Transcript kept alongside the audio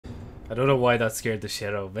I don't know why that scared the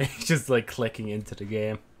shit out of me. Just like clicking into the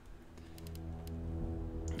game.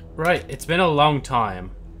 Right, it's been a long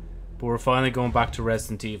time, but we're finally going back to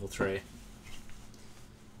Resident Evil 3.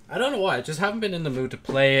 I don't know why, I just haven't been in the mood to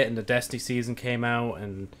play it, and the Destiny season came out,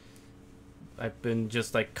 and I've been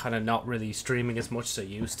just like kind of not really streaming as much as I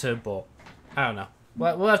used to, but I don't know.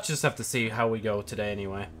 Well, we'll just have to see how we go today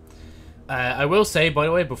anyway. I will say, by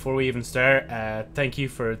the way, before we even start, thank you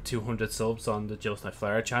for 200 subs on the Joe Snipe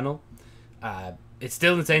Flyer channel. It's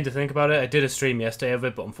still insane to think about it. I did a stream yesterday of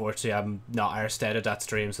it, but unfortunately I'm not arsted at that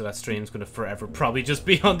stream, so that stream's going to forever probably just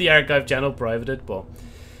be on the archive channel, privated, but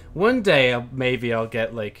one day maybe I'll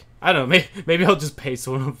get, like, I don't know, maybe I'll just pay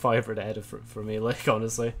someone on Fiverr to edit for me, like,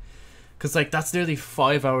 honestly. Because, like, that's nearly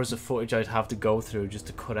 5 hours of footage I'd have to go through just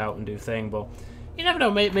to cut out and do thing, but you never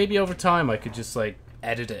know, maybe over time I could just, like,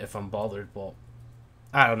 edit it if I'm bothered, but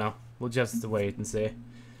I don't know. We'll just have to wait and see.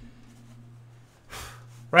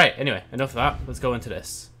 Right, anyway, enough of that. Let's go into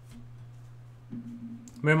this.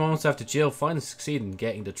 Mere moments after Jill finally succeeded in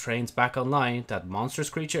getting the trains back online, that monstrous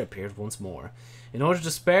creature appeared once more. In order to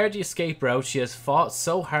spare the escape route, she has fought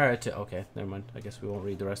so hard to... Okay, never mind. I guess we won't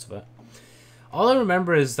read the rest of it. All I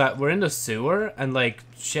remember is that we're in the sewer, and, like,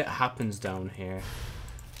 shit happens down here.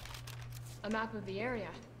 A map of the area.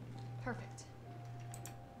 Perfect.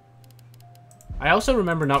 I also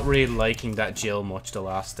remember not really liking that Jill much the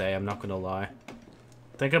last day, I'm not gonna lie.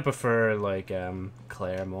 I think I prefer, like,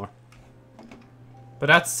 Claire more. But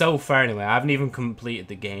that's so far anyway. I haven't even completed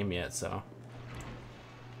the game yet, so...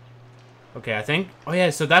 Okay, I think... Oh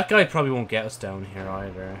yeah, so that guy probably won't get us down here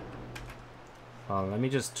either. Oh, let me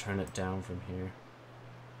just turn it down from here.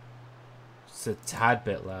 It's a tad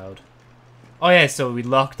bit loud. Oh yeah, so we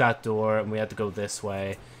locked that door and we had to go this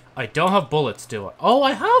way. I don't have bullets, do I? Oh,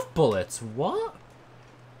 I have bullets! What?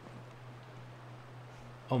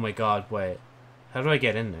 Oh my god, wait. How do I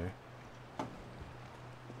get in there?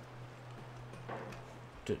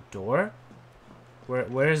 Door?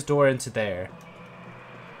 Where's door into there?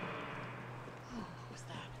 What was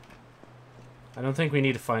that? I don't think we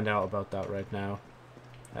need to find out about that right now.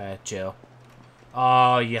 Jill.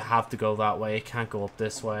 Oh, you have to go that way. You can't go up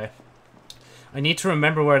this way. I need to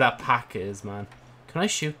remember where that pack is, man. Can I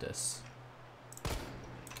shoot this?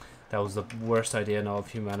 That was the worst idea in all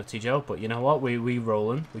of humanity, Joe. But you know what? We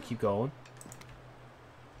rolling. We keep going.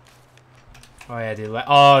 Oh yeah, dude.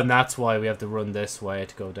 Oh, and that's why we have to run this way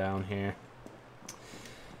to go down here.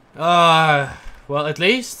 Well, at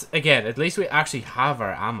least we actually have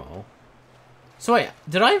our ammo. So wait,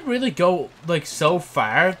 did I really go, like, so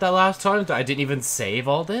far that last time that I didn't even save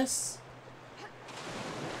all this?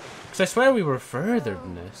 Because I swear we were further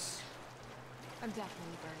than this. I'm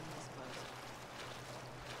definitely burning this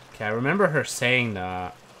boat. Okay, I remember her saying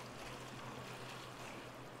that.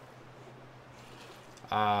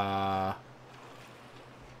 I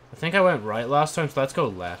think I went right last time, so let's go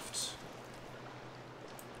left.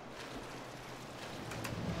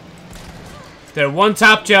 They're one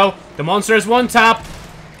tap, Joe. The monster is one tap.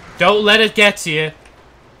 Don't let it get to you.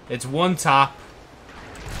 It's one tap.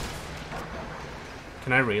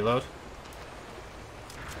 Can I reload?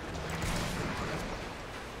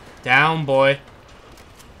 Down, boy.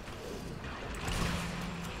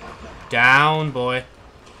 Down, boy.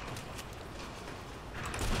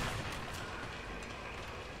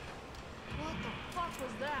 What the fuck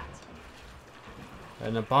was that?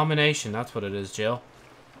 An abomination, that's what it is, Jill.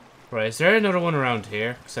 Right, is there another one around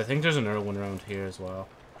here? Because I think there's another one around here as well.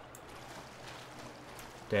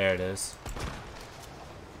 There it is.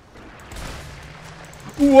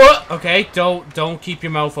 What? Okay, don't keep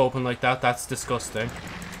your mouth open like that. That's disgusting.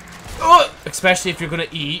 Especially if you're gonna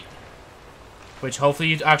eat. Which hopefully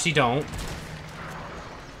you actually don't.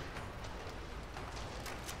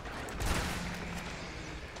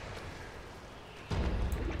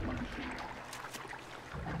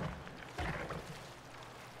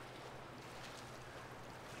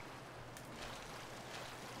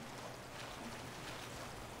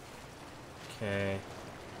 Okay.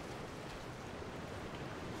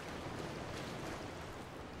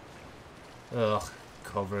 Ugh,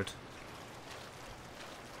 covered.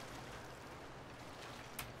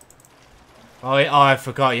 Oh, I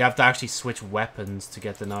forgot. You have to actually switch weapons to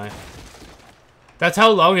get the knife. That's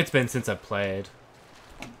how long it's been since I played.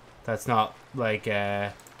 That's not, like,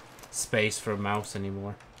 space for a mouse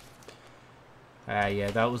anymore.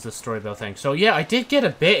 Yeah, that was the Storybook thing. So, yeah, I did get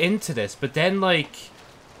a bit into this, but then, like,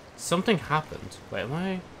 something happened. Wait, am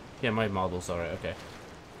I... Yeah, my model's alright, okay.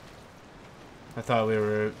 I thought we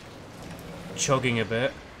were chugging a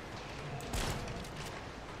bit.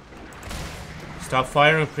 Stop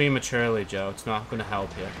firing prematurely, Joe. It's not going to help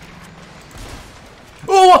you.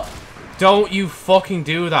 Oh! Don't you fucking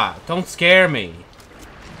do that. Don't scare me.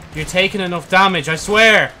 You're taking enough damage, I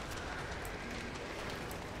swear.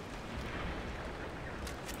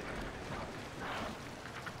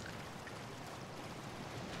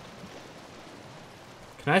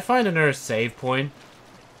 Can I find another save point?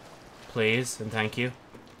 Please, and thank you.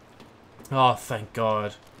 Oh, thank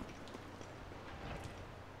God.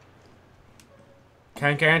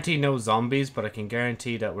 Can't guarantee no zombies, but I can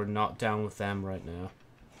guarantee that we're not down with them right now.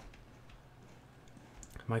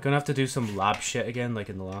 Am I gonna have to do some lab shit again, like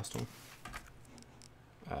in the last one?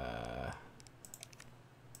 There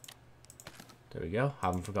we go.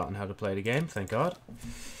 Haven't forgotten how to play the game, thank God.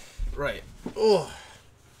 Right. Oh.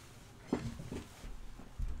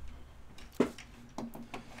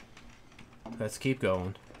 Let's keep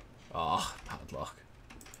going. Oh, padlock.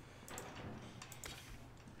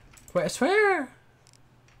 Wait, I swear.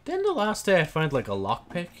 Didn't the last day I find like a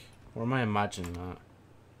lockpick? Or am I imagining that?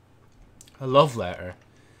 A love letter.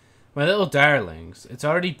 My little darlings, it's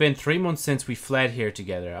already been 3 months since we fled here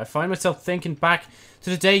together. I find myself thinking back to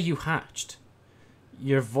the day you hatched.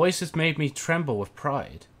 Your voices made me tremble with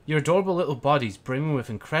pride. Your adorable little bodies brimming with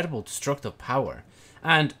incredible destructive power.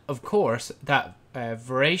 And, of course, that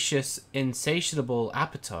voracious, insatiable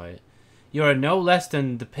appetite. You are no less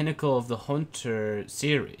than the pinnacle of the Hunter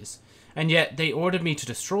series. And yet they ordered me to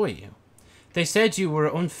destroy you. They said you were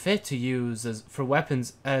unfit to use as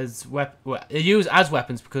weapons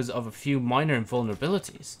because of a few minor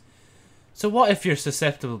invulnerabilities. So what if you're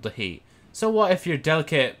susceptible to heat? So what if your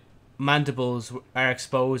delicate mandibles are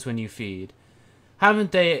exposed when you feed?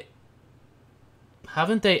 Haven't they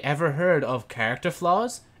ever heard of character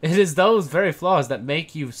flaws? It is those very flaws that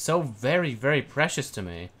make you so very, very precious to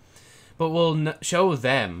me. But we'll show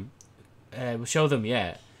them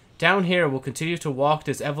yet. Down here, we'll continue to walk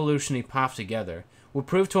this evolutionary path together. We'll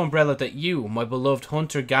prove to Umbrella that you, my beloved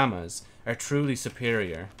Hunter Gammas, are truly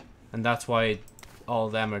superior. And that's why all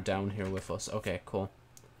of them are down here with us. Okay, cool.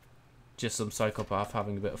 Just some psychopath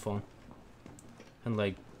having a bit of fun. And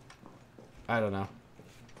like, I don't know.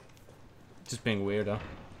 Just being weirdo.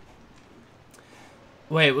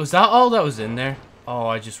 Wait, was that all that was in there? Oh,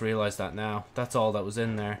 I just realized that now. That's all that was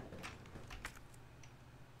in there.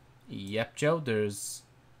 Yep, Joe, there's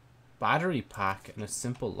battery pack and a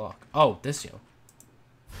simple lock. Oh, this, yo.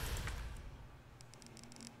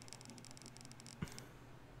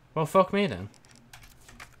 Well, fuck me then.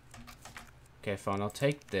 Okay, fine, I'll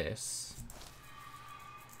take this.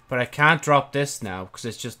 But I can't drop this now because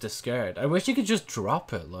it's just discard. I wish you could just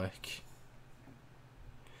drop it, like.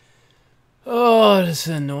 Oh, this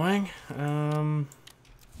is annoying.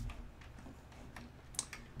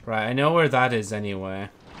 Right, I know where that is anyway.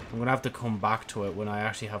 I'm gonna have to come back to it when I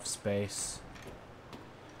actually have space.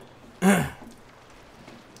 I'm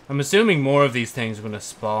assuming more of these things are gonna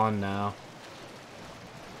spawn now.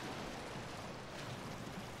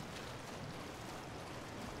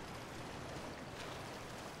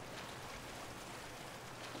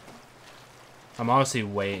 I'm honestly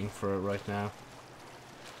waiting for it right now.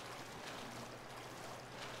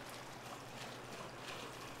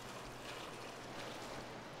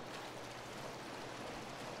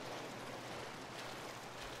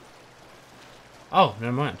 Oh,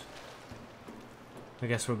 never mind. I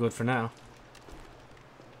guess we're good for now.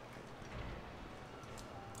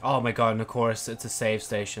 Oh my god, and of course, it's a save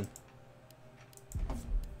station.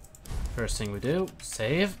 First thing we do,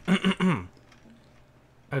 save.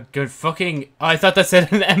 A good fucking... Oh, I thought that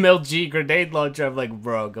said an MLG grenade launcher. I'm like,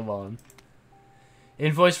 bro, come on.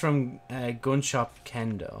 Invoice from Gun Shop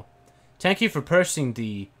Kendo. Thank you for purchasing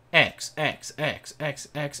the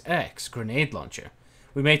XXXXXX grenade launcher.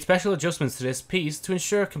 We made special adjustments to this piece to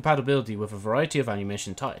ensure compatibility with a variety of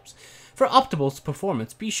ammunition types. For optimal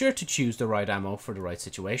performance, be sure to choose the right ammo for the right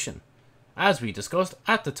situation. As we discussed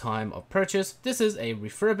at the time of purchase, this is a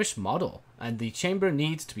refurbished model, and the chamber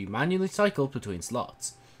needs to be manually cycled between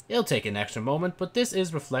slots. It'll take an extra moment, but this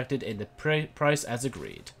is reflected in the price as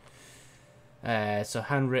agreed. So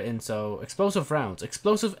handwritten, so explosive rounds,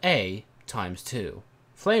 explosive A times 2.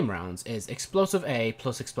 Flame rounds is explosive A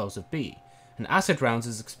plus explosive B. And acid rounds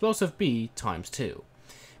is explosive B times 2.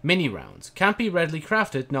 Mini rounds can't be readily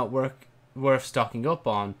crafted, not worth stocking up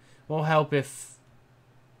on. Will help if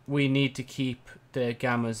we need to keep the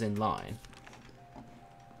gammas in line.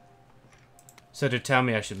 So they tell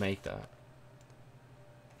me I should make that.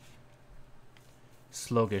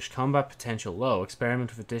 Sluggish. Combat potential low.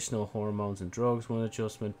 Experiment with additional hormones and drugs. One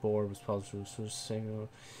adjustment board was positive. Single.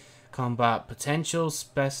 Combat potential.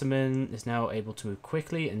 Specimen is now able to move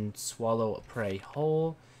quickly and swallow a prey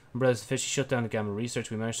whole. Umbrella's officially shut down the Gamma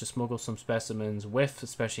research. We managed to smuggle some specimens with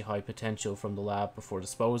especially high potential from the lab before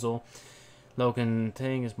disposal. Logan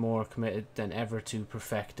Thing is more committed than ever to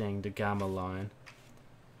perfecting the Gamma line.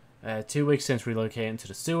 2 weeks since relocating to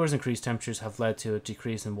the sewers, increased temperatures have led to a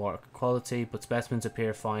decrease in water quality, but specimens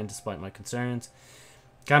appear fine despite my concerns.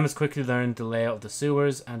 Gamma's quickly learned the layout of the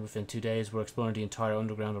sewers, and within 2 days we're exploring the entire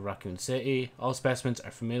underground of Raccoon City. All specimens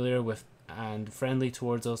are familiar with and friendly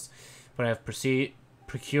towards us, but I have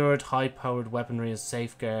procured high-powered weaponry as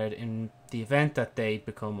safeguard in the event that they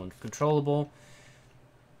become uncontrollable.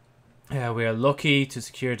 We are lucky to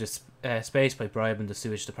secure this space by bribing the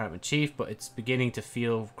sewage department chief, but it's beginning to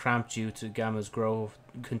feel cramped due to Gamma's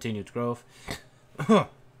continued growth.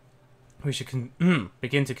 We should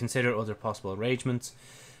begin to consider other possible arrangements.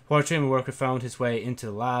 Water treatment worker found his way into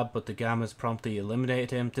the lab, but the Gammas promptly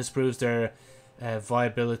eliminated him. This proves their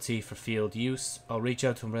viability for field use. I'll reach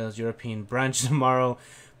out to Umbrella's European branch tomorrow.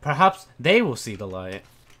 Perhaps they will see the light.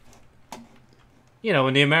 You know,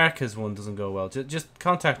 when the Americas one doesn't go well, just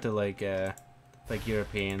contact the like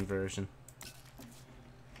European version.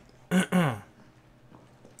 Oh,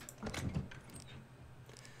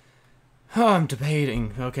 I'm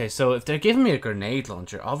debating. Okay, so if they're giving me a grenade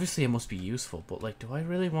launcher, obviously it must be useful. But like, do I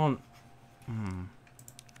really want? Can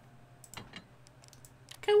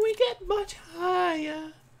we get much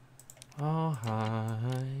higher? Oh,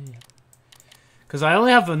 high. Because I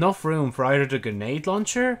only have enough room for either the grenade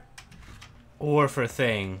launcher or for a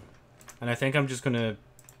thing. And I think I'm just going to...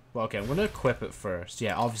 Well, okay, I'm going to equip it first.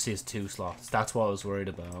 Yeah, obviously it's 2 slots. That's what I was worried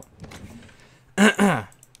about.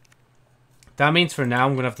 That means for now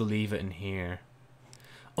I'm going to have to leave it in here.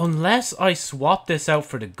 Unless I swap this out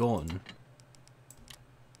for the gun.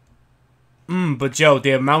 But Joe,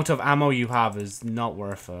 the amount of ammo you have is not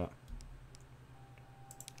worth it.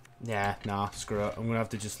 Yeah, nah, screw it. I'm going to have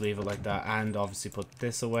to just leave it like that. And obviously put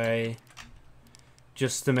this away.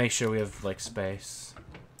 Just to make sure we have, like, space.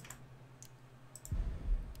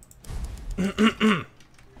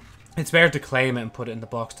 It's better to claim it and put it in the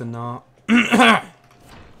box than not.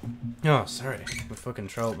 Oh, sorry. My fucking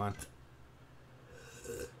throat, man.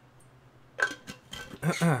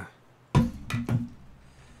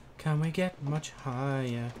 Can we get much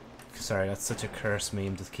higher? Sorry, that's such a curse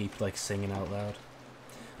meme to keep, like, singing out loud.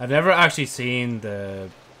 I've never actually seen the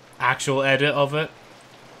actual edit of it.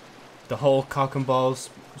 The whole cock and balls,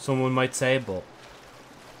 someone might say, but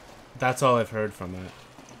that's all I've heard from it.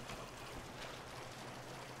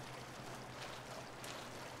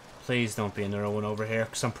 Please don't be another one over here,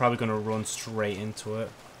 because I'm probably going to run straight into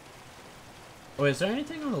it. Oh, is there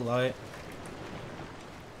anything on the light?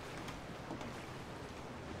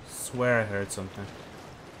 Swear I heard something.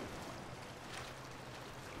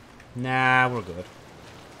 Nah, we're good.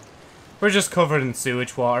 We're just covered in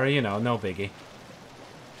sewage water, you know, no biggie.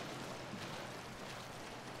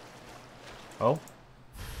 Oh.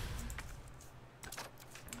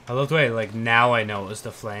 I love the way, like, now I notice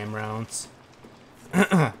the flame rounds.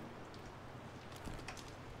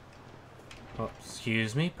 Oh,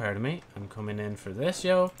 excuse me, pardon me. I'm coming in for this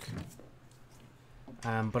yoke.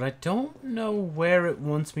 But I don't know where it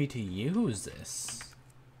wants me to use this.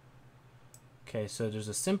 Okay, so there's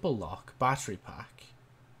a simple lock, battery pack.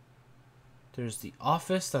 There's the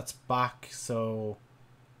office that's back, so...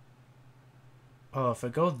 Oh, if I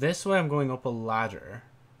go this way, I'm going up a ladder.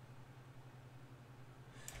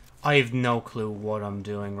 I have no clue what I'm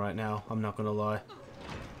doing right now, I'm not gonna lie.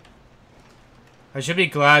 I should be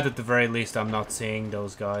glad at the very least I'm not seeing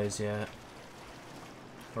those guys yet.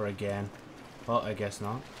 Or again. Well, I guess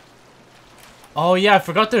not. Oh yeah, I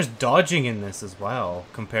forgot there's dodging in this as well,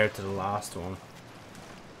 compared to the last one.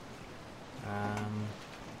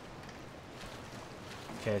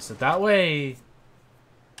 Okay, so that way...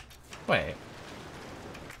 Wait.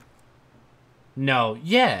 No,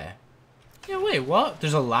 yeah. Yeah, wait, what?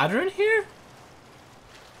 There's a ladder in here?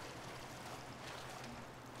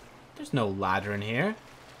 There's no ladder in here.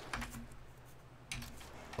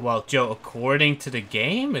 Well, Joe, according to the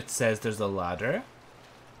game, it says there's a ladder.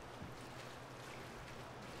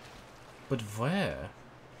 But where?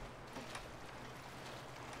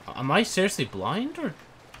 Am I seriously blind, or...?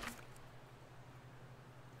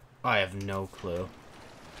 I have no clue.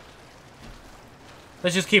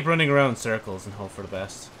 Let's just keep running around in circles and hope for the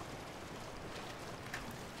best.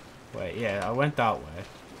 Wait, yeah, I went that way.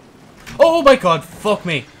 Oh my god, fuck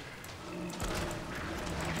me!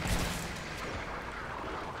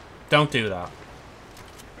 Don't do that.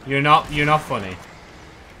 You're not funny.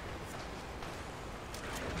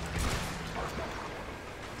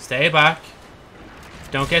 Stay back.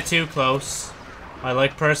 Don't get too close. I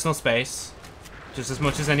like personal space. Just as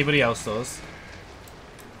much as anybody else does.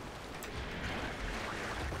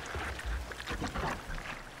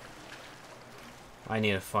 I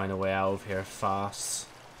need to find a way out of here fast.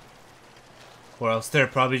 Or else they're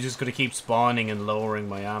probably just going to keep spawning and lowering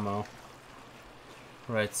my ammo.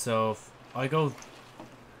 Right, so if I go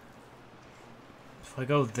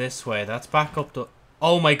this way, that's back up the...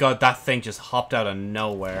 Oh my god, that thing just hopped out of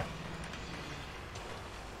nowhere.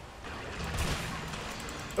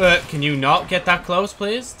 Can you not get that close,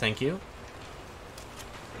 please? Thank you.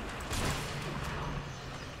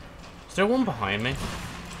 Is there one behind me?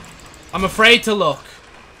 I'm afraid to look.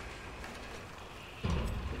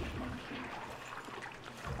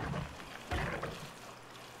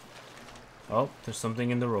 Oh, there's something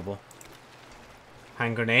in the rubble.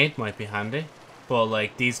 Hand grenade might be handy. But,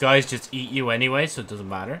 like, these guys just eat you anyway, so it doesn't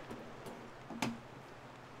matter.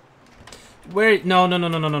 Where? No,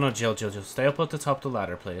 Jill. Stay up at the top of the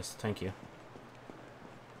ladder, please. Thank you.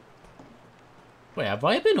 Wait, have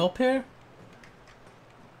I been up here?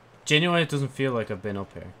 Genuinely, it doesn't feel like I've been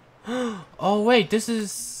up here. Oh, wait, this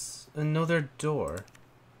is another door.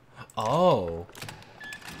 Oh.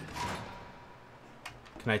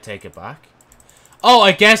 Can I take it back? Oh,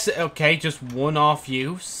 I guess, okay, just one-off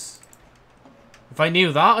use. If I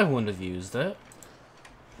knew that, I wouldn't have used it.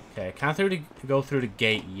 Okay, I can't go through the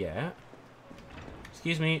gate yet.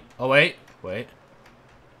 Excuse me. Oh, wait. It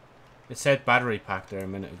said battery pack there a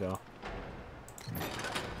minute ago.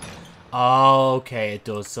 Oh, okay, it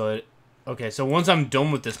does. So, okay, so once I'm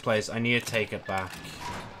done with this place, I need to take it back.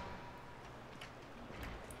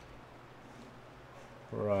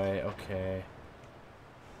 Right, okay.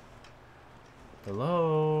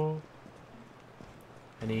 Hello?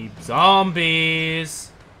 Any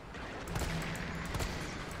zombies?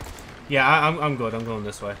 Yeah, I'm good. I'm going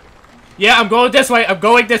this way. Yeah, I'm going this way. I'm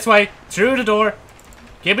going this way. Through the door.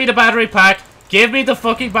 Give me the battery pack. Give me the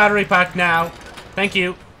fucking battery pack now. Thank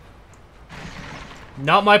you.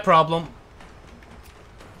 Not my problem.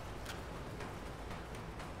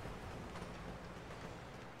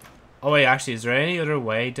 Oh wait, actually, is there any other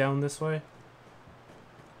way down this way?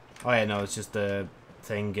 Oh yeah, no, it's just the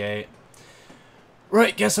thing gate.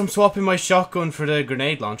 Right, guess I'm swapping my shotgun for the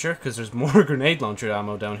grenade launcher, because there's more grenade launcher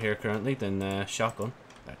ammo down here currently than shotgun.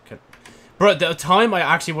 Okay. Bro, the time I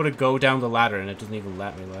actually want to go down the ladder and it doesn't even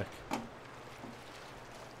let me, like.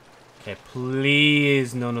 Okay,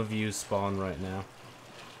 please none of you spawn right now.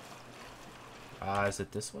 Is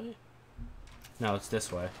it this way? No, it's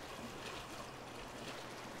this way.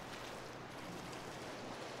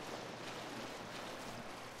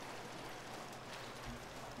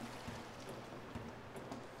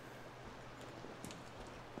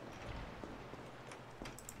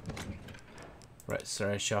 Right,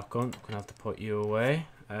 sorry, shotgun. I'm gonna have to put you away.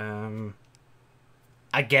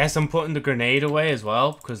 I guess I'm putting the grenade away as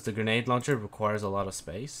well, because the grenade launcher requires a lot of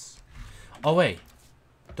space. Oh, wait.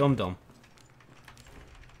 Dum-dum.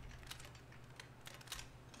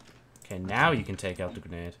 Okay, now you can take out the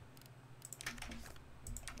grenade.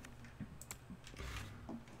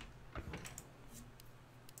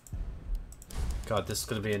 God, this is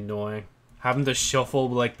gonna be annoying. Having to shuffle,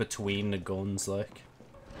 like, between the guns, like.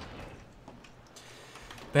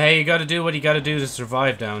 But hey, you gotta do what you gotta do to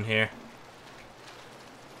survive down here.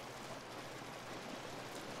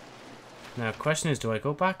 Now, question is, do I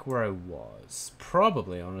go back where I was?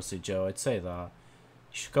 Probably, honestly, Joe, I'd say that.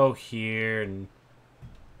 You should go here and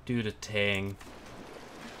do the thing.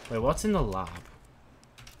 Wait, what's in the lab?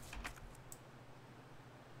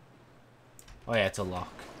 Oh yeah, it's a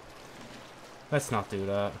lock. Let's not do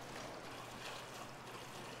that.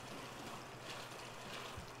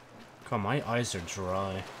 God, my eyes are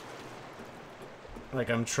dry. Like,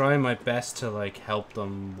 I'm trying my best to, like, help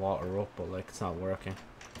them water up, but, like, it's not working.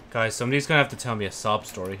 Guys, somebody's gonna have to tell me a sob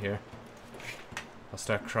story here. I'll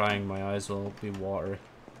start crying, my eyes will be watery.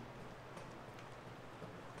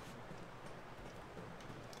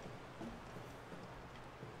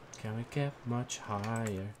 Can we get much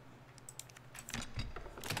higher?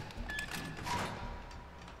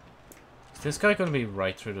 Is this guy gonna be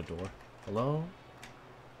right through the door? Hello?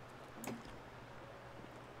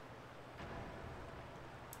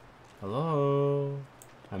 Hello?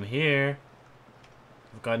 I'm here.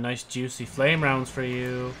 I've got nice juicy flame rounds for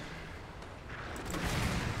you.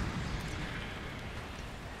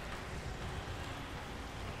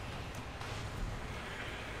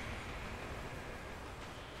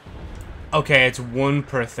 Okay, it's one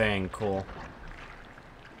per thing. Cool.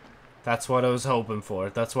 That's what I was hoping for.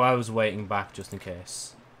 That's why I was waiting back just in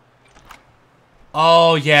case.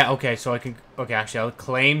 Oh, yeah. Okay, so I can... Okay, actually, I'll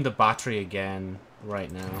claim the battery again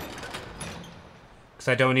right now. Because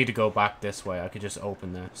I don't need to go back this way. I could just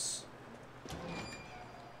open this.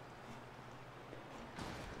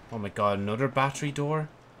 Oh my god, another battery door?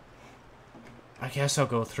 I guess I'll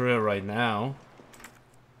go through it right now.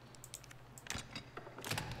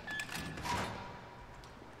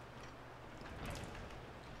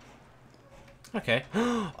 Okay.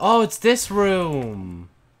 Oh, it's this room!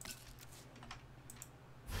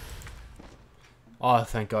 Oh,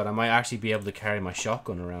 thank God. I might actually be able to carry my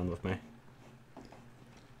shotgun around with me.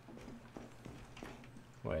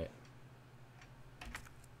 Wait.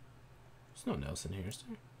 There's nothing else in here, is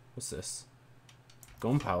there? What's this?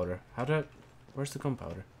 Gunpowder. How did I... Where's the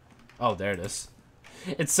gunpowder? Oh, there it is.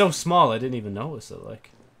 It's so small, I didn't even notice it,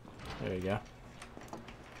 like. There you go.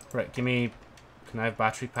 Right, give me... Can I have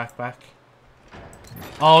battery pack back?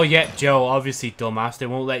 Oh, yeah, Joe, obviously, dumbass. They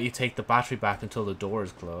won't let you take the battery back until the door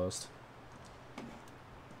is closed.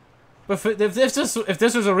 But if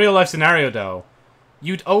this was a real-life scenario, though,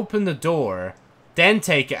 you'd open the door, then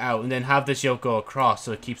take it out, and then have this yoke go across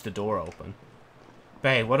so it keeps the door open.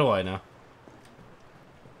 Babe, what do I know?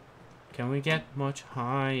 Can we get much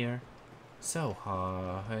higher? So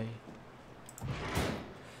high.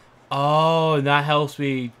 Oh, and that helps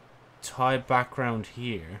me tie background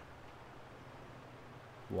here.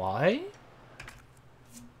 Why?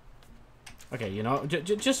 Okay, you know,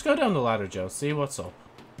 just go down the ladder, Joe. See what's up.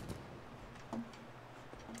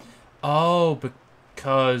 Oh,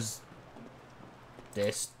 because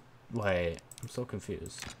this... Wait, I'm so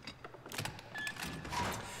confused.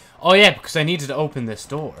 Oh yeah, because I needed to open this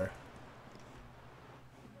door.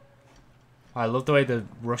 I love the way the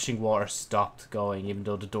rushing water stopped going, even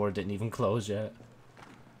though the door didn't even close yet.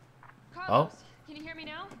 Carlos, can you hear me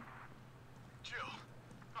now? Jill.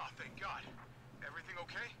 Oh, thank God. Everything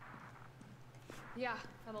okay? Yeah,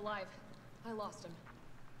 I'm alive. I lost him.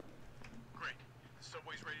 Great. The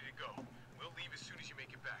subway's ready to go. We'll leave as soon as you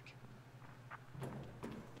make it back.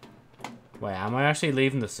 Wait, am I actually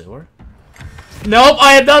leaving the sewer? Nope,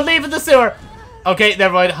 I am not leaving the sewer! Okay,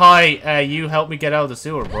 never mind. Hi, you helped me get out of the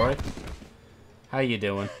sewer, boy. How you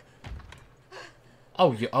doing?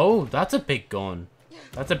 Oh, that's a big gun.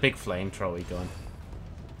 That's a big flamethrower gun.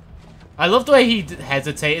 I love the way he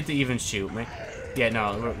hesitated to even shoot me. Yeah,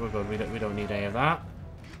 no, we're good. We don't need any of that.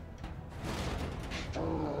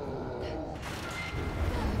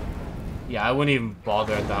 Yeah, I wouldn't even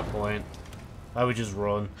bother at that point. I would just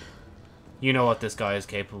run. You know what this guy is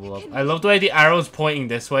capable of. I love the way the arrow's pointing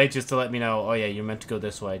this way just to let me know, oh yeah, you're meant to go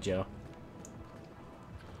this way, Joe.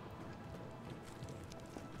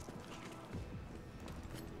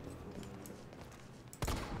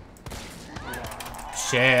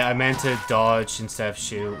 Shit, I meant to dodge instead of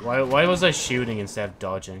shoot. Why was I shooting instead of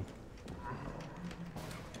dodging?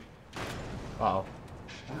 Uh-oh.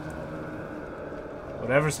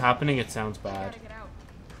 Whatever's happening, it sounds bad. Get out.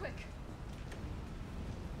 Quick.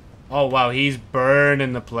 Oh wow, he's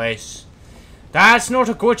burning the place. That's not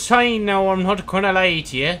a good sign now, I'm not gonna lie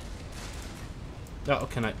to you. Oh,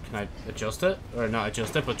 can I adjust it? Or not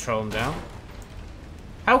adjust it, but throw him down?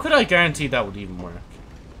 How could I guarantee that would even work?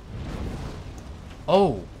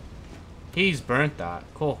 Oh, he's burnt that.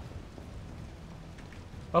 Cool.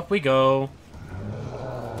 Up we go.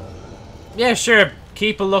 Yeah, sure.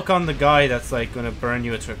 Keep a look on the guy that's like gonna burn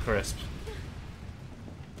you to a crisp.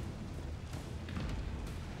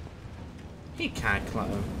 He can't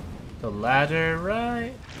climb the ladder,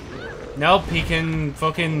 right? Nope, he can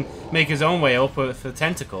fucking make his own way up with a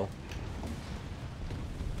tentacle.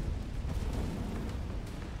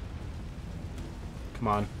 Come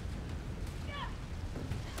on.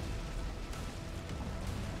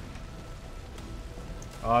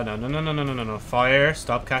 Oh, no. Fire,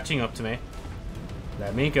 stop catching up to me.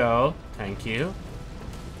 Let me go. Thank you.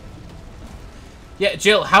 Yeah,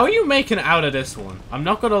 Jill, how are you making it out of this one? I'm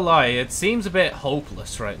not gonna lie, it seems a bit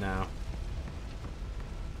hopeless right now.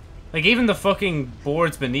 Like, even the fucking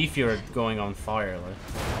boards beneath you are going on fire, like.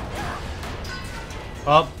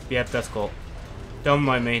 Oh, yep, that's cool. Don't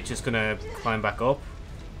mind me, just gonna climb back up.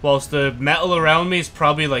 Whilst the metal around me is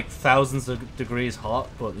probably like thousands of degrees hot,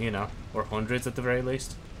 but you know, or hundreds at the very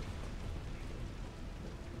least.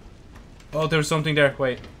 Oh, there's something there.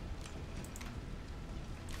 Wait.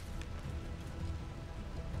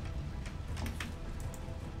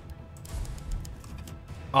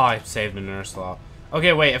 Oh, I saved another slot.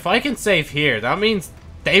 Okay, wait. If I can save here, that means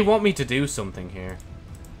they want me to do something here.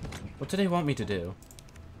 What do they want me to do?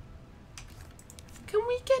 Can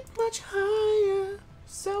we get much higher?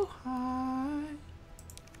 So high.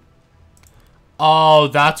 Oh,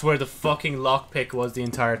 that's where the fucking lockpick was the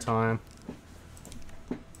entire time.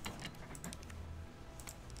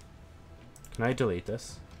 Can I delete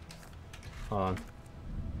this? Hold on.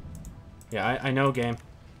 Yeah, I know, game.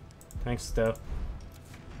 Thanks, though.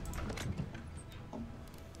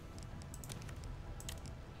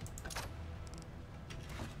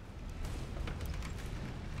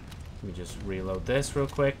 Let me just reload this real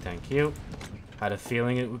quick. Thank you. Had a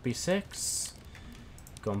feeling it would be 6.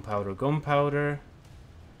 Gunpowder, gunpowder.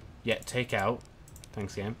 Yeah, take out.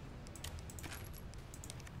 Thanks, game.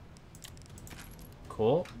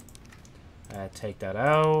 Cool. Take that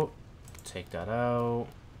out. Take that out.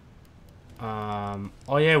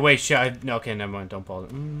 Oh yeah, wait, shit. No, okay, never mind. Don't bother.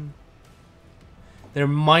 There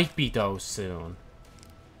might be those soon.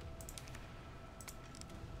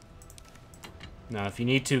 Now, if you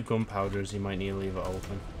need 2 gunpowders, you might need to leave it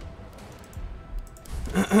open.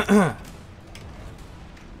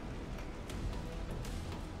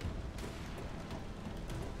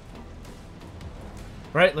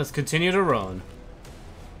 Right, let's continue to run.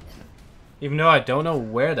 Even though I don't know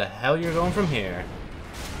where the hell you're going from here.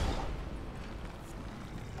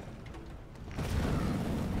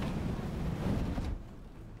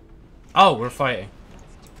 Oh, we're fighting.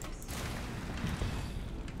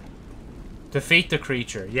 Defeat the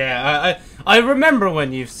creature. Yeah, I remember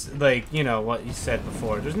when you, like, you know, what you said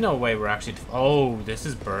before. There's no way we're actually... Oh, this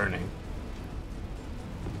is burning.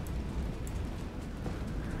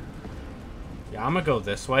 Yeah, I'm gonna go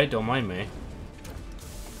this way. Don't mind me.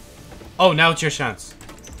 Oh, now it's your chance.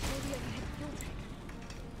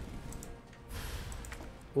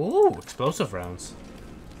 Ooh, explosive rounds.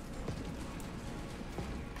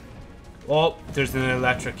 Oh, there's an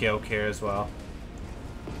electric yoke here as well.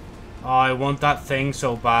 Oh, I want that thing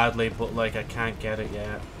so badly, but, like, I can't get it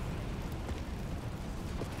yet.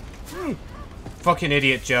 Fucking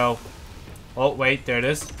idiot, Joe. Oh, wait, there it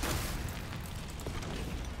is.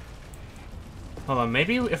 Hold on,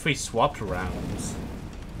 maybe if we swapped rounds.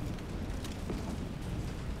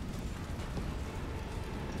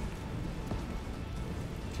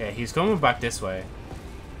 Okay, he's coming back this way.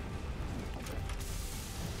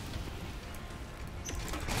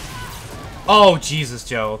 Oh, Jesus,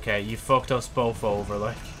 Joe. Okay, you fucked us both over,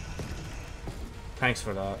 like. Thanks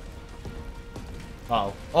for that.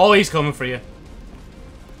 Uh-oh. Oh, he's coming for you.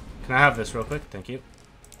 Can I have this real quick? Thank you.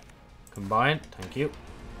 Combine. Thank you.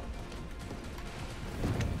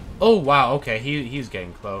 Oh, wow. Okay, he's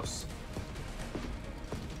getting close.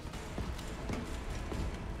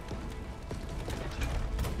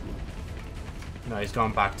 No, he's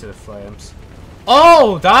gone back to the flames.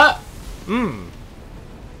 Oh, that...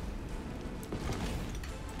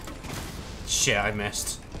 Shit, I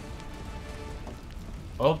missed.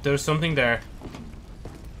 Oh, there's something there.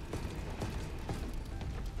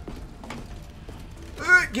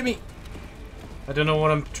 Gimme! I don't know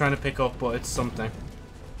what I'm trying to pick up, but it's something.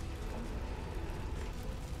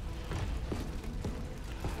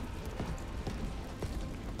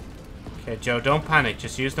 Okay, Joe, don't panic.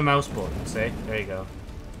 Just use the mouse button, see? There you go.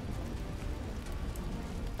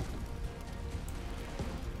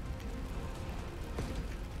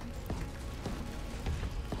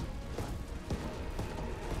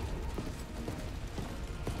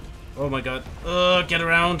 Oh my god. Get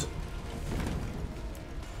around.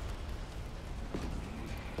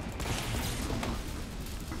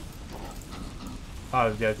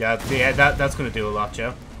 Oh, yeah, that's gonna do a lot,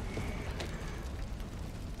 Joe.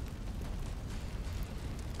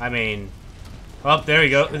 I mean... Oh, there we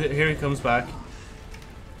go. Here he comes back.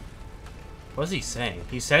 What's he saying?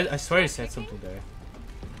 He said... I swear he said something there.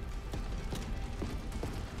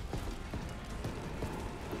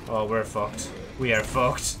 Oh, we're fucked. We are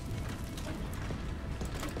fucked.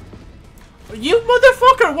 You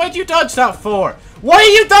motherfucker! Why'd you dodge that for? Why are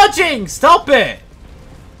you dodging? Stop it!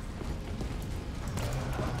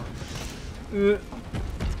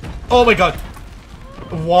 Oh my god.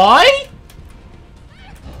 Why?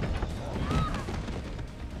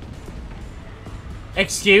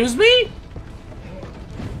 Excuse me?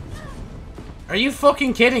 Are you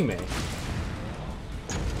fucking kidding me?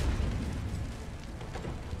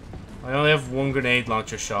 I only have 1 grenade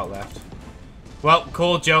launcher shot left. Well,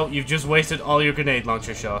 cool, Joe. You've just wasted all your grenade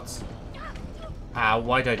launcher shots. Ah,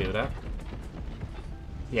 why'd I do that?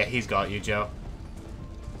 Yeah, he's got you, Joe.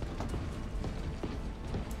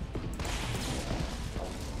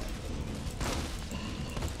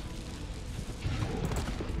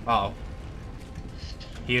 Uh-oh.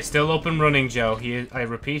 He is still up and running, Joe. I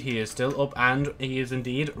repeat, he is still up and he is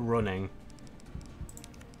indeed running.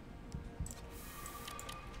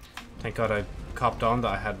 Thank God I copped on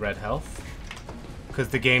that I had red health. Because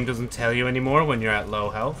the game doesn't tell you anymore when you're at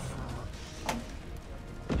low health.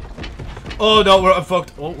 Oh no, I'm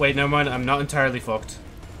fucked. Oh wait, never mind. I'm not entirely fucked.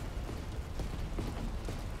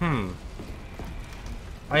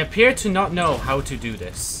 I appear to not know how to do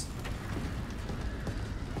this.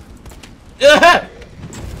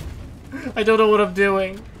 I don't know what I'm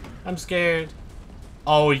doing. I'm scared.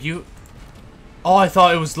 Oh, you... Oh, I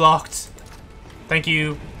thought it was locked. Thank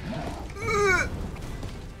you.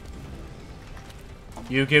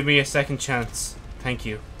 You give me a second chance. Thank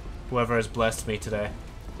you. Whoever has blessed me today.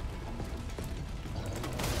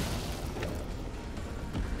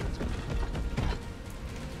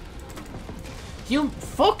 You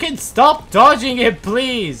fucking stop dodging it,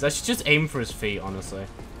 please! I should just aim for his feet, honestly.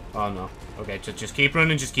 Oh no. Okay, just keep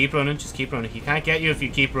running, just keep running, just keep running. He can't get you if you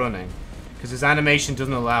keep running. Because his animation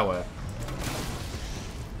doesn't allow it.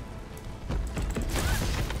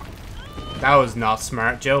 That was not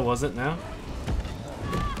smart, Joe, was it now?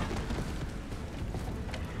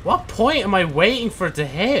 What point am I waiting for it to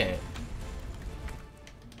hit?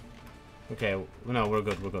 Okay, no, we're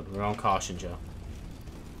good, we're good. We're on caution, Joe.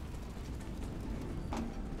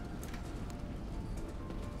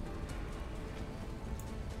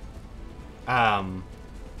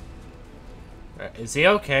 Is he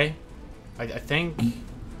okay? I think...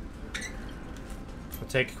 I'll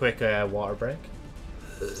take a quick water break.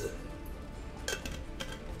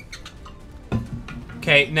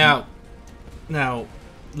 Okay, now,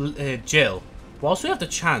 Jill, whilst we have the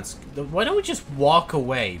chance, why don't we just walk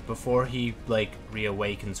away before he, like,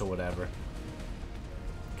 reawakens or whatever?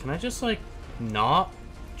 Can I just, like, not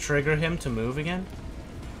trigger him to move again?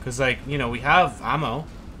 Because, like, you know, we have ammo.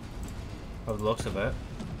 By the looks of it.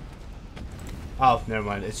 Oh, never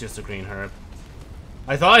mind. It's just a green herb.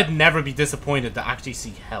 I thought I'd never be disappointed to actually see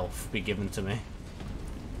health be given to me.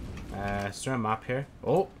 Is there a map here?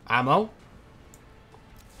 Oh, ammo.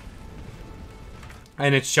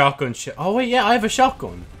 And it's shotgun shit. Oh, wait, yeah, I have a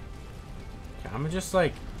shotgun. Okay, I'm gonna just,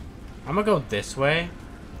 like... I'm gonna go this way.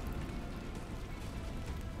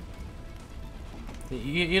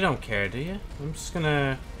 You don't care, do you? I'm just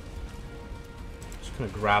gonna...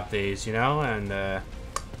 grab these, you know, and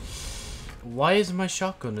why is my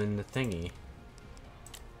shotgun in the thingy?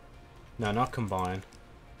 No, not combine.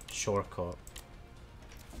 Shortcut.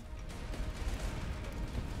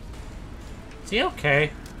 Is he okay?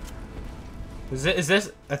 Is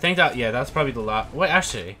this? I think that, yeah, that's probably the last. Wait,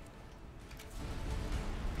 actually.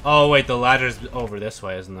 Oh wait, the ladder's over this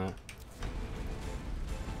way, isn't it?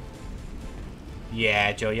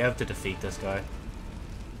 Yeah, Joe, you have to defeat this guy.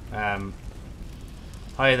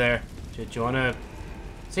 Hi there. Do you wanna...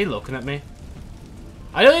 Is he looking at me?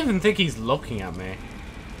 I don't even think he's looking at me.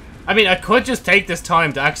 I mean, I could just take this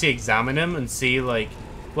time to actually examine him and see, like...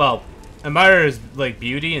 Well, admire his, like,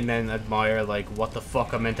 beauty and then admire, like, what the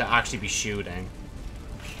fuck I'm meant to actually be shooting.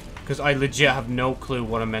 Because I legit have no clue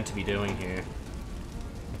what I'm meant to be doing here.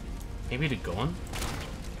 Maybe the gun?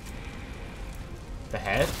 The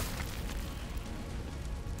head?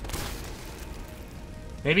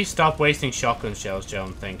 Maybe stop wasting shotgun shells, Joe,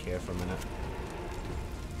 and think here for a minute.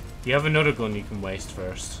 You have another gun you can waste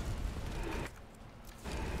first.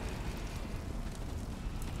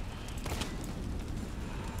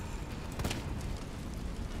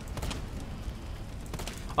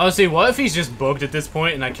 Honestly, what if he's just bugged at this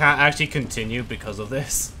point and I can't actually continue because of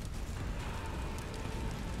this?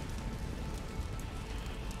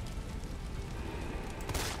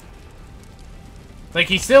 Like,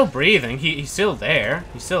 he's still breathing. He's still there.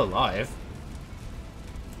 He's still alive.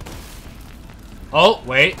 Oh,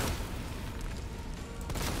 wait.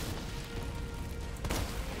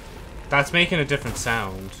 That's making a different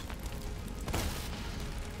sound.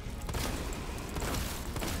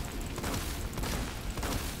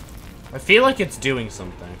 I feel like it's doing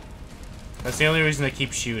something. That's the only reason I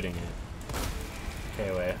keep shooting it.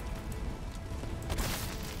 Okay, wait.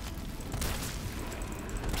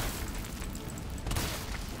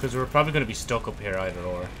 Because we're probably going to be stuck up here either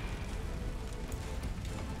or.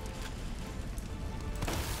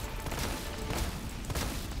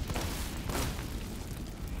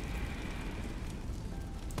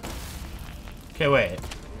 Okay, wait.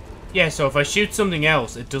 Yeah, so if I shoot something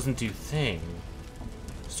else, it doesn't do thing.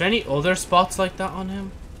 Is there any other spots like that on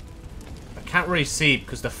him? I can't really see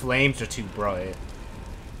because the flames are too bright.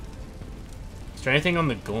 Is there anything on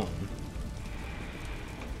the gun?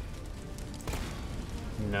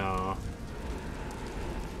 No.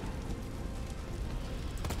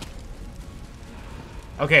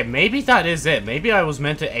 Okay, maybe that is it. Maybe I was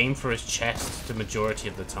meant to aim for his chest the majority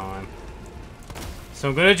of the time. So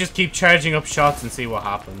I'm gonna just keep charging up shots and see what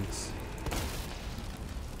happens.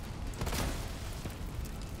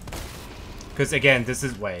 Because again, this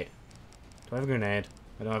is... Wait. Do I have a grenade?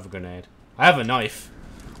 I don't have a grenade. I have a knife.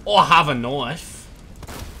 Oh, I have a knife.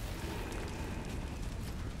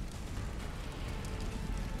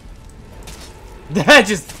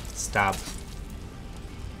 Just stab.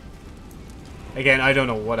 Again, I don't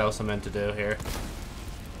know what else I'm meant to do here.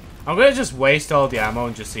 I'm gonna just waste all the ammo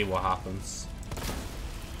and just see what happens.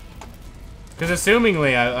 Because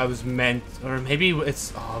assumingly I was meant... Or maybe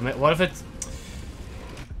it's... Oh, man, what if it's...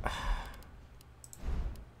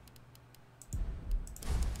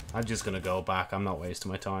 I'm just gonna go back. I'm not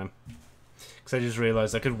wasting my time. Because I just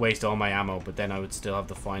realized I could waste all my ammo, but then I would still have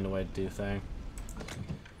to find a way to do thing.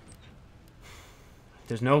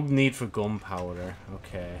 There's no need for gunpowder.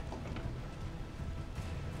 Okay.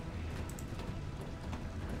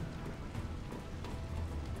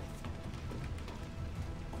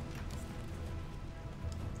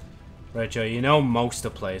 Right, Joe, you know most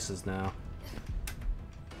of the places now.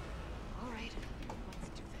 Alright, let's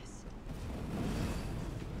do this.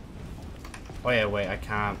 Oh yeah, wait, I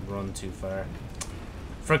can't run too far.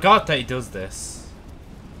 Forgot that he does this.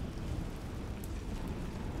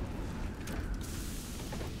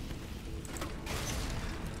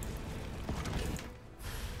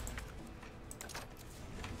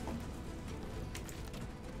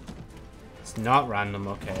 It's not random,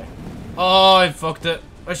 okay. Oh, I fucked it.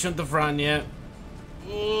 I shouldn't have ran yet.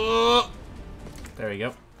 Oh. There we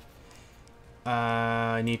go.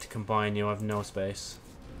 I need to combine you. I have no space.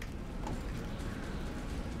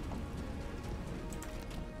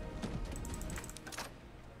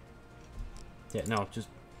 Yeah, no, just...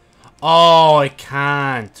 Oh, I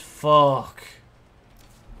can't. Fuck.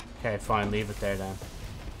 Okay, fine. Leave it there then.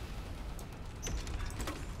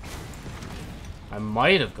 I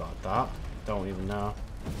might have got that. Don't even know.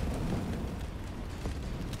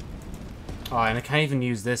 Oh, and I can't even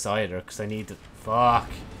use this either, because I need to... Fuck.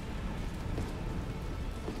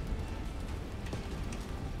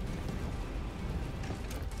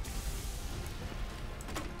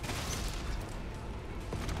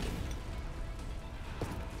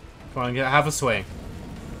 Come on, have a swing.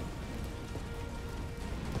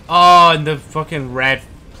 Oh, and the fucking red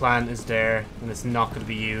plant is there, and it's not going to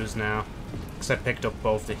be used now. Because I picked up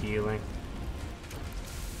both the healing.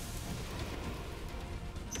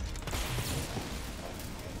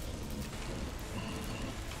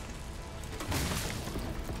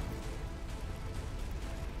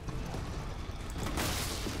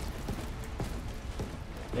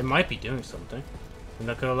 It might be doing something. I'm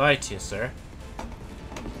not gonna lie to you, sir.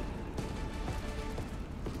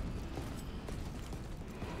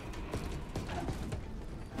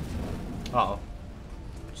 Uh-oh.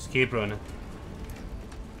 Just keep running.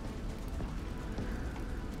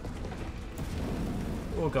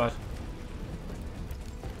 Oh god.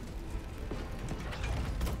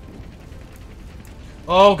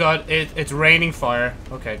 Oh god, it's raining fire.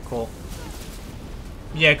 Okay, cool.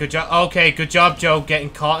 Yeah, good job. Okay, good job, Joe, getting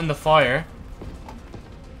caught in the fire.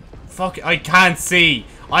 Fuck, I can't see.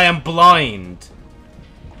 I am blind.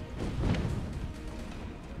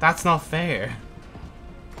 That's not fair.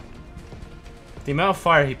 The amount of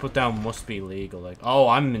fire he put down must be illegal. Like, oh,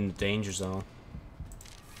 I'm in the danger zone.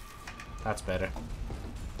 That's better.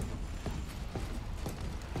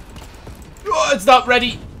 Oh, it's not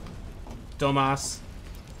ready. Dumbass.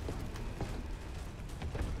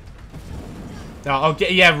 No,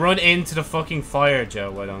 okay, yeah, run into the fucking fire, Joe,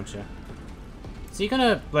 why don't you? Is he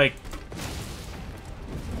gonna, like...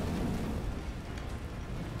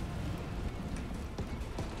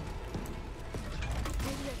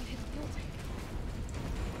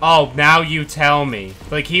 Oh, now you tell me.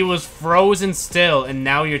 Like, he was frozen still, and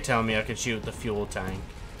now you're telling me I can shoot the fuel tank.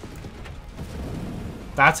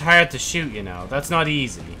 That's hard to shoot, you know. That's not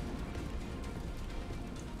easy.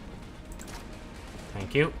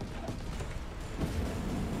 Thank you.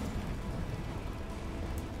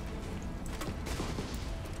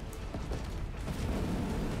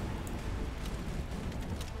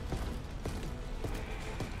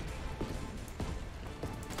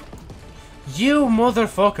 You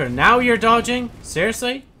motherfucker, now you're dodging?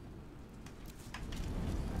 Seriously?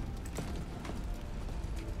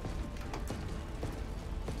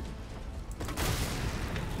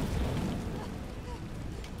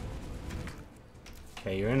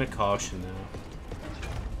 Okay, you're in a caution now.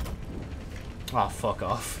 Oh, fuck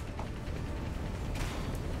off.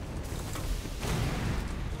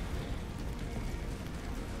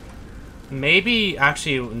 Maybe,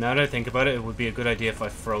 actually, now that I think about it, it would be a good idea if I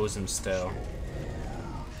froze him still.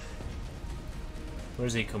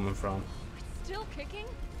 Where's he coming from? Still kicking?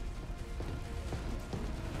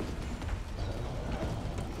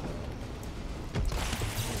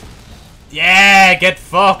 Yeah, get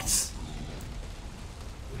fucked!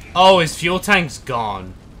 Oh, his fuel tank's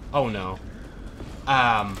gone. Oh no.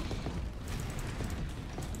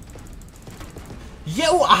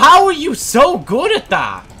 Yo, how are you so good at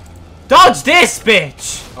that? Dodge this,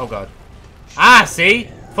 bitch! Oh god. Ah, see?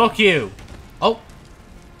 Fuck you. Oh.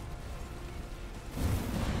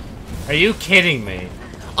 Are you kidding me?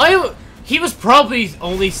 He was probably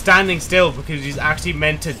only standing still because he's actually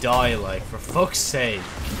meant to die, like, for fuck's sake.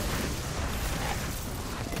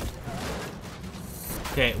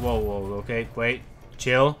 Okay, whoa, whoa, okay, wait.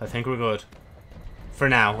 Chill, I think we're good. For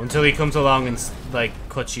now, until he comes along and, like,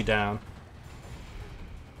 cuts you down.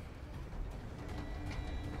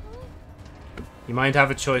 You might have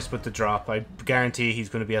a choice but to drop. I guarantee he's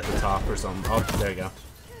going to be at the top or something. Oh, there you go.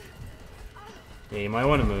 Yeah, you might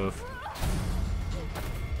want to move.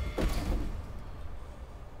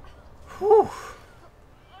 Whew.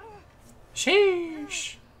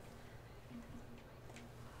 Sheesh.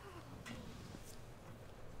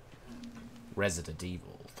 Resident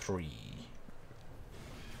Evil 3.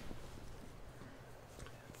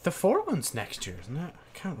 The 4 one's next year, isn't it?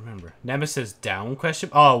 I can't remember. Nemesis down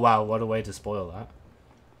question? Oh wow, what a way to spoil that.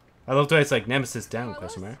 I love the way it's like Nemesis down Carlos,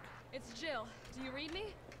 question mark. it's Jill. Do you read me?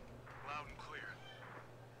 Loud and clear.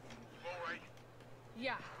 You alright?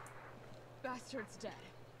 Yeah. Bastard's dead.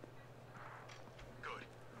 Good.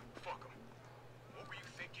 Fuck him. What were you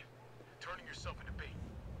thinking? Turning yourself into bait.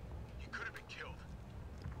 You could have been killed.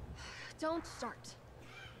 Don't start.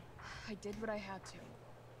 I did what I had to.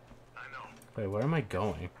 I know. Wait, where am I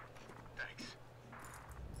going? Thanks.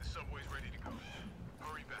 The subway's ready to go.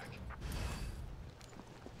 Hurry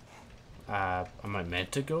back. Am I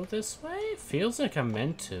meant to go this way? It feels like I'm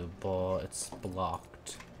meant to, but it's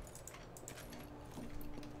blocked.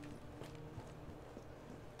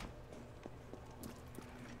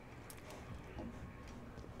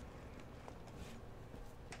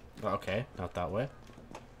 Okay, not that way.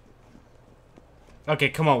 Okay,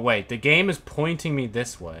 come on, wait. The game is pointing me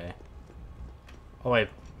this way. Oh, wait.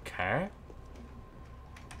 Car?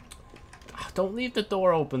 Oh, don't leave the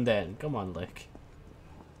door open then. Come on, Lick.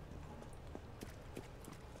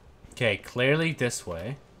 Okay, clearly this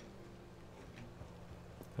way.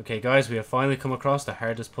 Okay, guys, we have finally come across the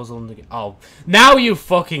hardest puzzle in the game. Oh, now you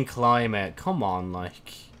fucking climb it. Come on,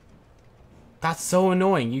 like. That's so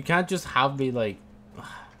annoying. You can't just have me, like...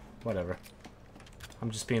 Whatever.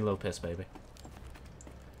 I'm just being a little pissed, baby.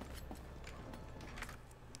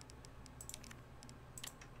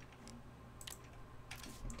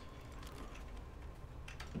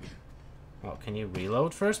 Oh, can you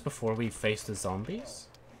reload first before we face the zombies?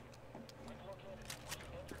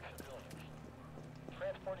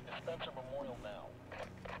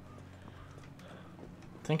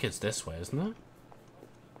 I think it's this way, isn't it?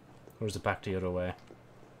 Or is it back the other way?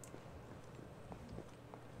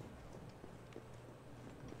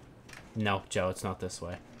 No, Joe, it's not this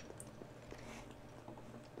way.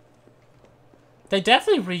 They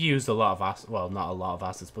definitely reused a lot of assets. Well, not a lot of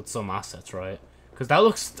assets, but some assets, right? Because that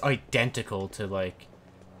looks identical to, like,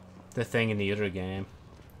 the thing in the other game.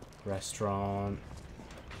 Restaurant.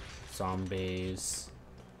 Zombies.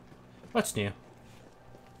 What's new?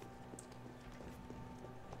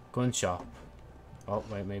 Gun shop. Oh,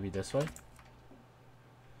 wait, maybe this way?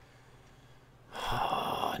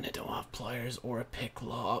 And I don't have pliers or a pick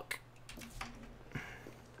lock.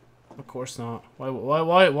 Of course not. Why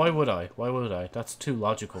would I? Why would I? That's too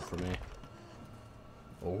logical for me.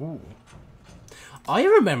 Oh. I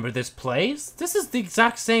remember this place. This is the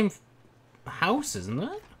exact same house, isn't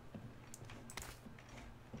it?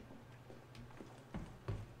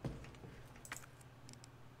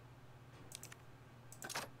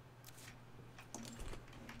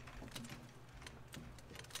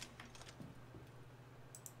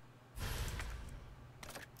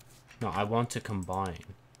 No, I want to combine.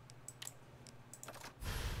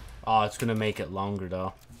 Oh, it's gonna make it longer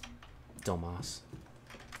though. Dumbass.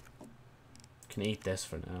 Can eat this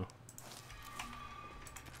for now.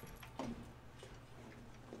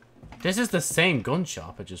 This is the same gun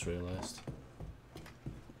shop, I just realized.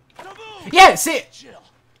 Yeah, see it! Jill.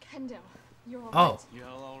 Kendo, you're all Oh. right.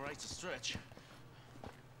 Yeah, all right to stretch.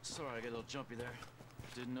 Sorry, I got a little jumpy there.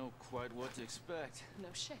 Didn't know quite what to expect. No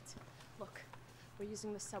shit. Look, we're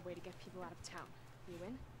using the subway to get people out of town. You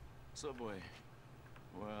in? Subway.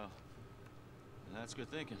 Well, that's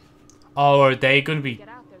good thinking. Oh, are they gonna be... Get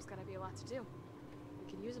out, there's gotta be a lot to do.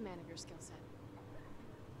 We could use a man of your skill set.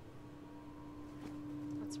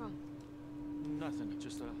 What's wrong? Nothing.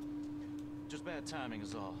 Just bad timing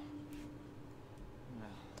is all.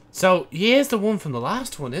 So, he is the one from the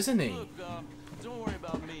last one, isn't he? Look, don't worry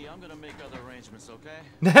about me. I'm gonna make other arrangements, okay?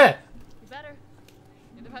 You better.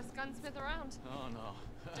 You're the best gunsmith around. Oh no.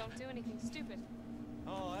 Don't do anything stupid.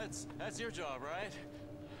 Oh, that's your job, right?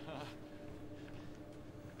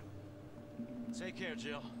 Take care,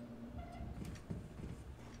 Jill.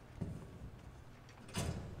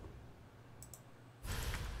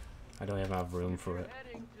 I don't even have room for it.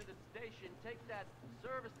 Heading to the station, take that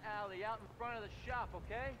service alley out in front of the shop,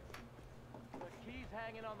 okay? The key's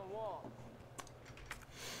hanging on the wall.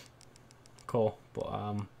 Cool, but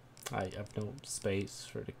I have no space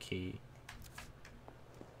for the key.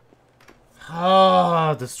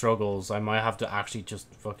 Ah, the struggles. I might have to actually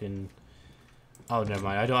just fucking... Oh, never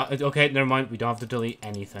mind. I don't... Okay, never mind. We don't have to delete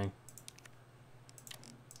anything.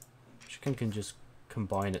 Chicken can just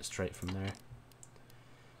combine it straight from there.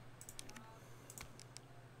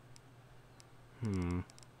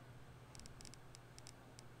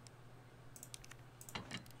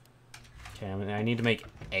 Okay, I need to make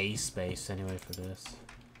a space anyway for this.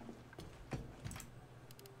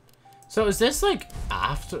 So is this like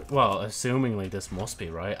after... Well, assumingly this must be,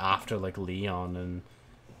 right? After like Leon and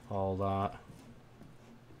all that.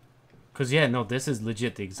 Because yeah, no, this is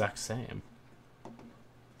legit the exact same.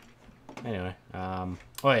 Anyway, oh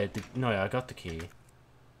yeah, no, yeah, I got the key.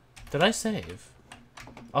 Did I save?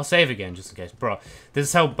 I'll save again just in case. Bro, this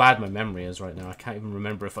is how bad my memory is right now. I can't even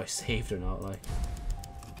remember if I saved or not, like.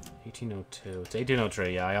 1802. It's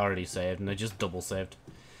 1803, yeah, I already saved, and I just double saved.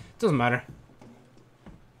 Doesn't matter.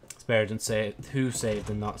 It's better than say who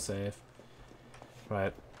saved and not save.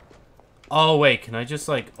 Right. Oh, wait, can I just,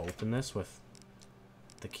 like, open this with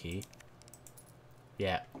the key?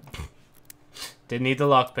 Yeah. Didn't need the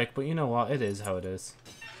lockpick, but you know what? It is how it is.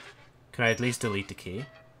 Can I at least delete the key?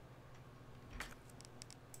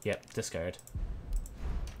 Yep, discard.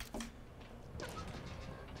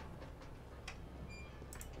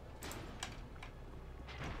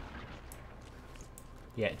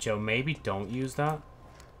 Yeah, Joe, maybe don't use that.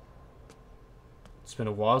 It's been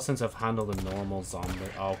a while since I've handled a normal zombie.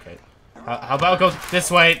 Oh, okay. How about go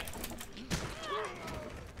this way?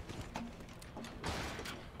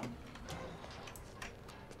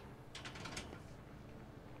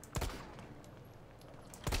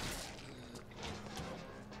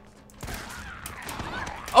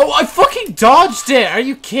 Oh, I fucking dodged it! Are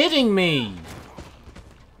you kidding me?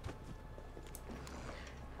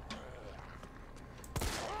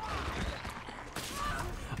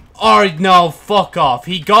 Oh, no, fuck off.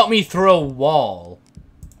 He got me through a wall.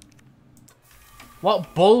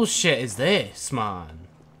 What bullshit is this, man?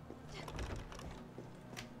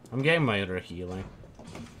 I'm getting my other healing.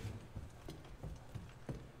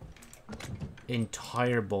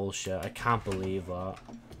 Entire bullshit. I can't believe that.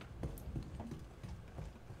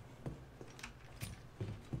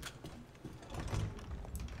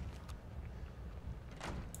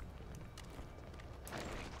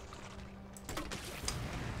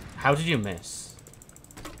 How did you miss?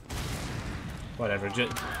 Whatever,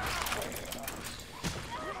 just...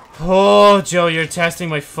 Oh, Joe, you're testing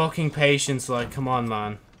my fucking patience, like, come on,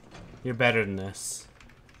 man. You're better than this.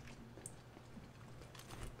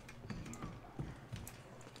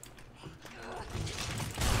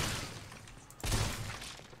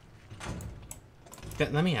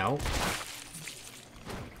 Let me out.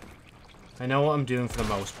 I know what I'm doing for the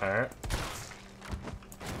most part.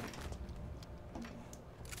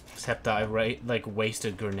 Except that I like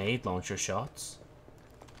wasted grenade launcher shots.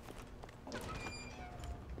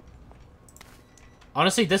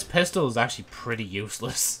 Honestly, this pistol is actually pretty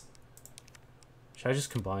useless. Should I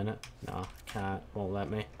just combine it? No, can't. Won't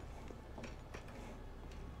let me.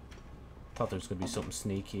 Thought there was gonna be something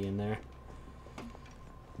sneaky in there.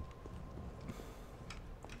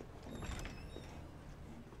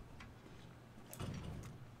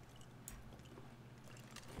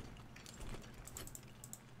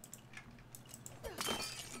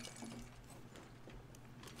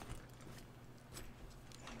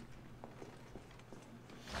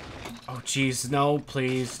 Jeez, no,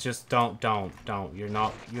 please, just don't. You're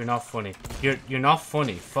not funny. You're not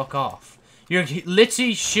funny. Fuck off. You're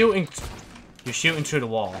literally shooting. You're shooting through the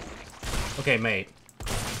wall. Okay, mate.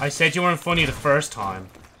 I said you weren't funny the first time.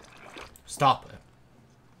 Stop it.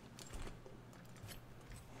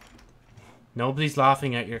 Nobody's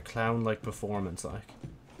laughing at your clown-like performance, like.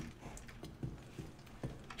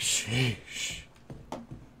 Sheesh.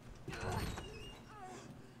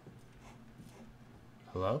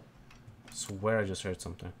 Hello? Swear I just heard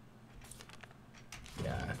something.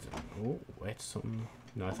 Yeah. Oh, wait, something.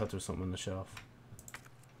 No, I thought there was something on the shelf.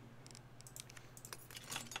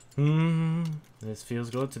 This feels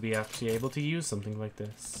good to be actually able to use something like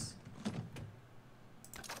this.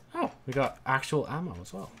 Oh, we got actual ammo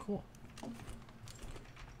as well. Cool.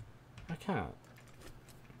 I can't.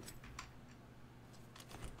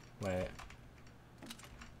 Wait.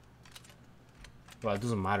 Well, it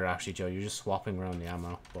doesn't matter actually, Joe. You're just swapping around the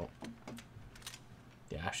ammo. But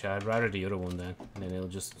yeah, actually, I'd rather the other one then. And then it'll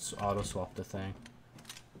just auto-swap the thing.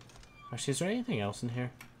 Actually, is there anything else in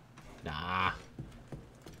here? Nah.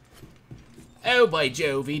 Oh, by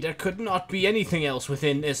Jovie, there could not be anything else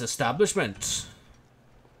within this establishment.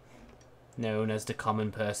 Known as the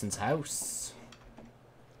common person's house.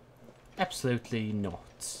 Absolutely not.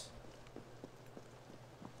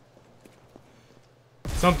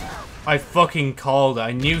 I fucking called it.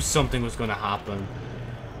 I knew something was gonna happen.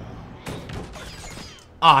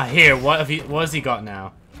 Ah, here, what has he got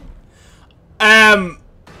now?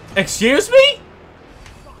 Excuse me?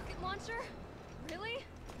 Rocket launcher? Really?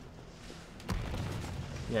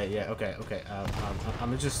 Yeah, okay.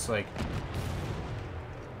 I'm just like...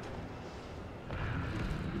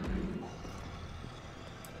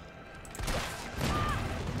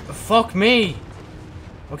 Fuck me!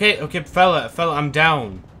 Okay, fella, I'm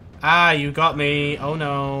down. Ah, you got me. Oh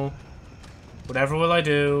no. Whatever will I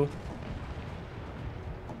do?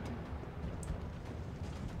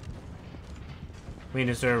 I mean,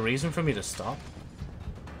 is there a reason for me to stop?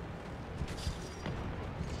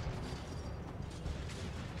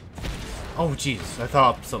 Oh, jeez. I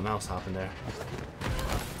thought something else happened there.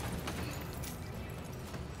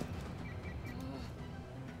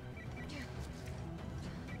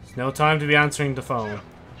 There's no time to be answering the phone.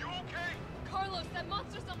 You okay? Carlos, that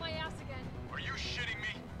monster's on my ass again. Are you shitting me?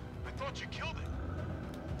 I thought you killed it.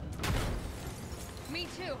 Me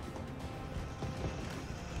too.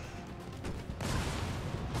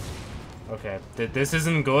 Okay, this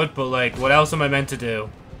isn't good, but like, what else am I meant to do?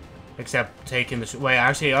 Except taking the wait,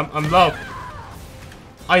 actually, I'm low.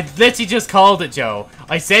 I literally just called it, Joe.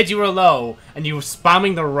 I said you were low, and you were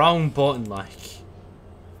spamming the wrong button, like.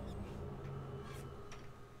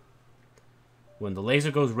 When the laser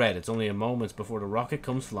goes red, it's only a moment before the rocket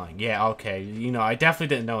comes flying. Yeah, okay. You know, I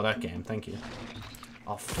definitely didn't know that game. Thank you.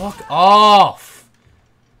 Oh, fuck off!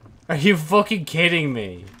 Are you fucking kidding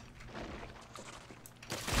me?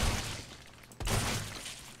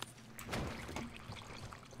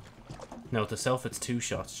 No, to self, it's 2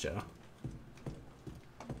 shots, Joe.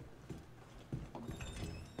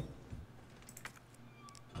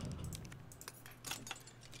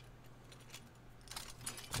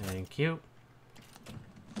 Thank you.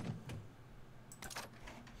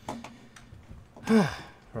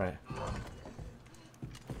 Right.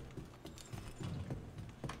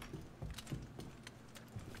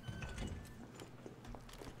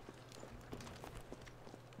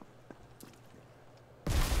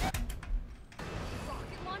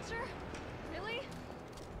 Rocket launcher? Really?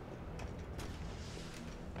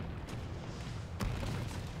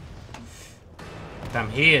 Damn,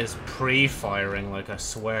 he is pre-firing, like, I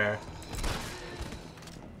swear.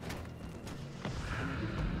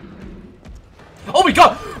 Oh my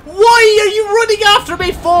god! Why are you running after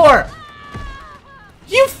me for?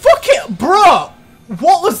 You fucking... Bro!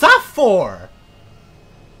 What was that for?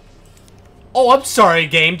 Oh, I'm sorry,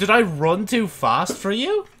 game. Did I run too fast for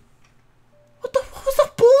you? What was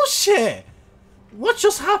that bullshit? What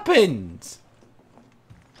just happened?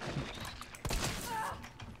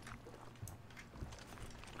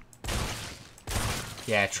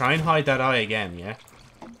 Yeah, try and hide that eye again, yeah?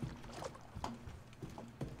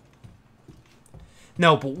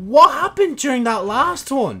 No, but what happened during that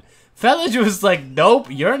last one? Fella was like, nope,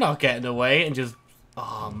 you're not getting away, and just...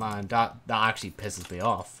 Oh, man, that actually pisses me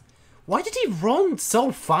off. Why did he run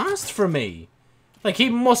so fast for me? Like, he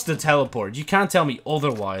must have teleported. You can't tell me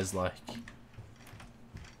otherwise, like...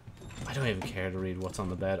 I don't even care to read what's on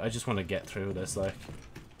the bed. I just want to get through this, like...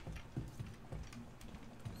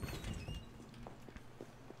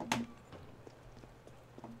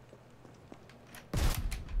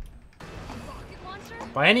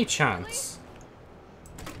 By any chance...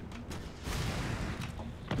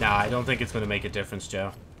 Nah, I don't think it's going to make a difference,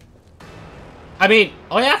 Joe. I mean,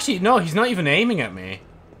 no, he's not even aiming at me.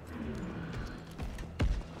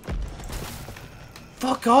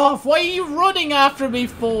 Fuck off! Why are you running after me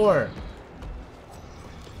for?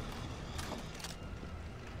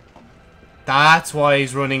 That's why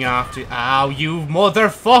he's running after you. Ow, you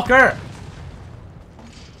motherfucker!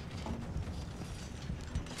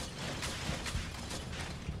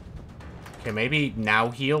 Okay, maybe now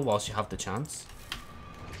heal whilst you have the chance.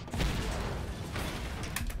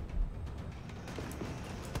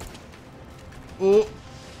 Oh.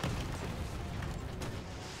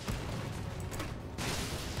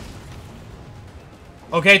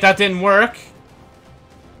 Okay, that didn't work.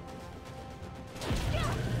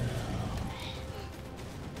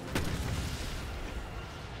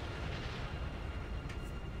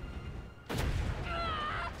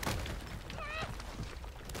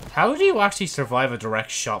 How do you actually survive a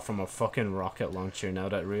direct shot from a fucking rocket launcher now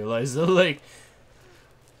that I realize it? Like...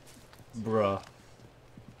 Bruh.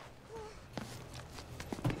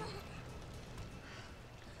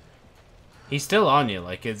 He's still on you,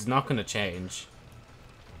 like, it's not gonna change.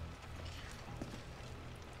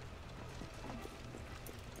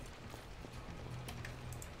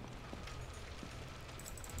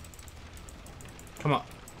 Come on.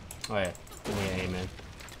 Oh yeah, give me an amen.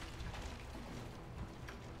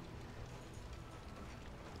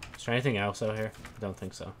 Is there anything else out here? I don't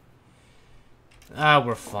think so. Ah,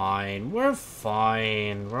 we're fine. We're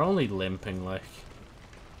fine. We're only limping, like.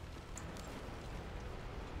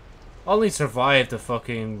 Only survived the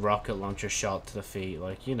fucking rocket launcher shot to the feet.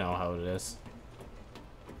 Like, you know how it is.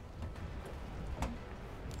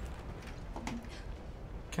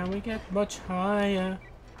 Can we get much higher?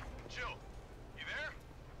 Jill, you there?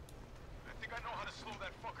 I think I know how to slow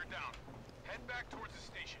that fucker down. Head back towards the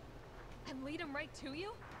station. And lead him right to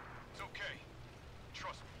you? It's okay.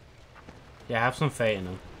 Trust me. Yeah, have some faith in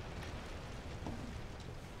him.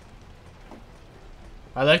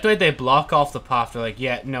 I like the way they block off the path. They're like,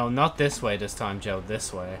 yeah, no, not this way this time, Joe.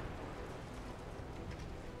 This way.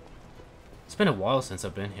 It's been a while since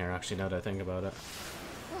I've been here, actually, now that I think about it.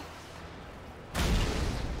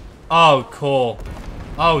 Oh, cool.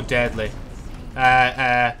 Oh, deadly.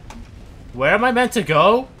 Where am I meant to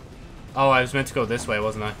go? Oh, I was meant to go this way,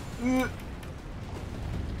 wasn't I?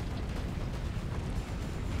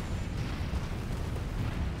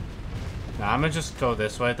 Nah, I'm gonna just go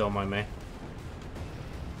this way, don't mind me.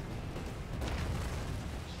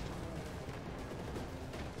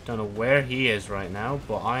 Don't know where he is right now,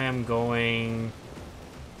 but I am going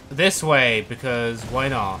this way because why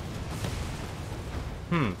not?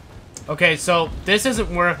 Okay, so this isn't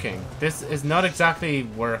working. This is not exactly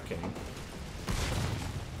working.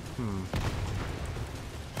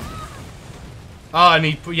 Oh, and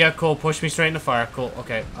he, yeah, cool, push me straight in the fire. Cool,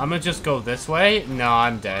 okay. I'm gonna just go this way. No,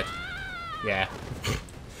 I'm dead. Yeah.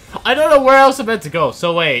 I don't know where else I'm meant to go.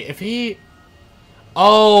 So wait, if he...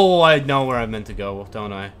 Oh, I know where I'm meant to go,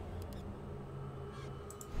 don't I?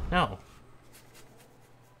 No.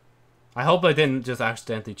 I hope I didn't just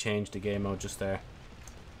accidentally change the game mode just there.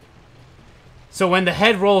 So when the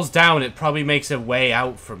head rolls down, it probably makes a way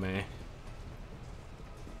out for me.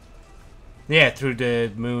 Yeah, through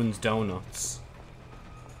the moon's donuts.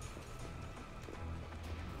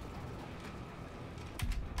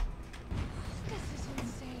 This is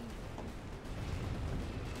insane.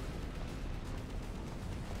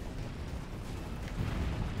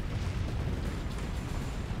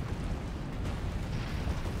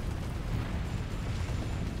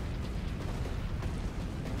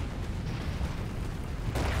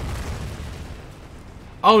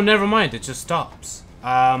 Oh, never mind. It just stops.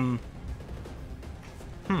 Can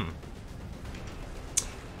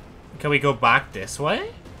we go back this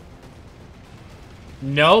way?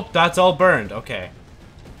 Nope, that's all burned. Okay.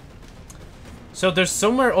 So there's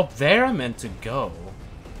somewhere up there I'm meant to go.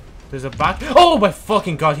 There's a back... Oh my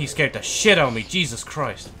fucking god, he scared the shit out of me. Jesus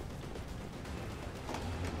Christ.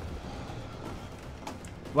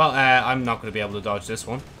 Well, I'm not going to be able to dodge this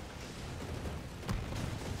one.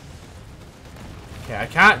 Okay, I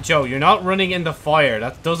can't... Joe, you're not running in the fire.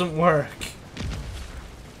 That doesn't work.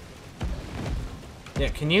 Yeah,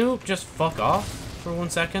 can you just fuck off for 1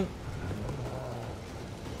 second?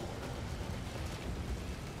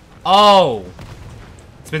 Oh!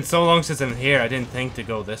 It's been so long since I'm here, I didn't think to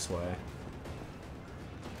go this way.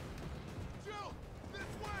 Jill, this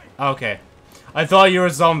way! Okay. I thought you were a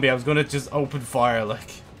zombie. I was gonna just open fire, like...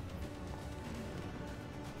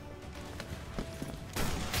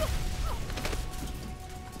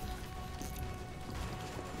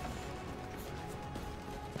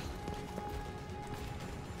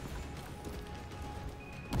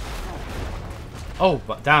 Oh,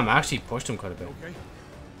 but damn, I actually pushed him quite a bit. Okay,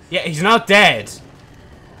 Yeah, he's not dead.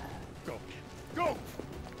 go. Go!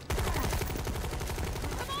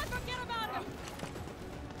 Come on, forget about him!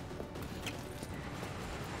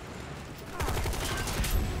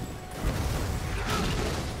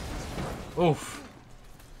 Oof.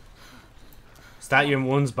 Is that your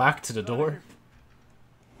one's back to the door?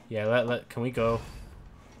 Yeah, can we go?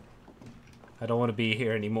 I don't want to be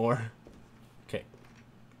here anymore. Okay.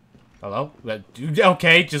 Hello?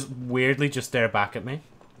 Okay, just weirdly just stare back at me.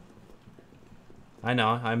 I know,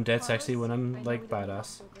 I'm dead sexy when I'm, like,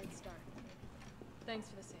 badass. Thanks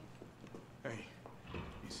for the save. Hey,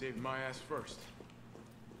 you saved my ass first.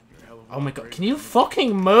 You're a hell of a Oh my lot god, greater can you than me.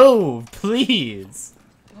 fucking move, please?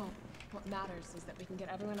 Well, what matters is that we can get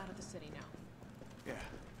everyone out of the city now. Yeah,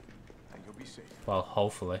 and you'll be safe. Well,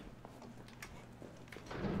 hopefully.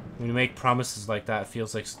 When you make promises like that, it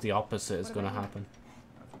feels like the opposite is What gonna about you? happen.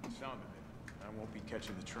 Not from the sound of it, I won't be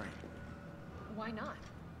catching the train. Why not?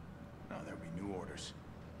 No, there'll be new orders.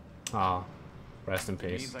 Aw. Rest in If it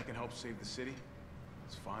peace. means I can help save the city,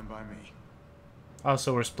 it's fine by me. Oh,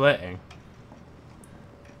 so we're splitting.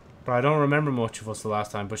 But I don't remember much of us the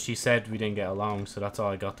last time, but she said we didn't get along, so that's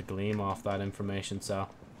all I got to glean off that information, so...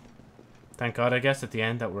 Thank God, I guess, at the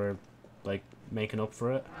end that we're, like, making up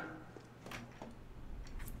for it.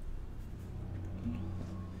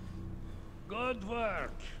 Good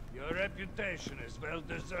work. Your reputation is well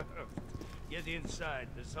deserved. Get inside.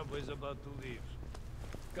 The subway's about to leave.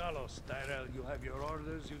 Carlos, Tyrell, you have your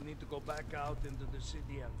orders. You need to go back out into the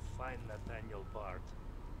city and find Nathaniel Bard.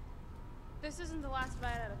 This isn't the last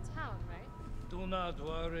ride out of town, right? Do not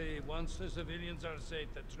worry. Once the civilians are safe,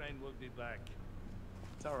 the train will be back.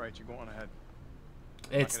 It's alright, you go on ahead.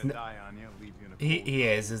 It's I'm not gonna die on you, leave you in a he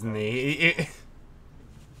is, isn't he?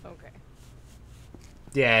 Okay.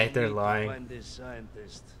 Yeah, We they're need to lying. find this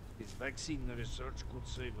scientist. His vaccine research could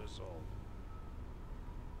save us all.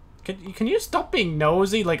 Can you stop being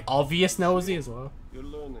nosy, like obvious nosy as well? You're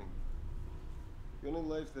learning. The only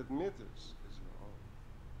life that matters is your own.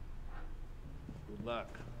 Good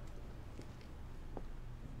luck.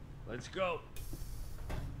 Let's go.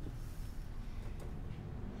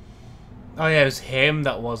 Oh yeah, it was him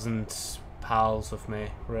that wasn't pals with me.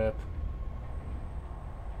 Rip.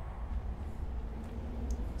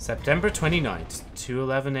 September 29th,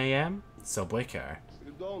 2:11 a.m. Subway car.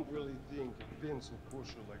 You don't really think a pencil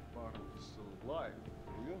pusher like Bard is still alive,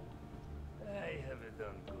 do you? I have it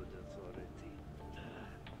on good authority.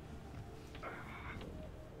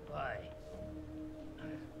 Why?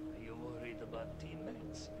 Are you worried about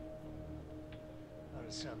teammates? Or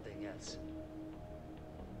something else?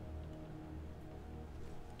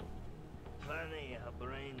 Funny how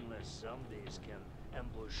brainless zombies can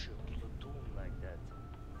ambush a platoon like that.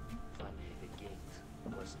 Funny the gate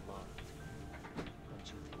was locked. Don't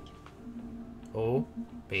you think? Oh,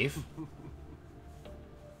 beef.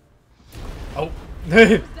 Oh.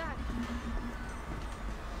 Dad,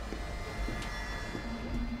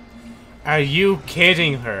 Are you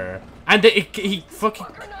kidding her? And he fucking...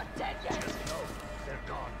 we're not dead yet. No, they're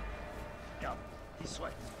gone. Yup, he's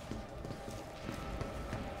right.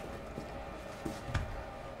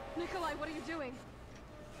 Nikolai, what are you doing?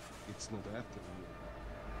 It's not after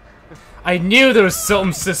you. I knew there was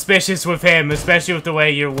something suspicious with him, especially with the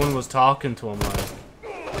way year one was talking to him like.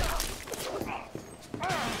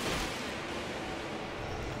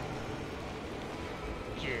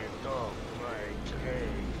 Get off my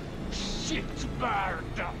train. Shit, Bard!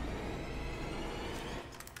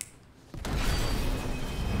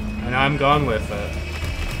 And I'm gone with it.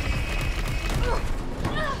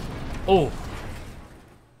 Oh.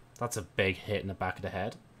 That's a big hit in the back of the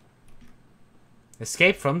head.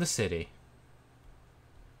 Escape from the city.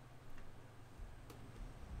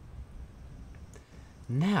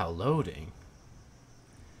 Now loading.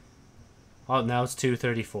 Oh, now it's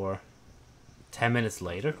 2:34. 10 minutes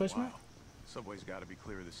later, question mark? Wow. Subway's gotta be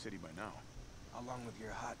clear of the city by now. Along with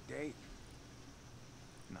your hot date.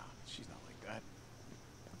 Nah, she's not like that.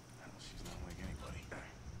 Hell, she's not like anybody.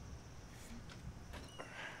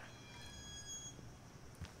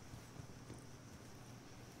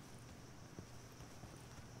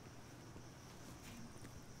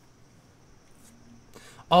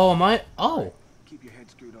 Oh, my... Oh. Keep your head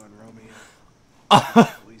screwed on, Romeo.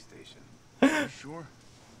 Police station. You sure?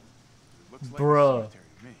 It looks like a Bruh. cemetery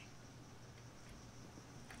to me.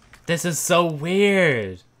 This is so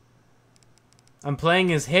weird. I'm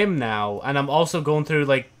playing as him now, and I'm also going through,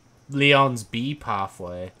 like, Leon's B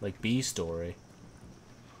pathway. Like, B story.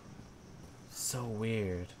 So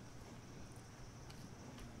weird.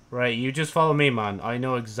 Right, you just follow me, man. I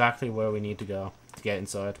know exactly where we need to go to get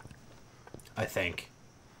inside. I think.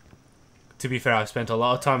 To be fair, I've spent a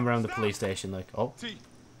lot of time around the police station, like, oh. T.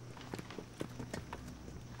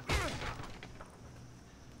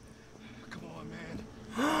 Come on,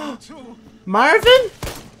 man. Marvin?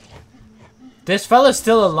 This fella's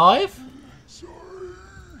still alive?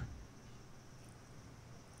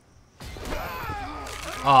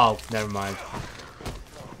 Oh, never mind.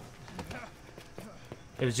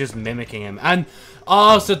 It was just mimicking him. And,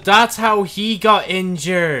 oh, so that's how he got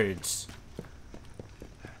injured.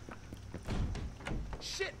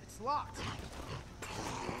 Shit, it's locked.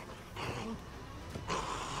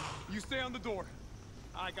 You stay on the door.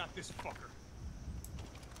 I got this fucker.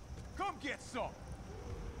 Come get some.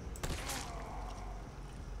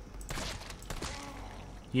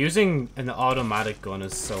 Using an automatic gun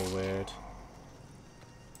is so weird.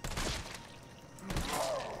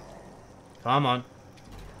 Come on.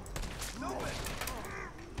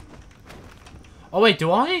 Oh wait,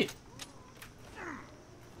 do I?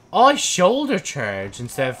 Oh, I shoulder charge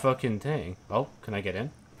instead of fucking thing. Oh, can I get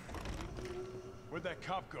in? Where'd that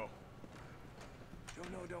cop go?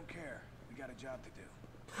 Don't know, don't care. We got a job to do.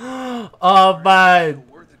 Oh man.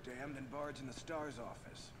 Worth a damn than Bard's in the STARS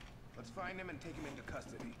office. Let's find him and take him into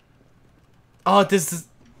custody. Oh, this is.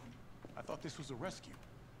 I thought this was a rescue.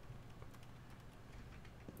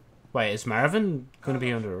 Wait, is Marvin gonna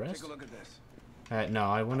be under arrest? Take a look at this. No,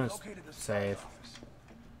 I wanna Located the STARS save. office.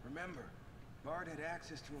 Remember, Bard had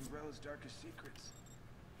access to Umbrella's darkest secrets.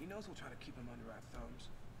 He knows we'll try to keep him under our thumbs.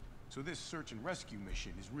 So this search and rescue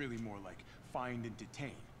mission is really more like find and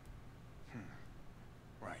detain.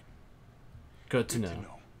 Right. Good to know.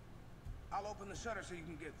 I'll open the shutter so you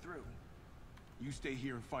can get through. You stay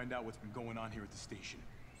here and find out what's been going on here at the station.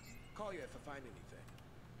 Call you if I find anything.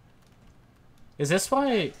 Is this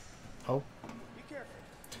why? Oh, Be careful.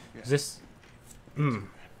 is this?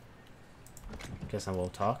 Guess I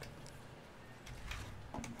won't talk.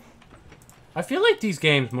 I feel like these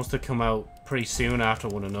games must have come out pretty soon after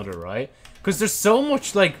one another, right? Because there's so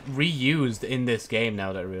much, like, reused in this game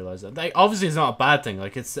now that I realize that. Like, obviously it's not a bad thing.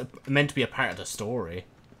 Like, it's meant to be a part of the story.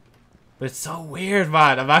 But it's so weird,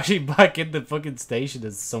 man. I'm actually back in the fucking station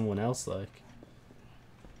as someone else, like.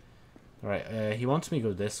 Alright, he wants me to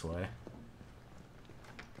go this way.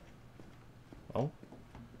 Oh.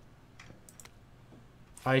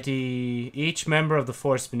 ID. Each member of the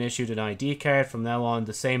force has been issued an ID card. From now on,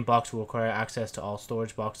 the same box will require access to all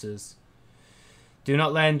storage boxes. Do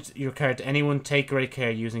not lend your card to anyone. Take great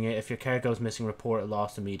care using it. If your card goes missing, report it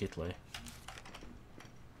lost immediately.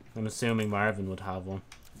 I'm assuming Marvin would have one.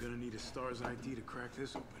 Gonna need a STARS ID to crack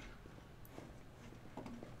this open.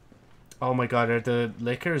 Oh my god, are the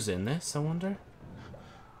liquors in this, I wonder?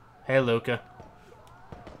 Hey, Luca.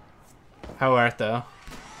 How art thou?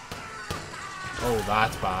 Oh,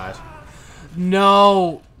 that's bad.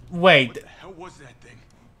 No! Wait. What the hell was that thing?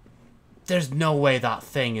 There's no way that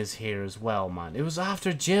thing is here as well, man. It was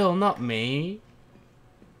after Jill, not me.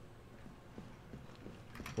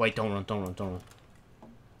 Wait, don't run, don't run, don't run.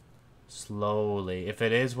 Slowly. If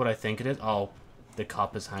it is what I think it is... Oh, the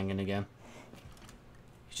cop is hanging again.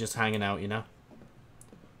 He's just hanging out, you know?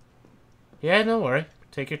 Yeah, no worry.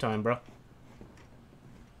 Take your time, bro.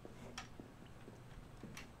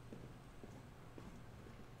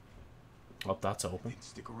 Oh, that's open.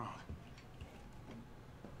 Stick around.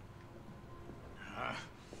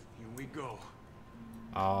 Here we go.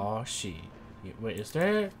 Oh, shit. Wait, is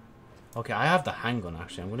there... Okay, I have the handgun,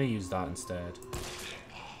 actually. I'm going to use that instead.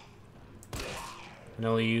 And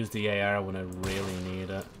only use the AR when I really need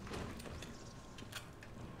it.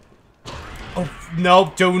 Oh,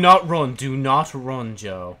 no, do not run. Do not run,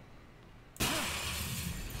 Joe.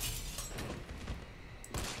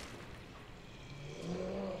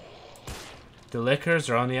 The liquors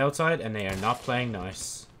are on the outside, and they are not playing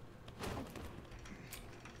nice.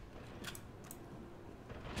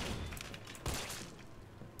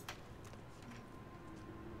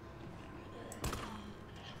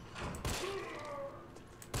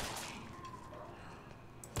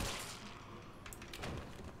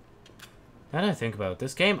 Now that I think about it,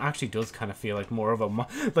 this game actually does kind of feel like more of a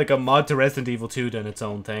mod to Resident Evil 2 than its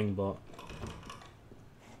own thing, but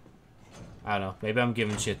I don't know. Maybe I'm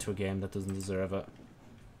giving shit to a game that doesn't deserve it.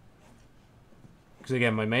 Because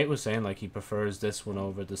again, my mate was saying like he prefers this one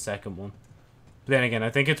over the second one. But then again, I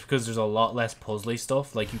think it's because there's a lot less puzzly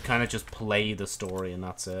stuff. Like you kind of just play the story and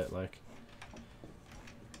that's it. Like,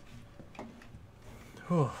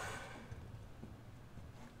 whew.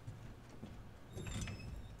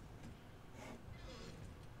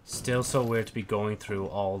 Still so weird to be going through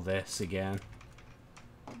all this again.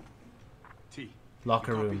 T.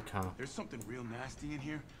 Locker room camp. There's something real nasty in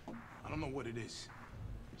here. I don't know what it is.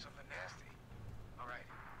 Something nasty. All right.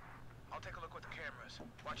 I'll take a look with the cameras.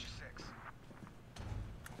 Watch your six.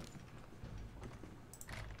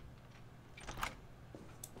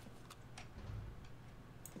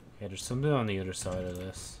 Okay, there's something on the other side of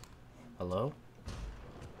this. Hello?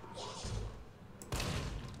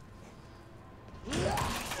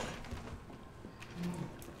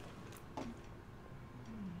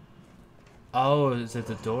 Oh, is it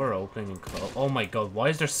the door opening and close? Oh my god, why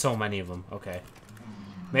is there so many of them? Okay.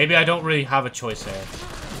 Maybe I don't really have a choice here.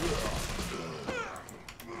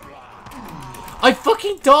 I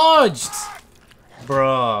fucking dodged!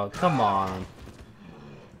 Bruh, come on.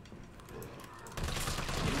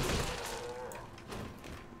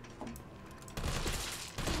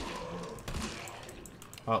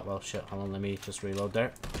 Oh, well, shit. Hold on, let me just reload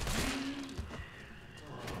there.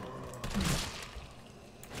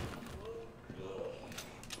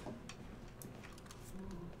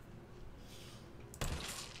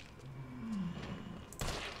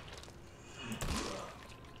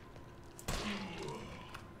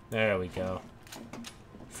 There we go.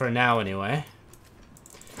 For now, anyway.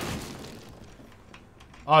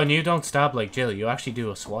 Oh, and you don't stab like Jill. You actually do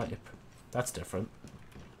a swipe. That's different.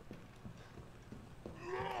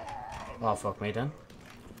 Oh, fuck me then.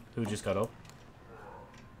 Who just got up?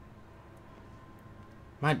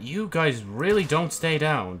 Man, you guys really don't stay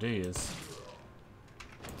down, do you?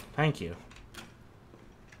 Thank you.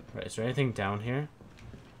 Right, is there anything down here?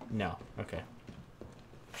 No. Okay.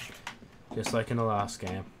 Just like in the last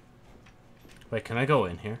game. Wait, can I go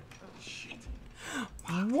in here?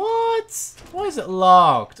 What? Why is it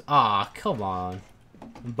locked? Ah, come on.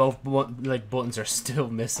 Both buttons are still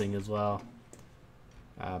missing as well.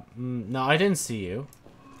 No, I didn't see you.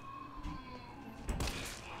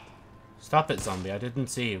 Stop it, zombie. I didn't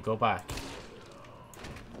see you. Go back.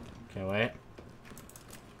 Okay, wait.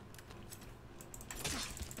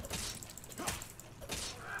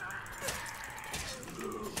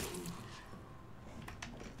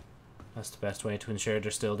 That's the best way to ensure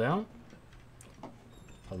they're still down.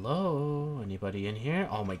 Hello? Anybody in here?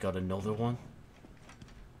 Oh my god, another one.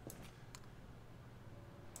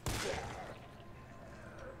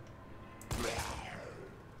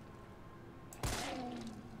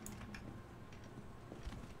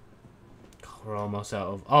 We're almost out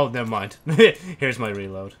of... Oh, never mind. Here's my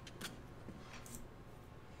reload.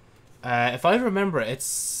 If I remember, it's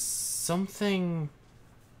something...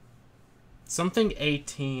 Something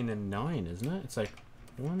 18 and 9, isn't it? It's like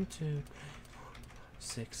 1, 2,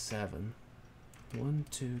 6, 7. 1,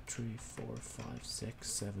 2, 3, 4, 5, 6,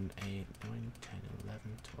 7, 8, 9, 10, 11,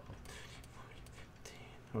 12, 15.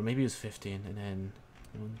 Or maybe it was 15, and then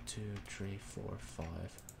 1, 2, 3, 4, 5.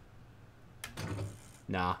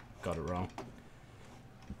 Nah, got it wrong.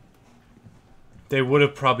 They would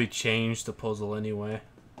have probably changed the puzzle anyway.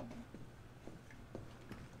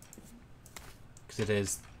 Because it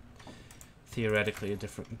is theoretically a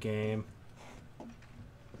different game.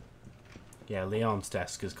 Yeah, Leon's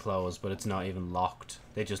desk is closed, but it's not even locked.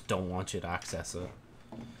 They just don't want you to access it.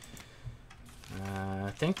 I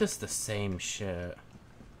think this is the same shit.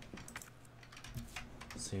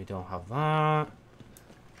 So you don't have that.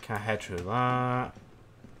 Can't head through that.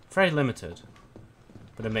 Very limited.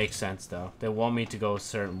 But it makes sense though. They want me to go a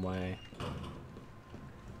certain way.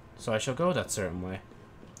 So I shall go that certain way.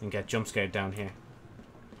 And get jump scared down here.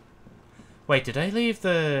 Wait, did I leave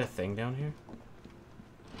the thing down here?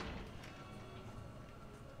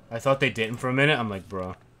 I thought they didn't for a minute. I'm like,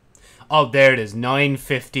 bro. Oh, there it is. 9,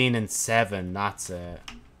 15, and 7. That's it.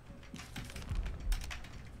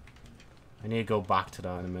 I need to go back to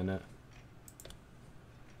that in a minute.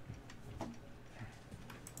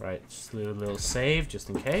 Right, just do a little save just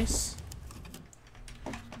in case.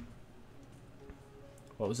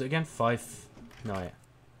 What was it again? 5. No, yeah.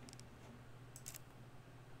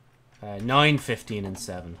 9, 15, and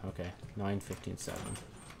 7. Okay, 9, 15, 7.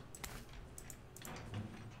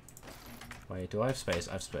 Wait, do I have space?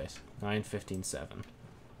 I have space. 9, 15, 7.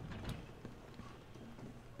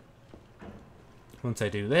 Once I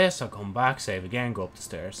do this, I'll come back, save again, go up the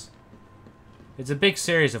stairs. It's a big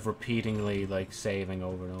series of repeatedly, like, saving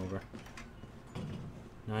over and over.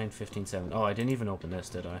 9, 15, 7. Oh, I didn't even open this,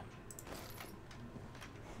 did I?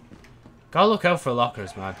 Gotta look out for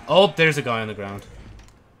lockers, man. Oh, there's a guy on the ground.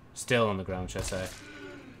 Still on the ground, should I say.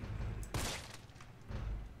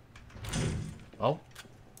 Oh.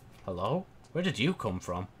 Hello? Where did you come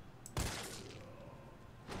from?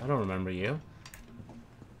 I don't remember you.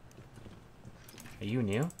 Are you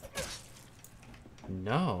new?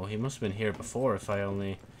 No, he must have been here before if I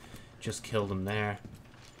only just killed him there.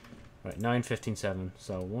 Right, 9, 15, 7.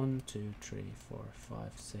 So 1, 2, 3, 4, 5,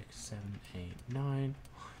 6, 7, 8, 9. 1,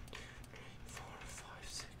 2, 3, 4, 5,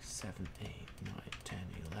 6, 7, 8, 9, 10,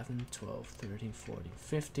 11, 12, 13, 14,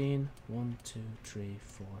 15. 1, 2, 3,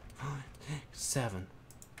 4, 5, 6, 7.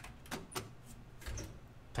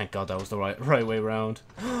 Thank God that was the right way around.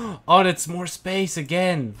 Oh, and it's more space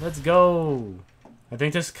again. Let's go. I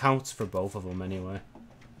think this counts for both of them anyway.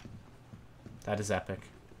 That is epic.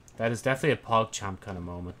 That is definitely a PogChamp kind of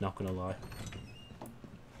moment, not gonna lie.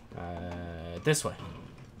 This way.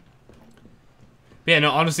 But yeah,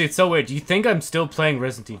 no, honestly, it's so weird. Do you think I'm still playing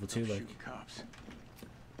Resident Evil 2? Like,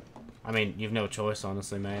 I mean, you've no choice,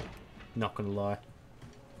 honestly, mate. Not gonna lie.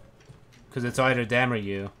 Because it's either them or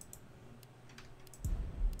you.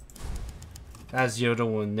 As the other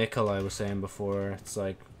one, Nikolai was saying before, it's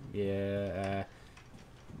like, yeah,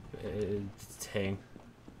 thing.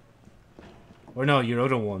 Or no, your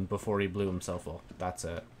other one before he blew himself up. That's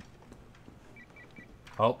it.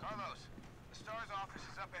 Oh. Carlos, the STARS office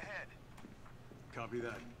is up ahead. Copy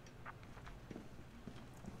that.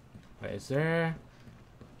 Wait, is there...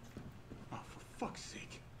 Oh, for fuck's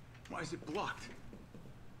sake. Why is it blocked?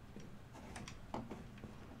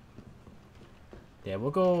 Yeah,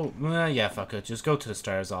 we'll go... yeah, fuck it. Just go to the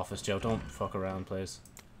stairs office, Joe. Don't fuck around, please.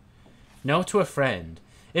 Note to a friend.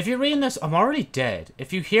 If you're reading this, I'm already dead.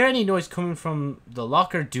 If you hear any noise coming from the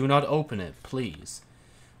locker, do not open it, please.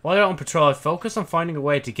 While you're out on patrol, I focus on finding a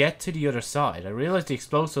way to get to the other side. I realize the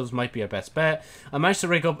explosives might be our best bet. I managed to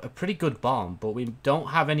rig up a pretty good bomb, but we don't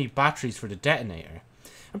have any batteries for the detonator.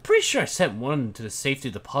 I'm pretty sure I sent one to the safety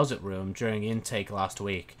deposit room during intake last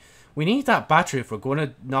week. We need that battery if we're going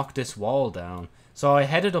to knock this wall down. So I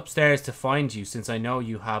headed upstairs to find you since I know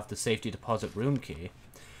you have the safety deposit room key.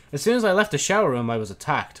 As soon as I left the shower room, I was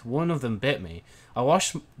attacked. One of them bit me. I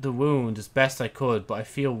washed the wound as best I could, but I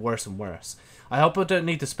feel worse and worse. I hope I don't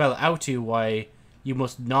need to spell out to you why you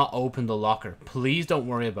must not open the locker. Please don't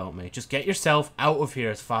worry about me. Just get yourself out of here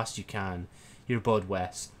as fast as you can. Your Bud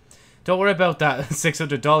West. Don't worry about that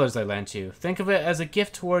 $600 I lent you. Think of it as a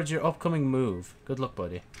gift towards your upcoming move. Good luck,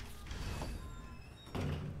 buddy.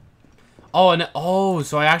 Oh, and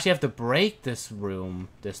so I actually have to break this room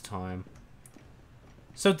this time.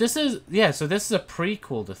 So this is, yeah, so this is a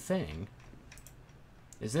prequel to Thing.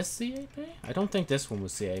 Is this CAP? I don't think this one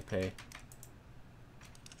was CAP.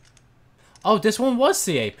 Oh, this one was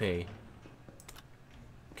CAP. Okay,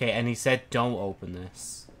 and he said don't open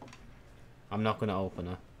this. I'm not going to open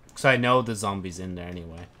it. Because I know the zombie's in there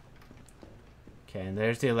anyway. Okay, and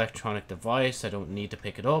there's the electronic device. I don't need to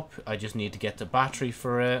pick it up. I just need to get the battery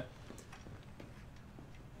for it.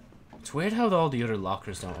 It's weird how all the other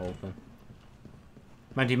lockers don't open.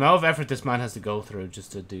 Man, the amount of effort this man has to go through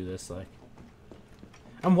just to do this, like.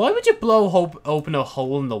 And why would you open a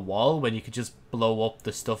hole in the wall when you could just blow up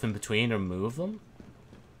the stuff in between or move them?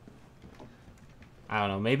 I don't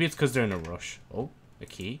know. Maybe it's because they're in a rush. Oh, a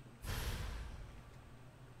key.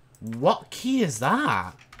 What key is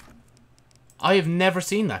that? I have never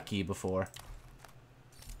seen that key before.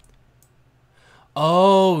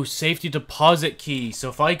 Oh, safety deposit key. So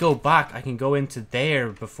if I go back, I can go into there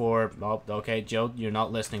before... Oh, okay, Joe, you're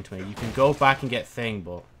not listening to me. You can go back and get Thing,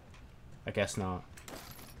 but I guess not.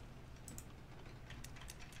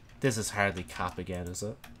 This is hardly Cap again, is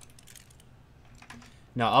it?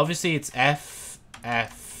 No, obviously it's F,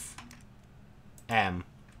 F, M.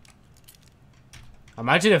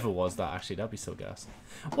 Imagine if it was that, actually. That'd be so gas.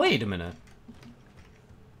 Wait a minute.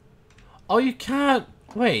 Oh, you can't...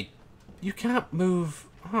 Wait. You can't move...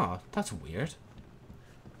 Huh, that's weird.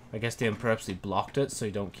 I guess they purposely blocked it so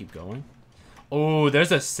you don't keep going. Oh,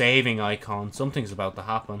 there's a saving icon. Something's about to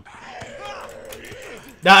happen.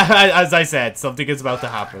 As I said, something is about to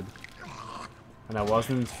happen. And I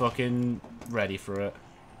wasn't fucking ready for it.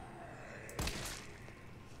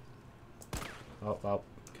 Oh, well,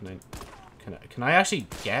 can I actually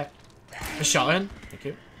get a shot in? Thank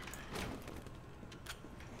you.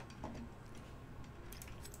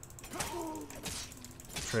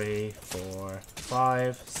 Three, 4,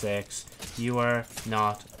 5, 6. You are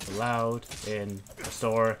not allowed in the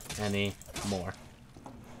store anymore.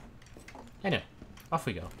 Anyway, off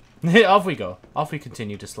we go. Off we go. Off we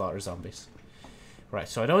continue to slaughter zombies. Right,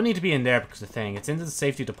 so I don't need to be in there because of the Thing. It's into the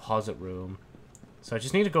safety deposit room. So I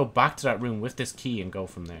just need to go back to that room with this key and go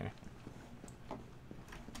from there.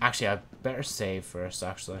 Actually, I better save first,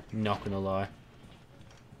 actually. Not gonna lie.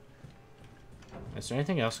 Is there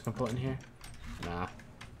anything else I can put in here? Nah.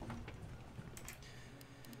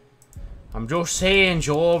 I'm just saying,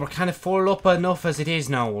 Joe, we're kind of full up enough as it is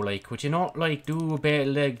now, like, would you not, like, do a bit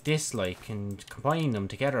like this, like, and combine them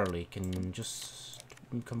together, like, and just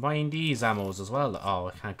combine these ammos as well? Oh,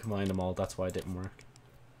 I can't combine them all, that's why it didn't work.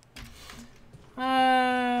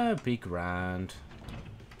 Be grand.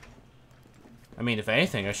 I mean, if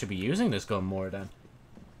anything, I should be using this gun more then.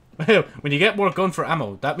 When you get more gun for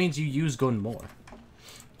ammo, that means you use gun more.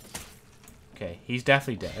 Okay, he's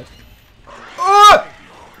definitely dead. Ah!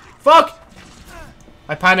 Fuck!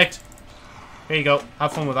 I panicked. Here you go.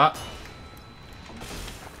 Have fun with that.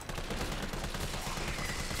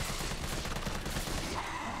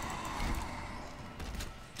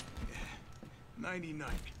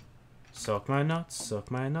 Suck my nuts,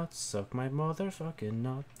 suck my nuts, suck my motherfucking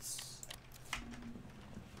nuts.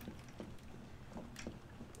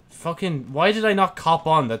 Fucking, why did I not cop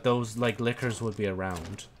on that those, like, liquors would be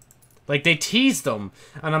around? Like, they teased them,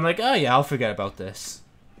 and I'm like, oh yeah, I'll forget about this.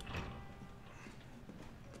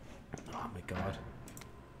 Oh my god.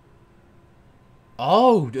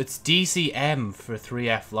 Oh, it's DCM for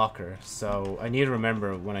 3F locker, so I need to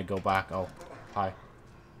remember when I go back. Oh, hi.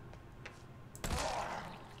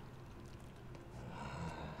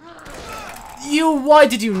 Why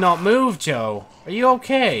did you not move, Joe? Are you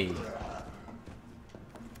okay?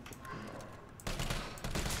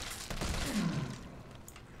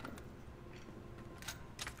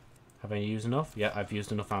 Have I used enough? Yeah, I've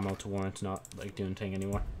used enough ammo to warrant not like doing thing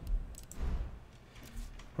anymore.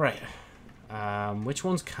 Right. Which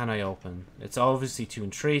ones can I open? It's obviously 2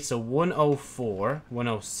 and 3. So 104,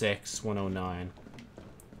 106, 109.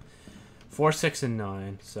 4, 6, and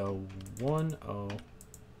 9. So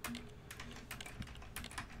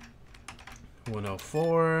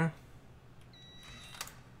 104.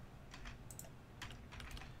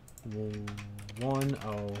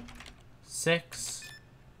 106.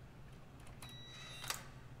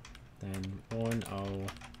 Then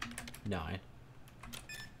 109.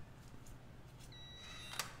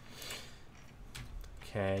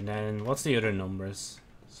 Okay, and then what's the other numbers?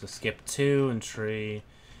 So skip 2 and 3,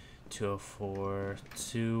 204,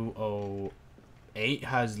 208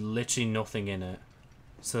 has literally nothing in it.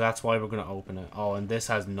 So that's why we're going to open it. Oh, and this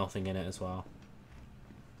has nothing in it as well.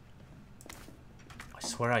 I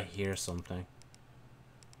swear I hear something.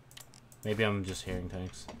 Maybe I'm just hearing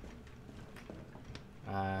things.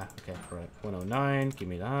 Okay, right. 109, give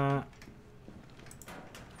me that.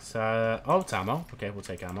 So, oh, it's ammo. Okay, we'll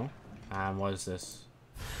take ammo. What is this?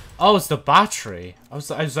 Oh, it's the battery. I was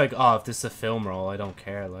like, oh, if this is a film roll, I don't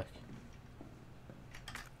care. Like,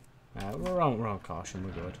 we're on caution.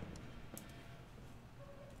 We're good.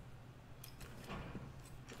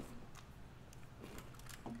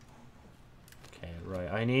 Okay,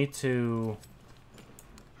 right. I need to.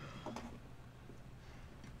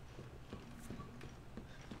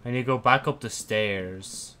 Go back up the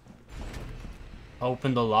stairs.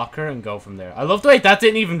 Open the locker and go from there. I love the way that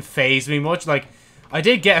didn't even phase me much. Like, I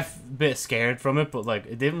did get a bit scared from it, but like,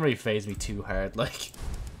 it didn't really phase me too hard. Like,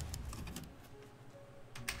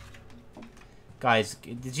 guys,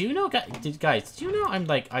 did you know? Guys, did you know? I'm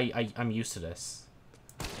like, I'm used to this.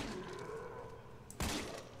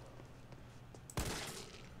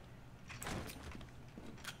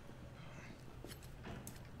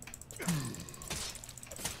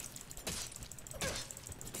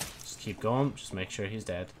 Keep going, just make sure he's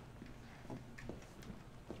dead.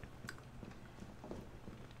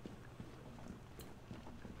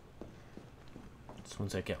 So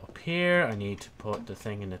once I get up here, I need to put the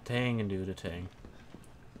thing in the thing and do the thing.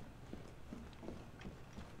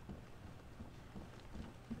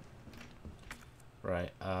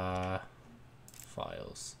 Right,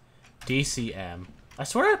 files. DCM. I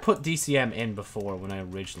swear I put DCM in before when I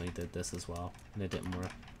originally did this as well, and it didn't work.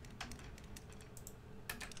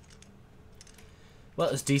 Well,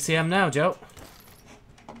 it's DCM now, Joe.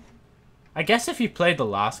 I guess if you played the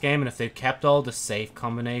last game and if they've kept all the safe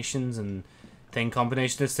combinations and thing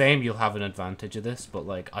combinations the same, you'll have an advantage of this. But,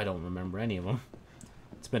 like, I don't remember any of them.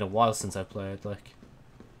 It's been a while since I played, like.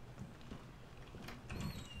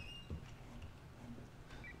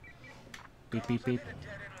 Beep, beep, beep.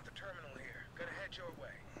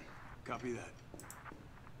 Copy that.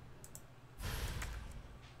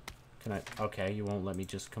 Can I... Okay, you won't let me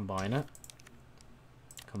just combine it.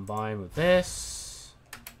 Combine with this.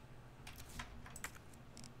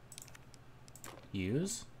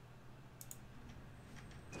 Use.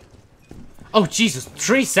 Oh, Jesus.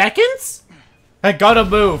 3 seconds? I gotta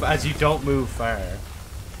move as you don't move far.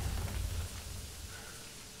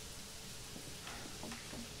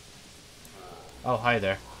 Oh, hi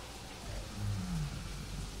there.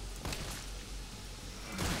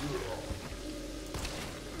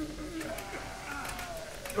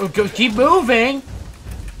 Oh, go, keep moving!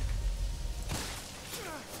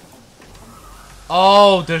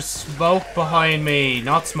 Oh, there's smoke behind me.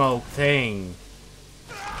 Not smoke, thing.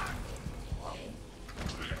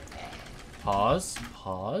 Pause.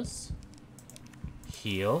 Pause.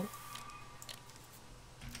 Heal.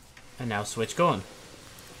 And now switch gun.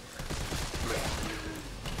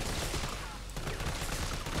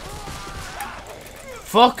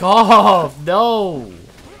 Fuck off! No!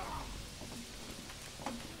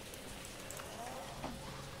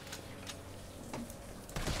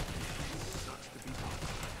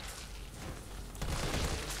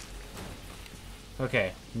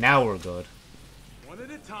 Okay, now we're good. One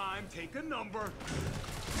at a time, take a number.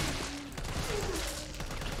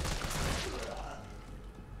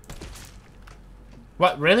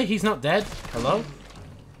 What, really? He's not dead? Hello?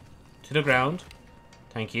 To the ground.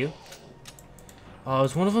 Thank you. Oh,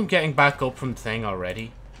 is one of them getting back up from the thing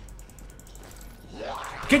already?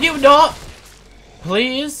 Could you not?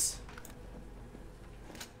 Please?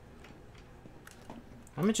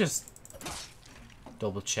 I'm gonna just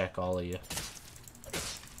double check all of you.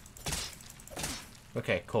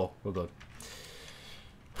 Okay, cool. We're good.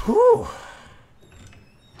 Whew.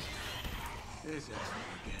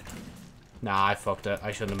 Nah, I fucked it.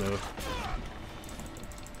 I shouldn't have moved.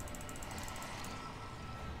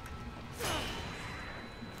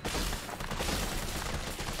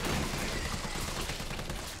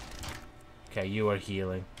 Okay, you are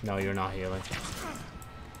healing. No, you're not healing.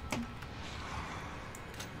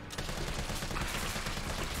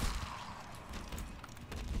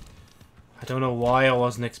 I don't know why I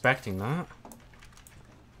wasn't expecting that.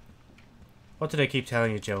 What did I keep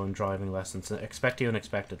telling you, Joe, in driving lessons? Expect the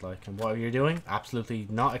unexpected, like. And what are you doing? Absolutely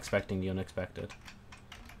not expecting the unexpected.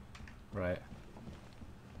 Right.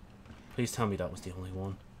 Please tell me that was the only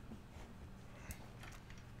one.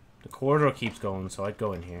 The corridor keeps going, so I'd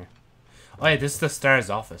go in here. Oh yeah, this is the STARS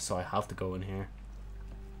office, so I have to go in here.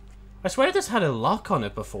 I swear this had a lock on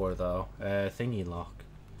it before, though. Thingy lock.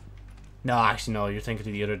 No, actually, no. You're thinking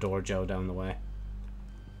of the other door, Joe, down the way.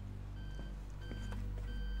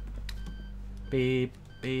 Beep,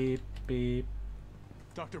 beep, beep.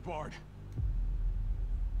 Dr. Bard.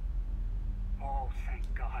 Oh, thank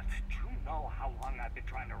God. Do you know how long I've been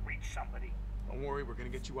trying to reach somebody? Don't worry, we're gonna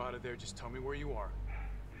get you out of there. Just tell me where you are.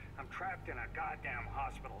 I'm trapped in a goddamn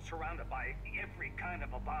hospital, surrounded by every kind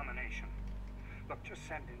of abomination. Look, just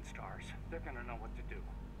send in STARS. They're gonna know what to do.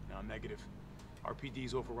 No, negative.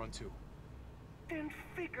 RPD's overrun too. Then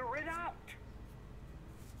figure it out.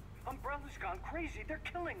 Umbrella's gone crazy. They're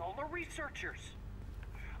killing all the researchers.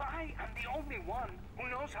 I am the only one who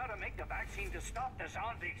knows how to make the vaccine to stop the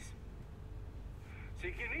zombies. So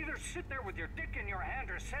you can either sit there with your dick in your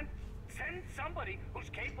hand or send somebody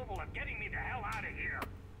who's capable of getting me the hell out of here.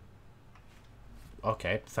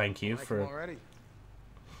 Okay, thank you for... already.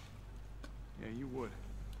 Yeah, you would.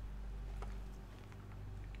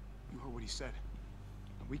 You heard what he said.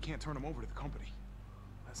 We can't turn him over to the company.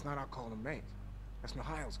 That's not our call to make. That's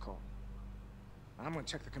Mikhail's call. I'm gonna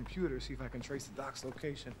check the computer, see if I can trace the doc's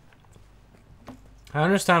location. I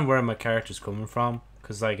understand where my character's coming from,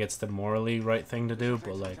 because, like, it's the morally right thing to do,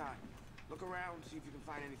 but, like... Look around, see if you can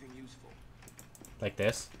find anything useful. Like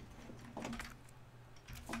this.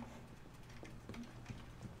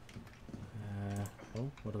 Oh,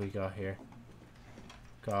 what do we got here?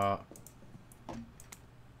 Got...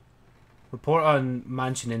 Report on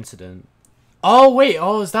mansion incident. Oh, wait,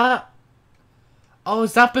 oh, is that... Oh,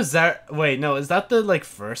 is that Bizarre? Wait, no, is that the, like,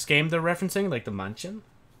 first game they're referencing? Like, the mansion?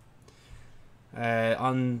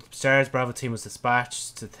 On STARS, Bravo team was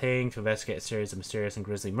dispatched to investigate a series of mysterious and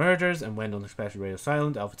grisly murders, and when unexpectedly radio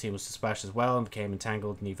silent, Alpha team was dispatched as well and became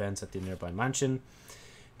entangled in events at the nearby mansion.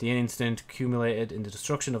 The incident accumulated in the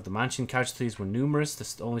destruction of the mansion. Casualties were numerous.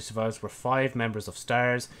 The only survivors were 5 members of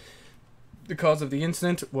STARS. The cause of the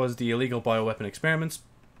incident was the illegal bioweapon experiments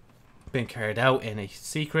being carried out in a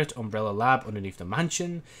secret Umbrella lab underneath the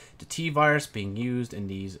mansion. The T-virus being used in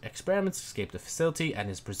these experiments escaped the facility and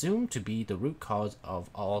is presumed to be the root cause of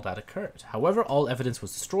all that occurred. However, all evidence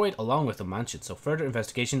was destroyed along with the mansion, so further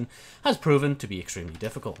investigation has proven to be extremely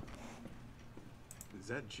difficult. Is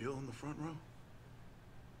that Jill in the front row?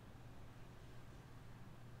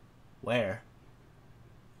 Where?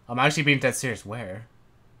 I'm actually being dead serious. Where?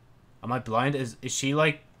 Am I blind? Is she,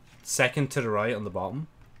 like, second to the right on the bottom?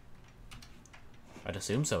 I'd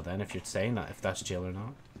assume so then, if you're saying that, if that's Jill or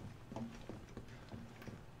not.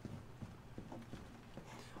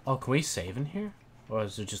 Oh, can we save in here? Or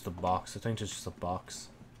is there just a box? I think there's just a box.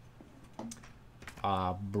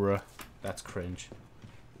 Ah, bruh. That's cringe.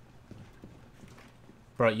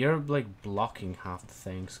 Bro, you're, like, blocking half the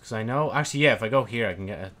things. Because I know... Actually, yeah, if I go here, I can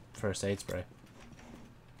get a first aid spray.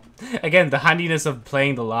 Again, the handiness of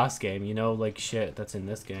playing the last game. You know, like, shit that's in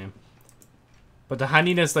this game. But the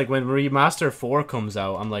handiness, like, when Remaster 4 comes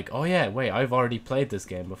out, I'm like, oh yeah, wait, I've already played this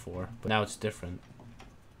game before. But now it's different.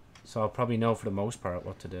 So I'll probably know for the most part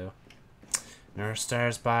what to do. Nurse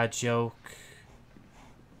Stars, bad joke.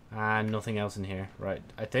 And nothing else in here. Right,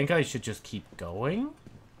 I think I should just keep going?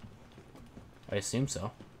 I assume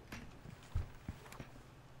so.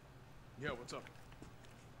 Yeah, what's up?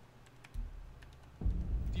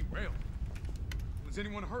 Derailed. Was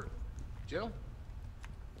anyone hurt? Jill?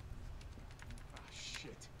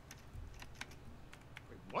 Shit.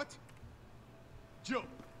 Wait, what? Jill!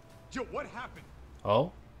 Jill, what happened?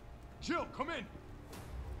 Oh? Jill, come in!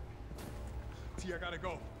 T, I gotta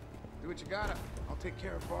go. Do what you gotta. I'll take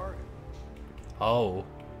care of Bard. Oh.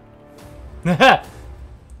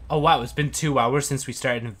 Oh wow, it's been 2 hours since we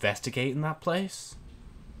started investigating that place.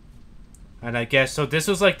 And I guess, so this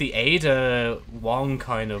was like the Ada Wong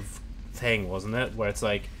kind of thing, wasn't it? Where it's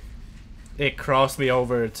like, it crossed me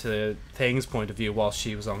over to Thing's point of view while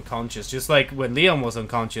she was unconscious. Just like when Leon was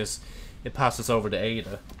unconscious, it passed us over to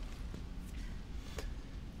Ada.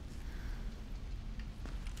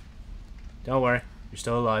 Don't worry, you're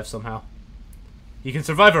still alive somehow. You can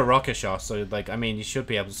survive a rocket shot, so like, I mean, you should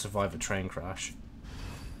be able to survive a train crash.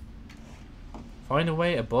 Find a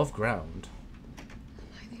way above ground. Am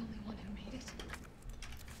I the only one who made it?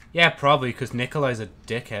 Yeah, probably, because Nikolai's a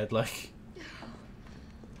dickhead, like...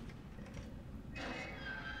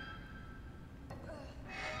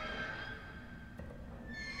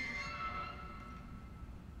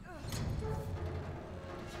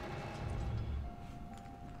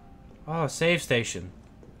 Oh, save station.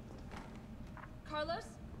 Carlos?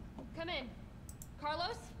 Come in.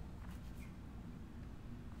 Carlos?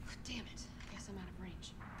 Damn it. I guess I'm out of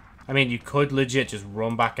range. I mean, you could legit just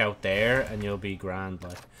run back out there and you'll be grand,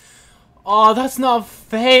 like... Oh, that's not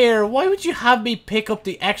fair! Why would you have me pick up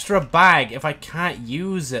the extra bag if I can't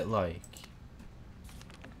use it, like?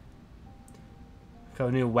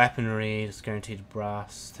 Got new weaponry, just guaranteed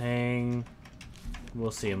brass thing.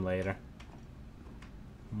 We'll see him later.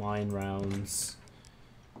 Mine rounds.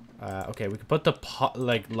 Okay, we can put the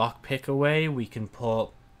lockpick away. We can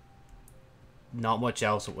put not much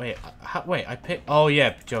else. Wait, wait. I picked. Oh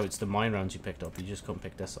yeah, Joe, it's the mine rounds you picked up. You just couldn't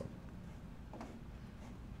pick this up.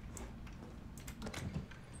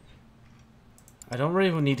 I don't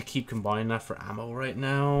really need to keep combining that for ammo right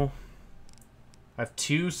now. I have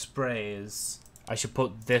 2 sprays. I should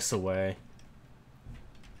put this away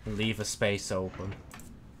and leave a space open.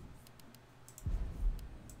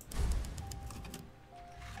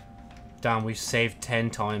 Damn, we've saved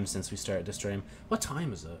 10 times since we started the stream. What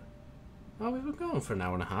time is it? Oh, we've been going for an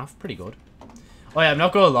hour and a half. Pretty good. Oh yeah, I'm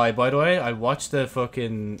not gonna lie, by the way. I watched the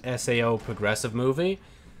fucking SAO Progressive movie.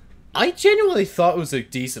 I genuinely thought it was a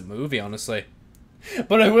decent movie, honestly.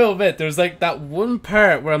 But I will admit, there's like that one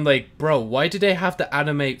part where I'm like, bro, why did they have to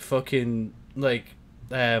animate fucking, like,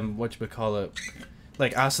 whatchamacallit?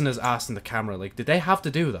 Like, Asuna's ass in the camera. Like, did they have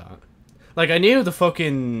to do that? Like, I knew the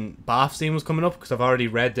fucking bath scene was coming up because I've already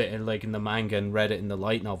read it in, like, in the manga and read it in the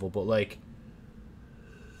light novel, but, like,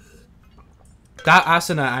 that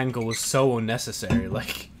Asuna angle was so unnecessary,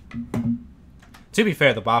 like. To be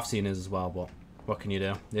fair, the bath scene is as well, but what can you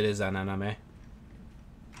do? It is an anime.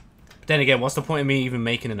 But then again, what's the point of me even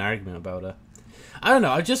making an argument about it? I don't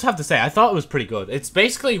know, I just have to say, I thought it was pretty good. It's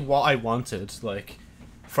basically what I wanted, like,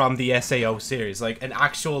 from the SAO series. Like, an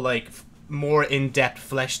actual, like, more in-depth,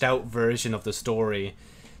 fleshed-out version of the story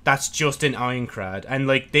that's just in Ironclad. And,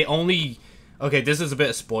 like, they only... Okay, this is a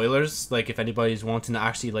bit of spoilers, like, if anybody's wanting to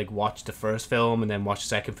actually, like, watch the first film and then watch the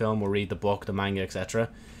second film or read the book, the manga, etc.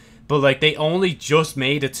 But, like, they only just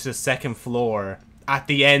made it to the second floor at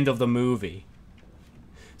the end of the movie.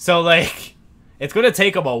 So, like, it's gonna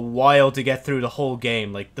take them a while to get through the whole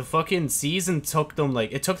game. Like, the fucking season took them,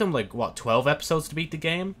 like, it took them, like, what, 12 episodes to beat the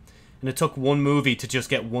game? And it took one movie to just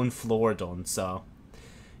get one floor done, so...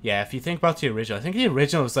 Yeah, if you think about the original, I think the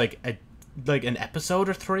original was, like, an episode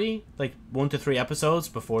or 3? Like, 1 to 3 episodes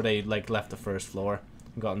before they, like, left the first floor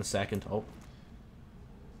and got in the second. Oh.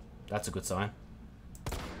 That's a good sign.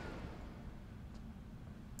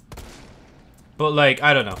 But, like,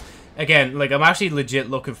 I don't know. Again, like, I'm actually legit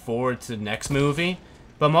looking forward to the next movie.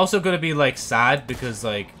 But I'm also gonna be, like, sad because,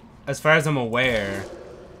 like, as far as I'm aware...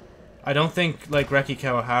 I don't think, like, Reki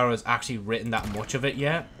Kawahara has actually written that much of it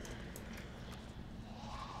yet.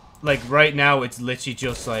 Like, right now, it's literally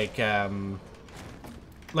just, like, I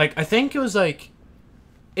think it was, like...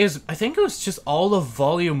 I think it was just all of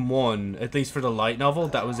Volume 1, at least for the light novel,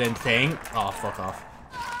 that was in thing. Oh, fuck off.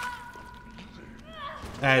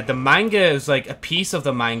 The manga is, like, a piece of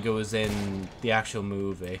the manga was in the actual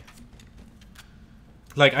movie.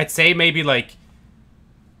 Like, I'd say maybe, like...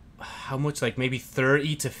 How much? Like, maybe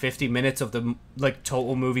 30 to 50 minutes of the, like,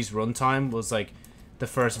 total movie's runtime was, like, the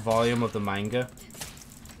first volume of the manga.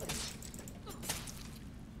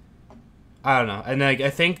 I don't know. And, like, I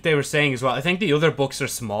think they were saying as well, I think the other books are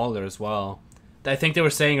smaller as well. I think they were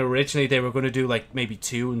saying originally they were going to do, like, maybe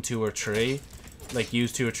 2 and 2 or 3. Like,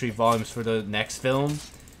 use 2 or 3 volumes for the next film.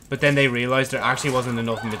 But then they realized there actually wasn't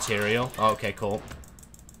enough material. Oh, okay, cool.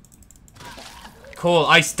 Cool.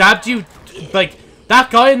 I stabbed you, like... That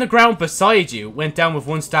guy in the ground beside you went down with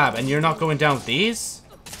 1 stab, and you're not going down with these?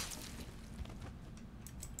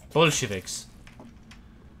 Bolsheviks.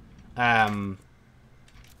 But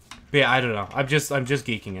yeah, I don't know. I'm just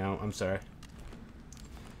geeking out. I'm sorry.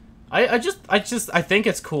 I think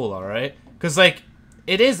it's cool, alright? Because, like,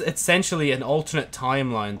 it is essentially an alternate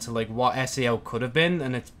timeline to, like, what SAO could have been,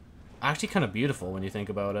 and it's actually kind of beautiful when you think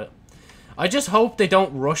about it. I just hope they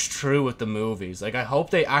don't rush through with the movies. Like, I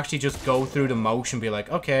hope they actually just go through the motion and be like,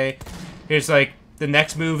 okay, here's, like, the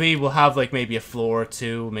next movie will have, like, maybe a floor or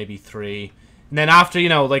 2, maybe 3. And then after, you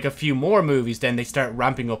know, like, a few more movies, then they start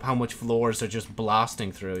ramping up how much floors they're just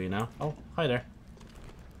blasting through, you know? Oh, hi there.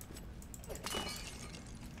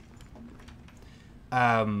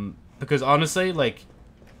 Because honestly, like,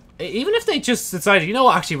 even if they just decided, you know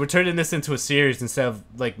what, actually, we're turning this into a series instead of,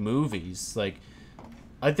 like, movies, like...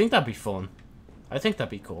 I think that'd be fun. I think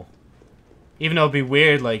that'd be cool. Even though it'd be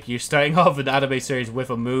weird, like, you're starting off an anime series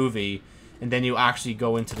with a movie, and then you actually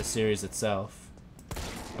go into the series itself.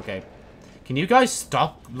 Okay. Can you guys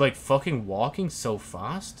stop, like, fucking walking so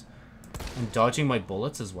fast? And dodging my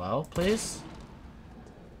bullets as well, please?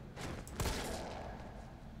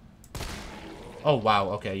 Oh, wow.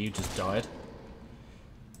 Okay, you just died.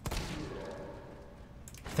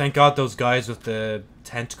 Thank God those guys with the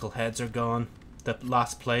tentacle heads are gone. The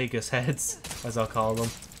last Plagueis heads, as I'll call them.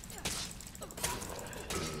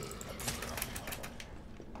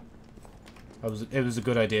 It was a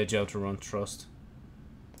good idea, Joe, to run, trust.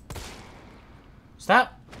 Is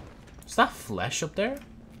that flesh up there?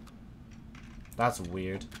 That's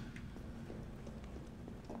weird.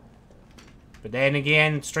 But then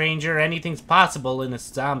again, stranger, anything's possible in a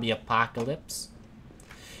zombie apocalypse.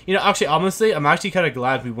 You know, actually, honestly, I'm actually kind of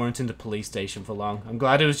glad we weren't in the police station for long. I'm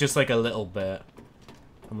glad it was just like a little bit.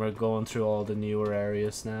 And we're going through all the newer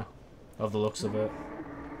areas now, of the looks of it.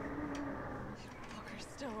 Fucker's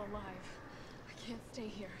still alive. I can't stay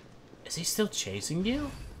here. Is he still chasing you?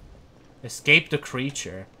 Escape the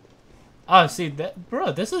creature. Oh, see, that,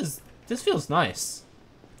 bro, this feels nice.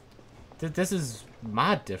 This is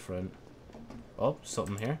mad different. Oh,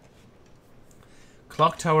 something here.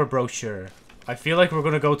 Clock Tower brochure. I feel like we're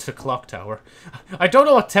going to go to the clock tower. I don't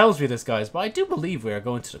know what tells me this, guys, but I do believe we are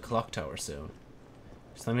going to the clock tower soon.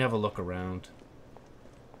 So let me have a look around.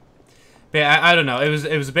 But yeah, I don't know. It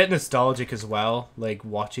was a bit nostalgic as well, like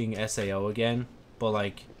watching SAO again, but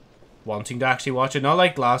like wanting to actually watch it. Not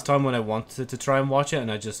like last time when I wanted to try and watch it,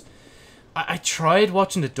 and I tried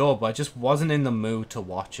watching the dub, but I just wasn't in the mood to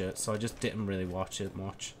watch it, so I just didn't really watch it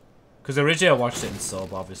much. Because originally I watched it in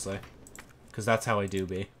sub, obviously, because that's how I do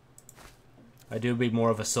be. I do be more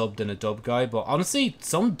of a sub than a dub guy, but honestly,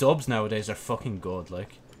 some dubs nowadays are fucking good.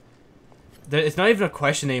 Like, it's not even a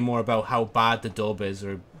question anymore about how bad the dub is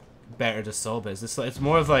or better the sub is. It's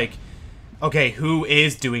more of like, okay, who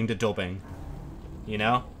is doing the dubbing? You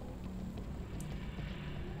know?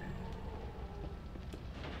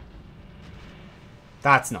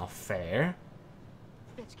 That's not fair.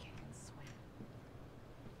 Bitch can't swim.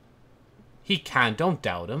 He can, don't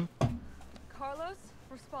doubt him. Carlos,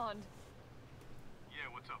 respond.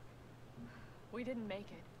 Yeah, what's up? We didn't make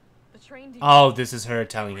it. The train. Oh, this is her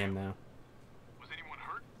telling him now. Was anyone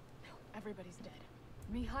hurt? No, everybody's dead.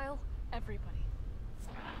 Mikhail, everybody.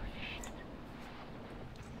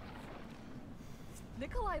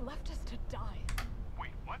 Nikolai left us to die. Wait,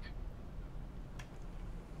 what?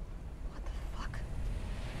 What the fuck?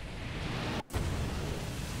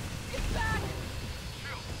 It's back!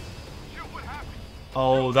 Chill, what happened?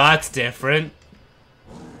 Oh, that's different.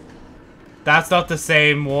 That's not the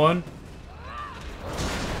same one.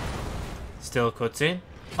 Still a cutscene.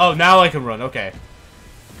 Oh, now I can run. Okay.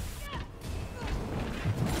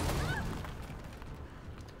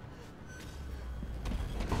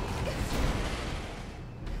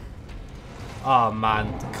 Oh,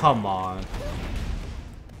 man. Come on.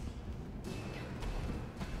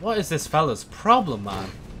 What is this fella's problem, man?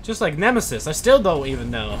 Just like Nemesis. I still don't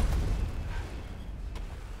even know.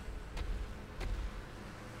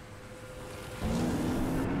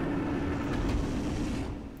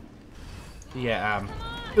 Yeah,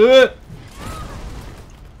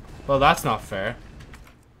 well, that's not fair.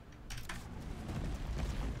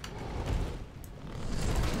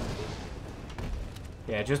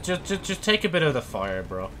 Yeah, just take a bit of the fire,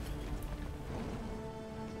 bro.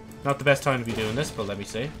 Not the best time to be doing this, but let me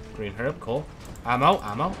see. Green herb, cool.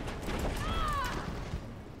 Ammo.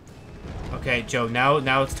 Okay, Joe, now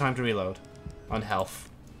it's time to reload. On health,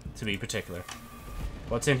 to be particular.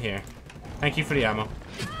 What's in here? Thank you for the ammo.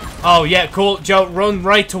 Oh, yeah, cool. Joe, run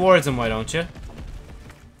right towards him, why don't you?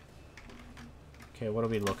 Okay, what are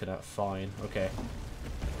we looking at? Fine, okay.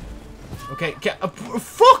 Okay,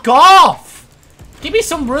 fuck off! Give me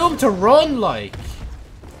some room to run, like.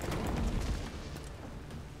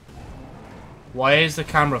 Why is the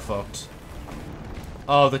camera fucked?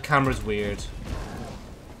 Oh, the camera's weird.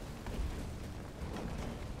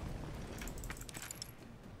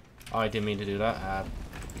 Oh, I didn't mean to do that.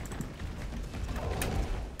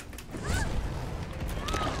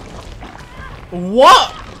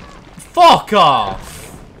 What? Fuck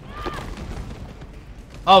off!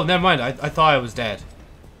 Oh, never mind. I thought I was dead.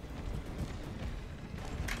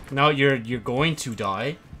 No, you're going to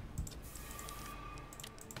die.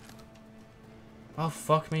 Oh,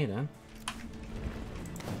 fuck me then.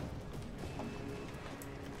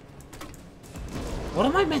 What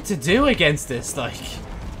am I meant to do against this? Like,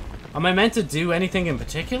 am I meant to do anything in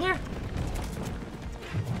particular?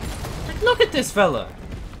 Like, look at this fella.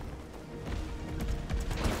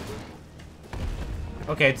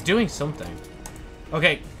 Okay, it's doing something.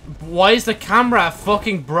 Okay, why is the camera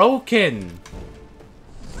fucking broken?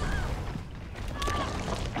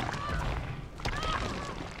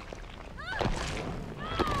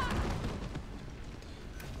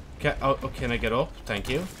 Can I get up? Thank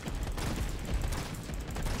you.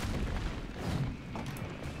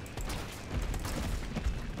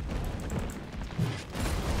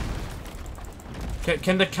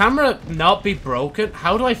 Can the camera not be broken?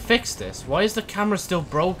 How do I fix this? Why is the camera still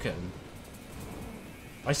broken?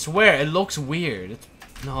 I swear, it looks weird. It's...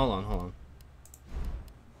 No, hold on, hold on.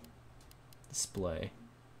 Display.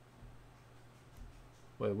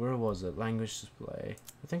 Wait, where was it? Language display.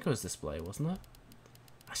 I think it was display, wasn't it?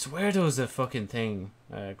 I swear there was a fucking thing.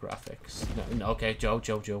 Graphics. No, okay, Joe,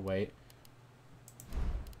 wait.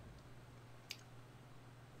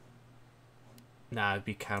 Nah, it'd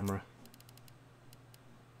be camera.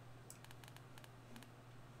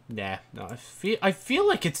 Nah, no, I feel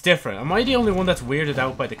like it's different. Am I the only one that's weirded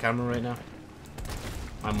out by the camera right now?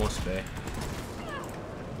 I must be.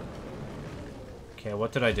 Okay,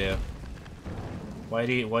 what did I do? Why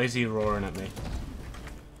is he roaring at me?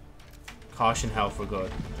 Caution health, we're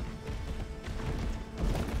good.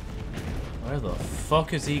 Where the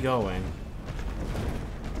fuck is he going?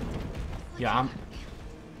 Yeah,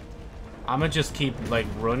 I'ma just keep like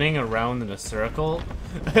running around in a circle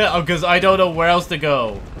because I don't know where else to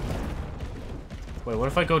go. Wait, what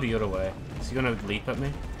if I go the other way? Is he gonna leap at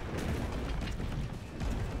me?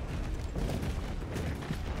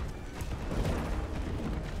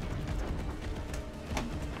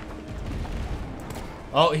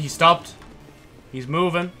 Oh, he stopped. He's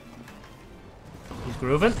moving. He's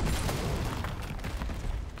grooving.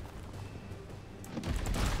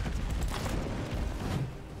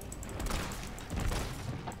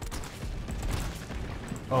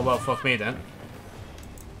 Oh well, fuck me then.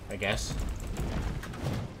 I guess.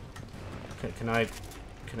 Can I?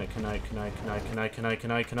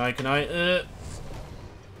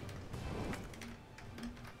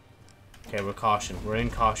 Okay, we're caution. We're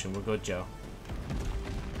in caution. We're good, Joe.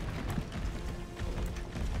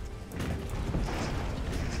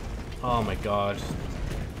 Oh my god.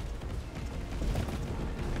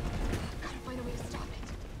 Gotta find a way to stop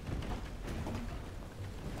it.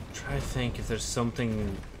 Try to think if there's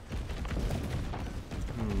something.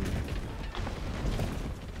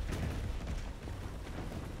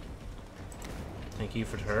 Thank you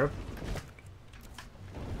for the herb.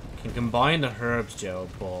 Can combine the herbs, Joe,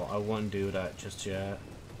 but I wouldn't do that just yet.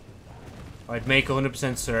 I'd make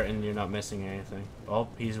 100% certain you're not missing anything. Oh,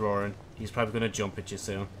 he's roaring. He's probably gonna jump at you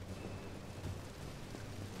soon.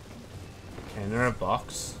 Okay, another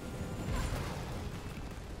box.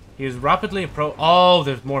 He was rapidly Oh,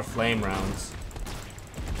 there's more flame rounds.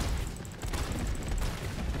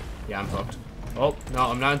 Yeah, I'm fucked. Oh,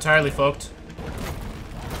 no, I'm not entirely fucked.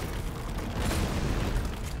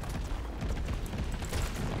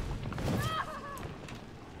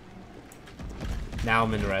 Now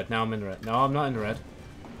I'm in the red. Now I'm in the red. No, I'm not in the red.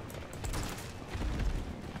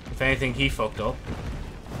 If anything, he fucked up.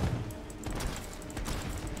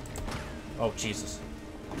 Oh, Jesus.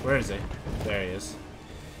 Where is he? There he is.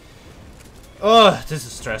 Ugh, this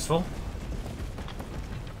is stressful.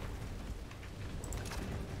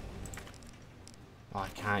 Oh, I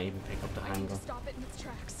can't even pick up the I need handle. to stop it in its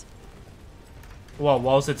tracks. Well,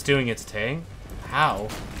 whilst it's doing its thing? How?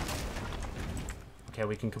 Okay,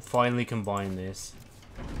 we can finally combine this.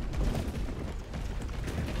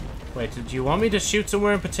 Wait, do you want me to shoot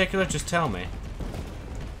somewhere in particular? Just tell me.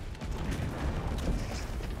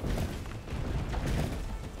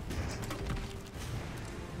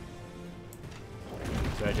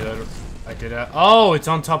 Did I do that? I did that. Oh, it's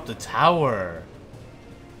on top of the tower.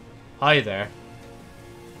 Hi there.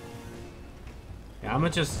 Yeah, I'm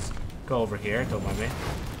gonna just go over here. Don't mind me.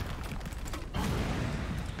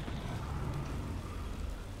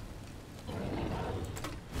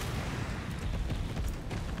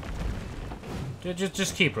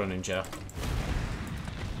 Just keep running, Joe.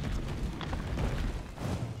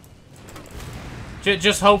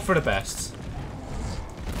 Just hope for the best.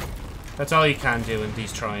 That's all you can do in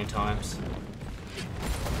these trying times.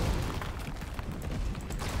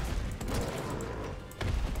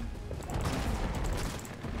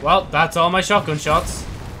 Well, that's all my shotgun shots.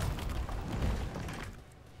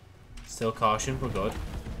 Still caution, we're good.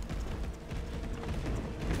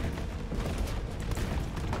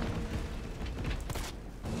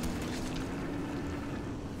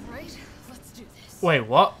 Right, let's do this. Wait,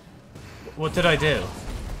 what? What did I do?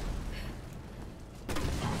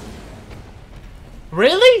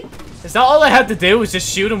 Really? Is that all I had to do? Was just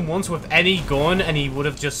shoot him once with any gun and he would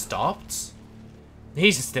have just stopped?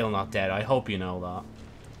 He's still not dead. I hope you know that.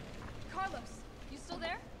 Carlos, you still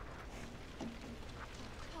there?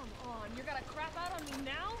 Come on, you're gonna crap out on me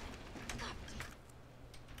now? God damn.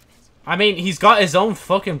 I mean, he's got his own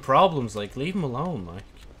fucking problems. Like, leave him alone, like.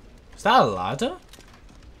 Is that a ladder?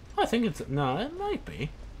 I think it's... No, it might be.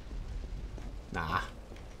 Nah.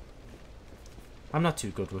 I'm not too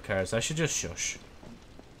good with cars. I should just shush.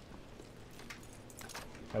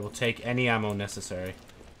 I will take any ammo necessary.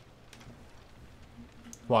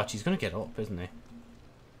 Watch, he's gonna get up, isn't he?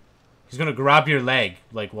 He's gonna grab your leg,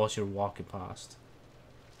 like, whilst you're walking past.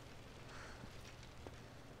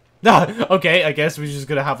 No, okay, I guess we're just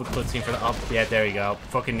gonna have a cutscene for the... Oh, yeah, there you go.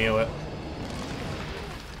 Fucking knew it.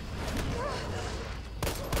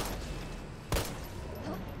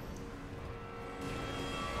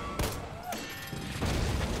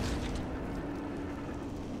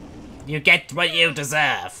 You get what you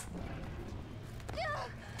deserve.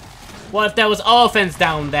 What if there was orphans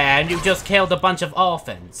down there and you just killed a bunch of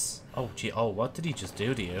orphans? Oh, gee. Oh, what did he just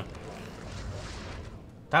do to you?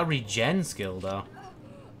 That regen skill, though.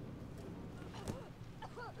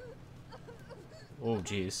 Oh,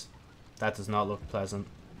 jeez. That does not look pleasant.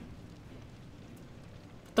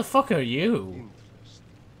 What the fuck are you?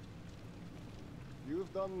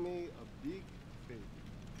 You've done me a big favor,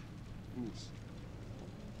 miss.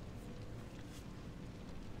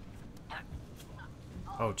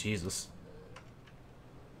 Oh, Jesus.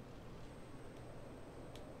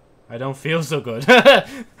 I don't feel so good.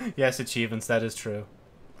 Yes, achievements, that is true.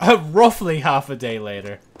 Roughly half a day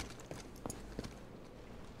later.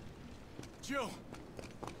 Jill!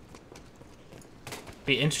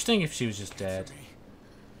 Be interesting if she was just dead.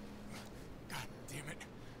 God damn it.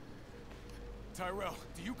 Tyrell,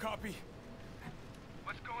 do you copy?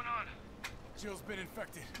 What's going on? Jill's been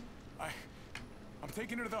infected. I'm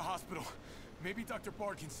taking her to the hospital. Maybe Dr.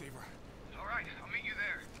 Bard can save her. Alright, I'll meet you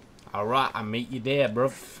there. Alright, I'll meet you there,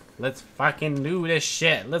 bro. Let's fucking do this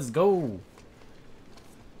shit. Let's go.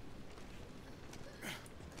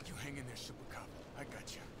 You hang in there, Super Cop. I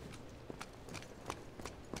got you.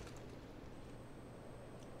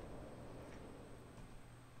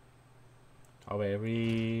 Oh,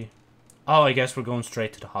 wait, Oh, I guess we're going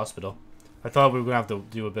straight to the hospital. I thought we were going to have to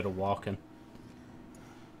do a bit of walking.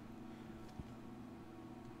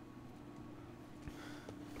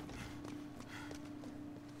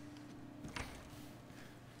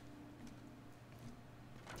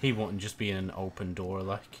 He wouldn't just be in an open door,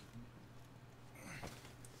 like.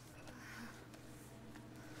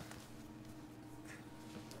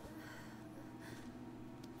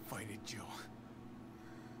 Fight it, Jill.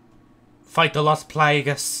 Fight the Los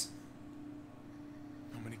Plagas.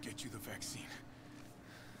 I'm gonna get you the vaccine.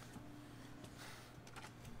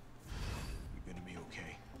 You're gonna be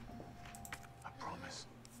okay. I promise.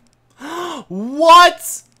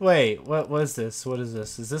 What? Wait, what was this? What is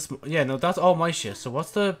this? Is this... Yeah, no, that's all my shit. So what's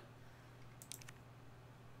the...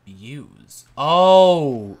 Use?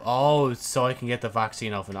 Oh, so I can get the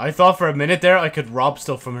vaccine off. And I thought for a minute there I could rob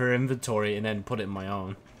stuff from her inventory and then put it in my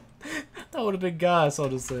own. That would have been gas,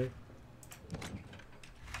 honestly.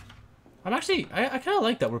 I'm actually... I kind of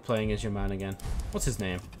like that we're playing as your man again. What's his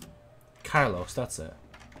name? Carlos, that's it.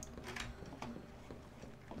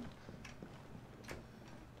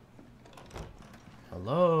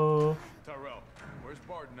 Hello? Tyrell, where's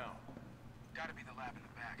Bard now? Gotta be the lab in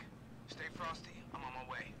the back. Stay frosty. I'm on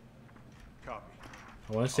my way. Copy.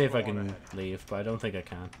 I want to see if I can leave, but I don't think I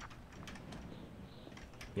can.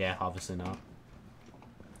 Yeah, obviously not.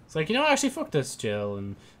 It's like, you know, actually, fuck this, Jill,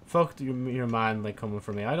 and fuck your man, like, coming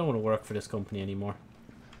for me. I don't want to work for this company anymore.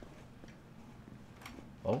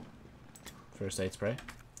 Oh. First aid spray.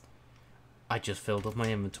 I just filled up my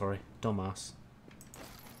inventory. Dumbass.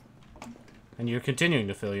 And you're continuing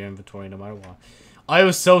to fill your inventory no matter what. I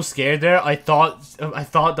was so scared there. I thought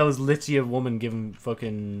that was literally a woman giving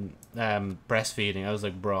fucking breastfeeding. I was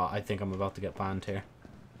like, bro, I think I'm about to get banned here.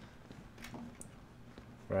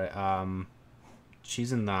 Right,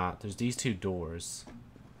 she's in that. There's these two doors.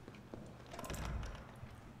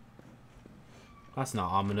 That's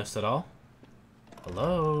not ominous at all.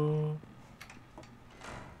 Hello?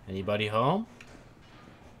 Anybody home?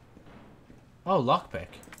 Oh, lockpick.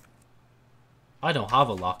 I don't have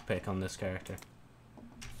a lockpick on this character.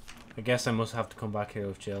 I guess I must have to come back here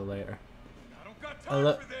with Jill later. I don't got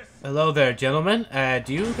time for this. Hello there, gentlemen.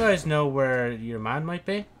 Do you guys know where your man might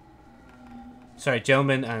be? Sorry,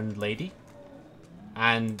 gentleman and lady.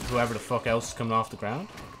 And whoever the fuck else is coming off the ground.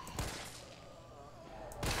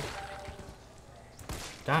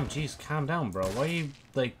 Damn, jeez, calm down, bro. Why are you,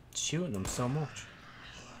 like, shooting them so much?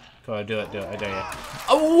 Go on, do it, I dare you.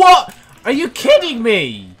 Oh, what? Are you kidding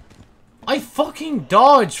me? I fucking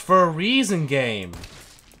dodged for a reason, game.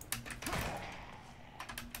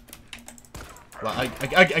 Well, I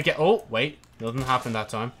get... Oh, wait. Nothing happened that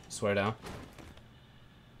time. Swear down.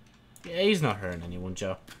 Yeah, he's not hurting anyone,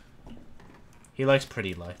 Joe. He likes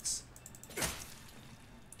pretty lights.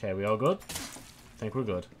 Okay, we all good? Think we're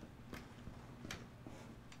good.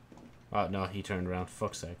 Oh, no, he turned around.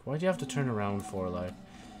 Fuck's sake. Why'd you have to turn around for, like...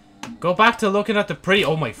 Go back to looking at the pretty...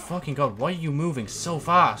 Oh my fucking god, why are you moving so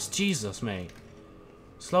fast? Jesus, mate.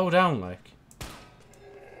 Slow down, like.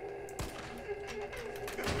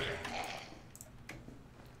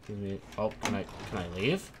 Give me... Oh, can I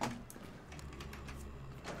leave?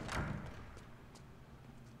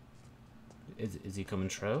 Is he coming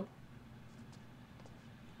through?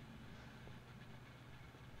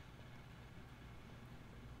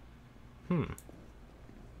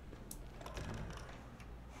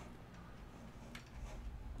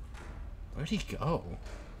 Where'd he go?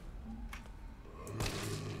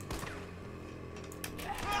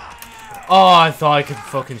 Oh, I thought I could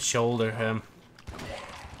fucking shoulder him.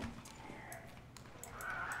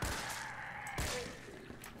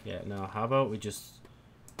 Yeah, no, how about we just...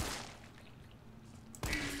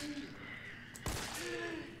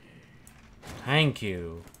 Thank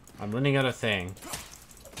you. I'm running out of thing.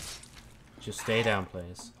 Just stay down,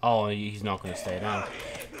 please. Oh, he's not going to stay down.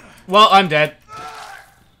 Well, I'm dead.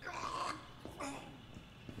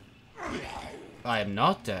 I am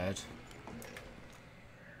not dead.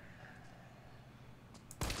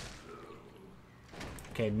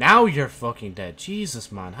 Okay, now you're fucking dead.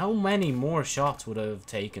 Jesus, man. How many more shots would I have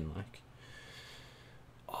taken, like?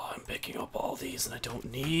 Oh, I'm picking up all these and I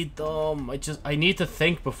don't need them. I need to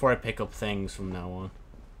think before I pick up things from now on.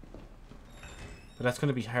 But that's going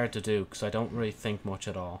to be hard to do because I don't really think much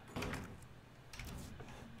at all.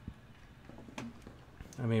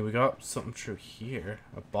 I mean, we got something through here.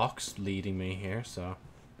 A box leading me here, so...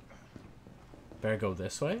 Better go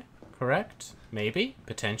this way, correct? Maybe?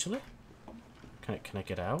 Potentially? Can I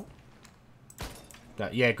get out?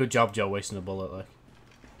 Yeah, good job, Joe, wasting a bullet, like.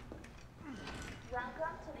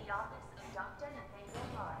 Welcome to the office of Dr. Nathaniel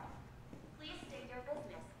Hart. Please state your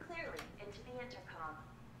business clearly into the intercom.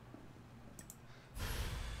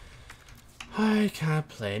 I can't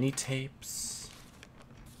play any tapes.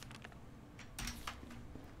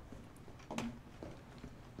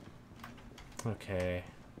 Okay.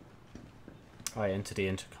 Alright, into the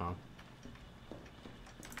intercom.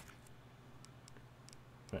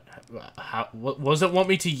 What does it want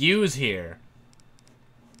me to use here?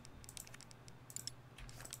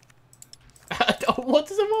 What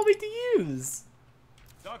does it want me to use?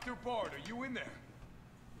 Dr. Bard, are you in there?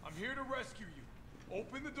 I'm here to rescue you.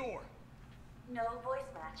 Open the door. No voice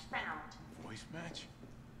match found. Voice match?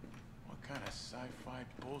 What kind of sci-fi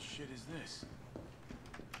bullshit is this?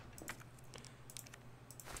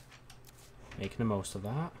 Making the most of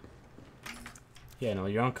that. Yeah, no,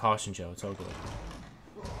 you're on caution, Joe. It's all good.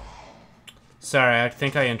 Sorry, I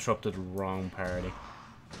think I interrupted the wrong party.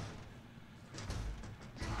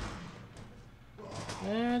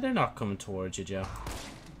 They're not coming towards you, Joe.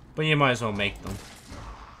 But you might as well make them.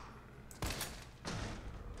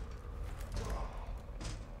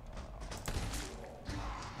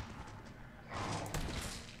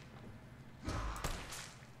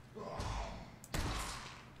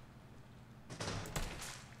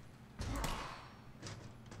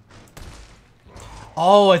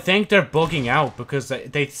 Oh, I think they're bugging out because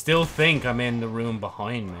they still think I'm in the room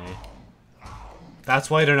behind me. That's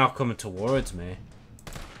why they're not coming towards me.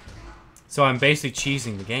 So I'm basically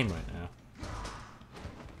cheesing the game right now.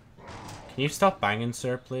 Can you stop banging,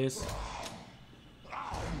 sir, please?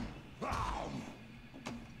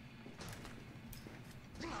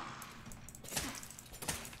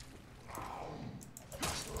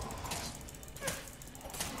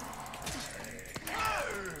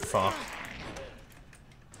 Fuck.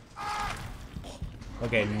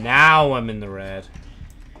 Okay, now I'm in the red.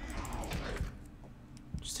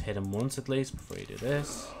 Just hit him once at least before you do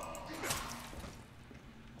this.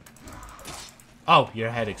 Oh, your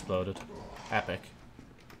head exploded. Epic.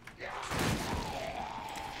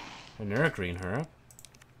 And you're a green herb.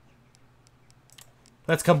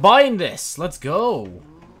 Let's combine this! Let's go!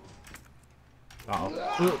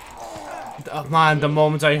 Uh-oh. Oh, man, the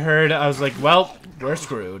moment I heard it, I was like, well, we're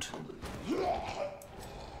screwed.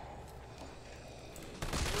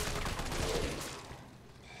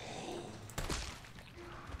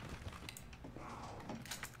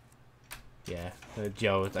 Yeah,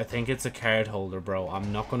 Joe, I think it's a card holder, bro.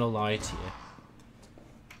 I'm not gonna lie to you.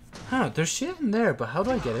 Huh, there's shit in there, but how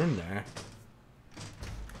do I get in there?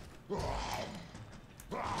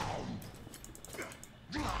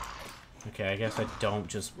 Okay, I guess I don't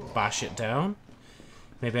just bash it down.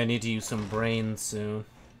 Maybe I need to use some brains soon.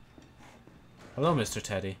 Hello, Mr.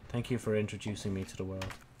 Teddy. Thank you for introducing me to the world.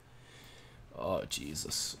 Oh,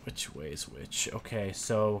 Jesus. Which way is which? Okay,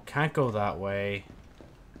 so can't go that way.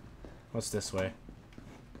 What's this way?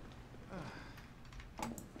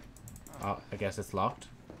 Oh, I guess it's locked.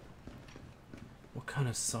 What kind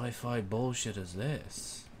of sci-fi bullshit is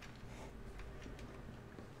this?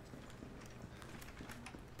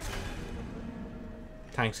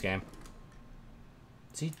 Thanks, game.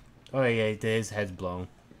 See? Oh yeah, his head's blown.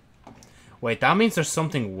 Wait, that means there's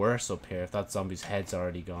something worse up here if that zombie's head's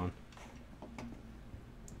already gone.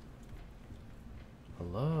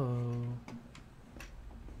 Hello?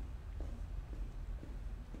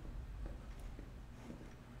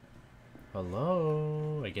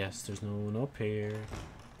 Hello? I guess there's no one up here.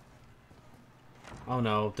 Oh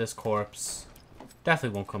no, this corpse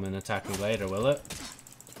definitely won't come and attack me later, will it?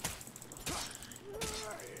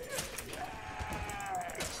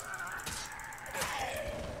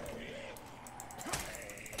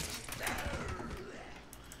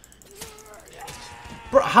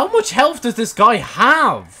 Bro, how much health does this guy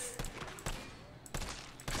have?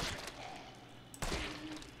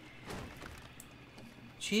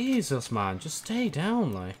 Jesus, man, just stay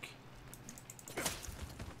down, like.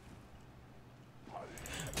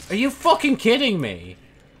 Are you fucking kidding me?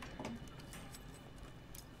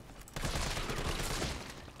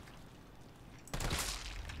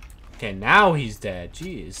 Okay, now he's dead.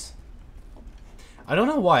 Jeez. I don't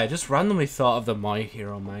know why. I just randomly thought of the My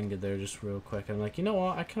Hero manga there just real quick. I'm like, you know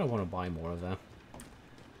what? I kind of want to buy more of them.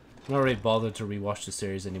 I'm not really bothered to rewatch the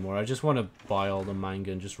series anymore. I just want to buy all the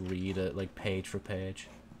manga and just read it, like, page for page.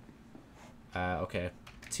 Okay.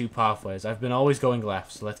 2 pathways. I've been always going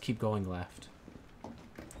left, so let's keep going left.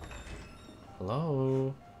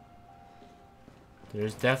 Hello?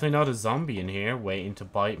 There's definitely not a zombie in here waiting to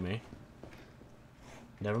bite me.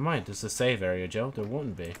 Never mind. This is a save area, Joe. There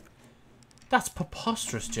wouldn't be. That's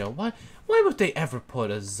preposterous, Joe. Why would they ever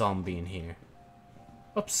put a zombie in here?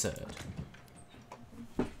 Absurd.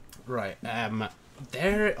 Right,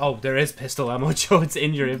 there... Oh, there is pistol ammo, Joe. It's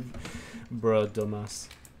in your... Bro, dumbass.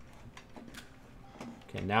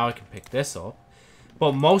 Okay, now I can pick this up.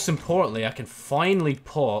 But most importantly, I can finally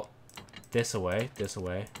put this away, this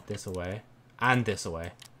away, this away, and this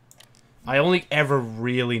away. I only ever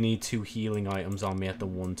really need 2 healing items on me at the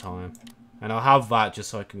one time. And I'll have that just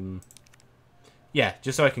so I can... Yeah,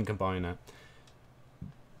 just so I can combine it.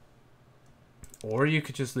 Or you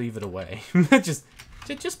could just leave it away. just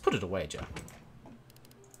put it away, Joe.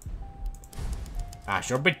 Ah,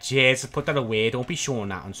 sure, but just put that away. Don't be showing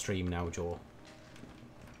that on stream now, Joe.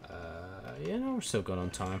 Yeah, no, we're still good on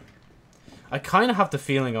time. I kind of have the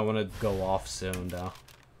feeling I want to go off soon, though.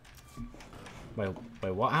 Wait,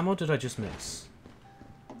 what ammo did I just miss?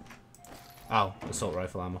 Oh, assault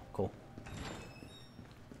rifle ammo. Cool.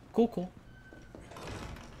 Cool.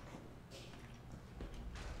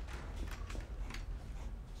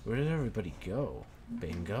 Where did everybody go?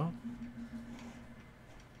 Bingo.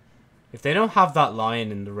 If they don't have that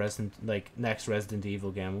line in the next Resident Evil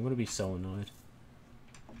game, I'm gonna be so annoyed.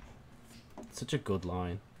 It's such a good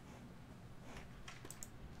line.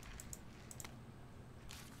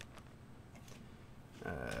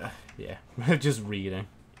 Yeah, just reading.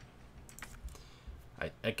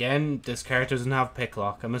 Again, this character doesn't have pick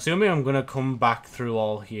lock. I'm assuming I'm gonna come back through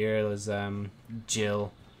all here as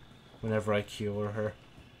Jill whenever I cure her.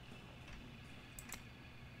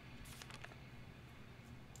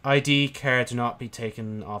 ID card do not be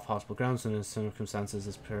taken off hospital grounds in circumstances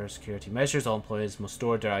as per security measures. All employees must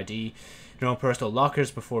store their ID in their own personal lockers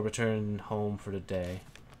before returning home for the day.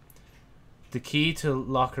 The key to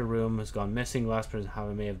locker room has gone missing. Last person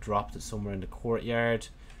having may have dropped it somewhere in the courtyard.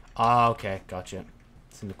 Ah, okay, gotcha.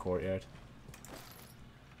 It's in the courtyard.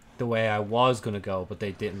 The way I was gonna go, but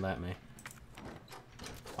they didn't let me.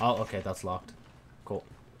 Oh, okay, that's locked. Cool.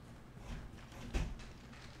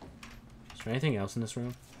 Is there anything else in this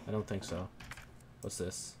room? I don't think so. What's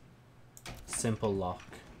this? Simple lock.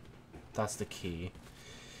 That's the key.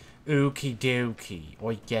 Okie dokie.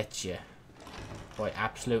 I get you. I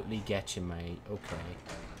absolutely get you, mate.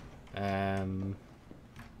 Okay.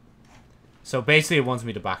 So basically it wants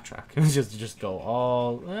me to backtrack. just go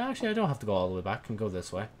all... Actually, I don't have to go all the way back. I can go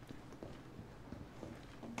this way.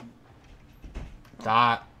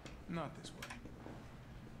 That... Not this way.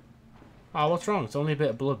 Oh, what's wrong? It's only a bit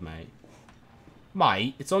of blood, mate.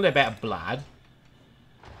 Mate, it's only a bit of blood.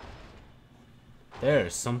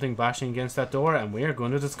 There's something bashing against that door, and we're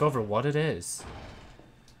going to discover what it is.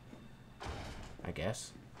 I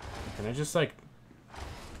guess. Can I just, like...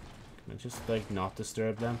 not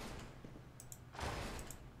disturb them?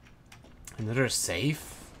 Another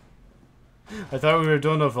safe? I thought we were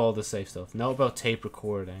done with all the safe stuff. Not about tape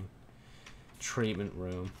recording. Treatment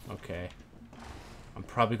room. Okay. I'm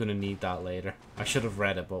probably going to need that later. I should have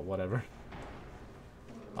read it, but whatever.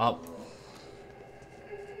 Oh.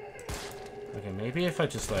 Okay, maybe if I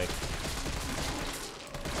just like...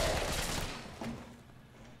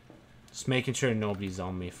 Just making sure nobody's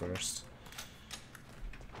on me first.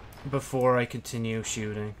 Before I continue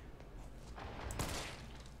shooting.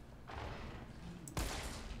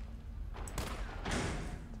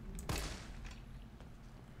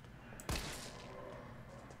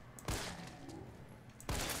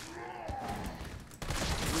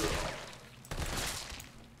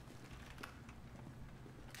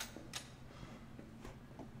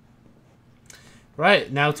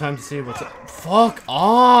 Right, now time to see what's up. Fuck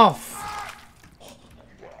off!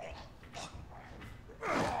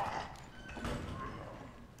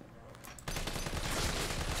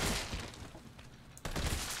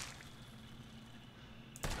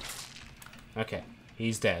 Okay,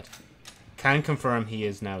 he's dead. Can confirm he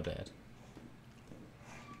is now dead.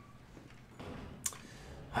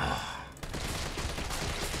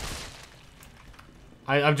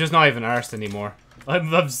 I'm just not even arsed anymore.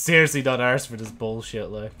 I'm seriously not arsed for this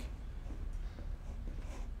bullshit, like.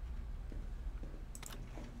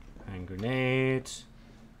 Hand grenade.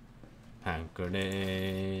 Hand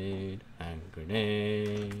grenade. Hand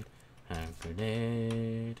grenade. Hand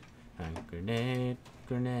grenade. Hand grenade.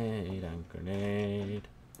 Grenade. Hand grenade.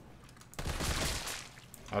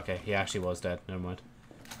 Okay, he actually was dead. Never mind.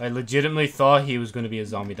 I legitimately thought he was going to be a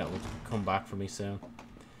zombie that would come back for me soon.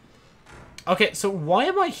 Okay, so why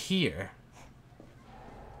am I here?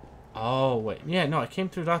 Oh, wait. Yeah, no, I came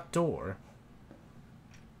through that door.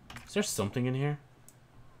 Is there something in here?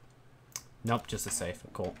 Nope, just a safe.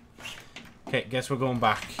 Cool. Okay, guess we're going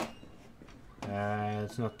back.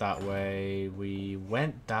 It's not that way. We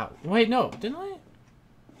went that... Wait, no, didn't I?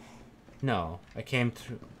 No, I came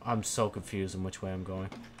through... I'm so confused on which way I'm going.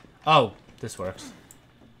 Oh, this works.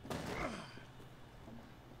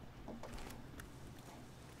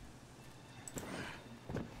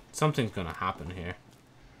 Something's gonna happen here.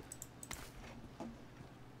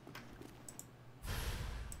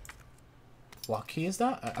 What key is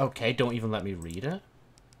that? Okay, don't even let me read it.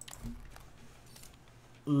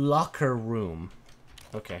 Locker room.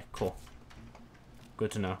 Okay, cool.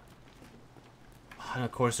 Good to know. And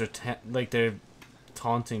of course they're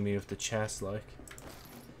taunting me with the chest, like.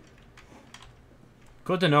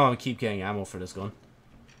 Good to know I keep getting ammo for this gun.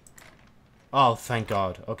 Oh, thank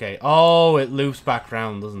God. Okay. Oh, it loops back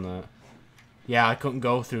round, doesn't it? Yeah, I couldn't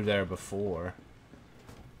go through there before.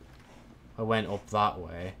 I went up that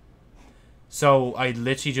way. So, I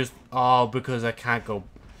literally just... Oh, because I can't go...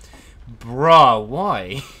 Bruh,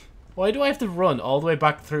 why? Why do I have to run all the way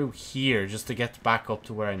back through here just to get back up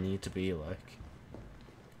to where I need to be, like?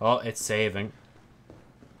 Oh, it's saving.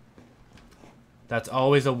 That's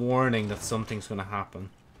always a warning that something's gonna happen.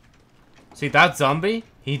 See, that zombie,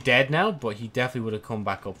 he's dead now, but he definitely would have come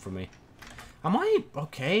back up for me. Am I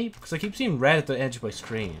okay? Because I keep seeing red at the edge of my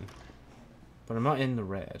screen. But I'm not in the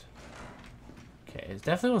red. Okay, it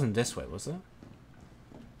definitely wasn't this way, was it?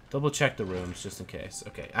 Double check the rooms, just in case.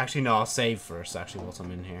 Okay, actually, no, I'll save first, actually, whilst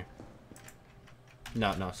I'm in here.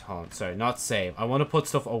 No, hold on, sorry, not save. I want to put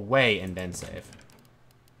stuff away and then save.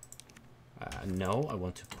 No, I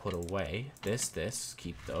want to put away this,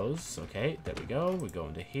 keep those. Okay, there we go. We go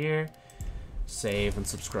into here. Save and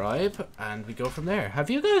subscribe, and we go from there. Have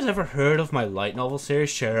you guys ever heard of my light novel series,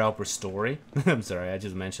 Share Albert Story? I'm sorry, I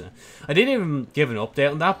just mentioned it. I didn't even give an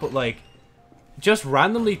update on that, but like, just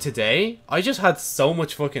randomly today, I just had so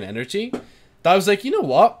much fucking energy that I was like, you know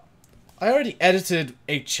what? I already edited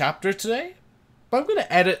a chapter today, but I'm gonna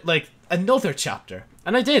edit like another chapter.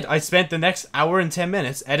 And I did. I spent the next hour and 10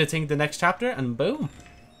 minutes editing the next chapter, and boom.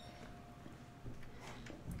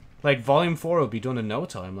 Like, Volume 4 will be done in no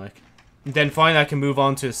time, like. And then finally I can move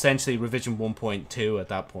on to essentially revision 1.2 at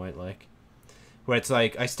that point, like. Where it's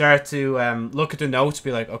like, I start to look at the notes,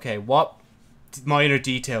 be like, okay, what minor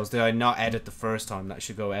details did I not edit the first time that I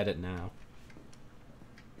should go edit now?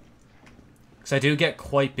 Because I do get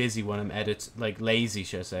quite busy when I'm lazy,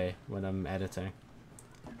 should I say, when I'm editing.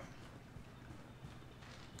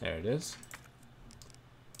 There it is.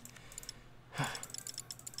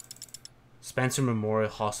 Spencer Memorial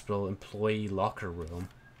Hospital employee locker room.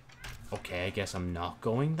 Okay, I guess I'm not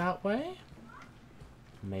going that way?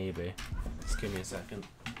 Maybe. Just give me a second.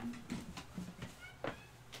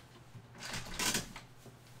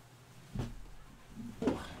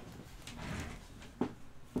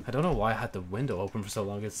 I don't know why I had the window open for so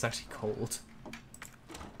long. It's actually cold.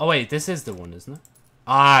 Oh wait, this is the one, isn't it?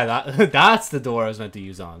 Ah, that's the door I was meant to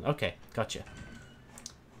use on. Okay, gotcha.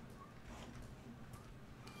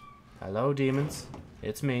 Hello, demons.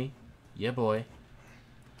 It's me. Yeah, boy.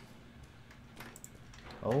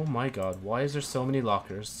 Oh my god, why is there so many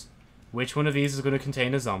lockers? Which one of these is going to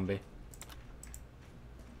contain a zombie?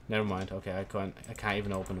 Never mind. Okay, I can't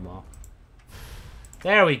even open them all.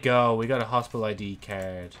 There we go. We got a hospital ID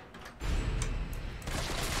card.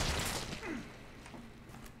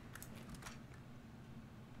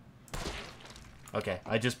 Okay,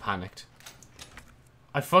 I just panicked.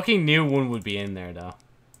 I fucking knew one would be in there, though.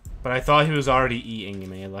 But I thought he was already eating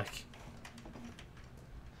me, like...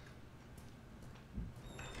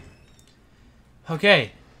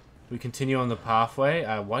 Okay. We continue on the pathway.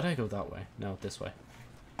 Why did I go that way? No, this way.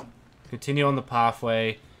 Continue on the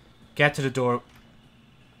pathway. Get to the door.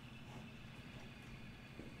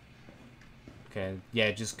 Okay,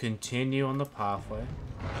 yeah, just continue on the pathway.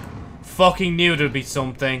 Fucking knew there'd be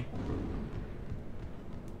something.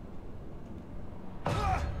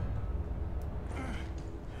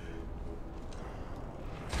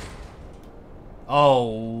 Oh,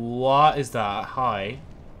 what is that? Hi.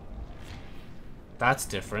 That's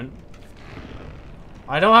different.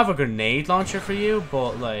 I don't have a grenade launcher for you,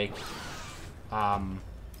 but like, can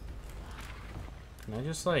I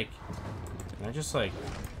just like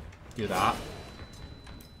do that?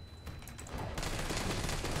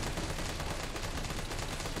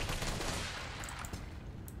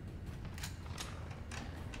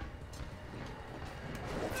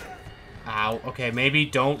 Ow. Okay, maybe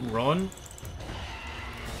don't run.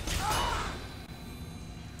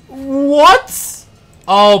 What?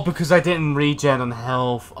 Oh, because I didn't regen on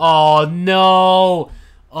health. Oh, no.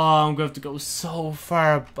 Oh, I'm going to have to go so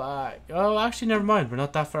far back. Oh, actually, never mind. We're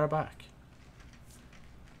not that far back.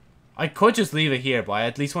 I could just leave it here, but I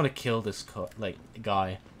at least want to kill this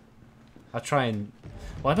guy. I'll try and...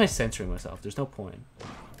 Why am I censoring myself? There's no point.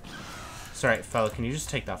 Sorry, fella, can you just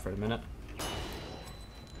take that for a minute?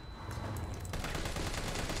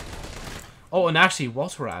 Oh, and actually,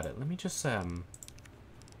 whilst we're at it, let me just,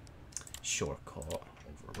 shortcut.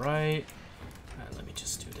 Overwrite. And let me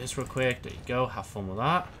just do this real quick. There you go. Have fun with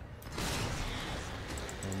that.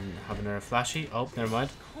 And have another flashy. Oh, never mind.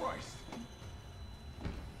 Christ.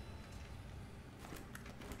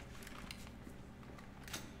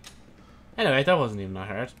 Anyway, that wasn't even that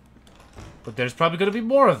hard. But there's probably going to be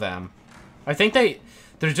more of them. I think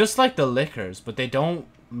they're just like the lickers, but they don't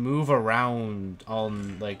move around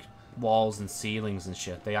on, like, walls and ceilings and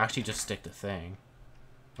shit. They actually just stick to thing.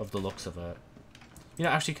 Of the looks of it. You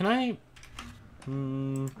know, actually, can I...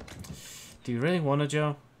 do you really want to,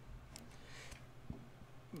 Joe?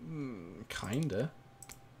 Kinda.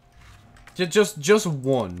 Just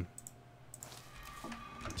one.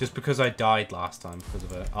 Just because I died last time because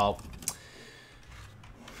of it. Oh.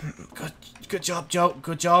 Good job, Joe.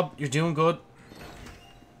 Good job. You're doing good.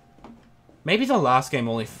 Maybe the last game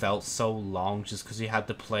only felt so long just because you had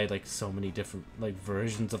to play, like, so many different, like,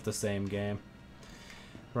 versions of the same game.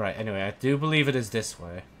 Right, anyway, I do believe it is this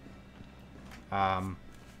way. Oh,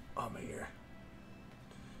 my ear.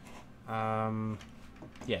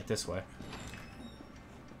 Yeah, this way.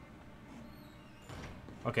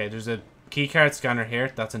 Okay, there's a keycard scanner here.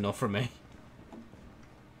 That's enough for me.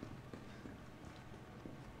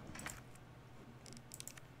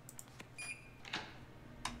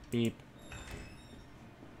 Beep.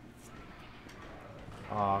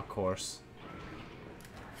 Ah, of course.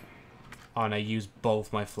 Oh, and I use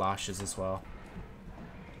both my flashes as well.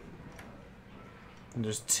 And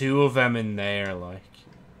there's two of them in there, like.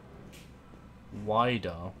 Why,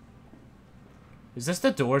 though? Is this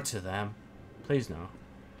the door to them? Please, no.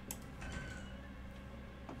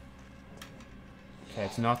 Okay,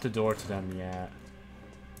 it's not the door to them yet.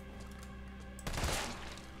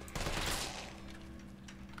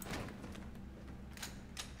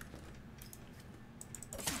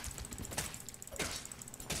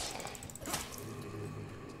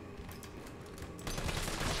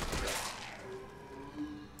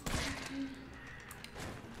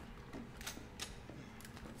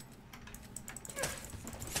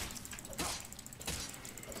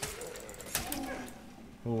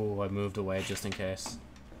 Oh, I moved away just in case.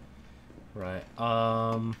 Right,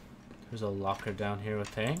 there's a locker down here with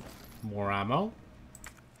thing. More ammo.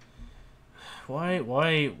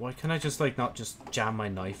 Why can't I just, like, not just jam my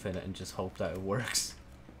knife in it and just hope that it works?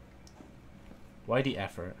 Why the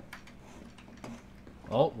effort?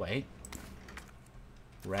 Oh, wait.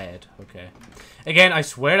 Red, okay. Again, I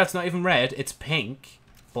swear that's not even red, it's pink.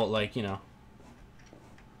 But, like, you know.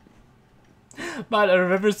 Man, I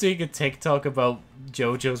remember seeing a TikTok about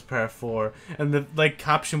JoJo's Part 4, and the, like,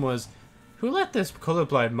 caption was, Who let this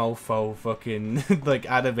colorblind mofo fucking, like,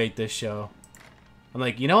 animate this show? I'm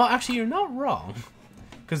like, you know what? Actually, you're not wrong.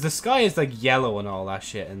 Because the sky is, like, yellow and all that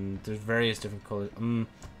shit, and there's various different colors. Do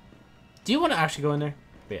you want to actually go in there?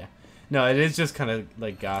 But yeah. No, it is just kind of,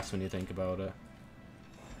 like, gas when you think about it.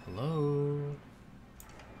 Hello?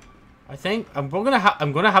 I think I'm gonna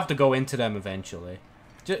have to go into them eventually.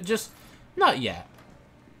 Just not yet.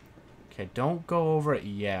 Okay, don't go over it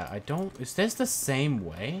yet. I don't... Is this the same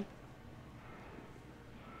way?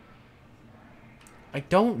 I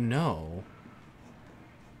don't know.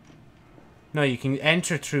 No, you can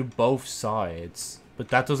enter through both sides. But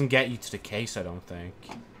that doesn't get you to the case, I don't think.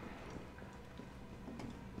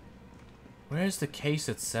 Where's the case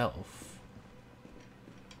itself?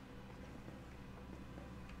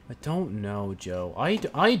 I don't know, Joe. I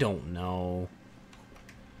don't know.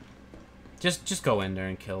 Just go in there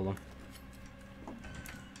and kill them.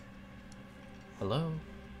 Hello?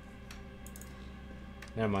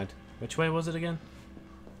 Never mind. Which way was it again?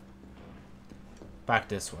 Back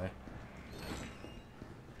this way.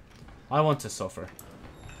 I want to suffer.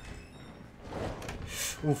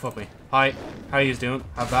 Ooh, fuck me. Hi. How you doing?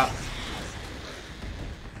 Have that.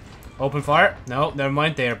 Open fire? No, never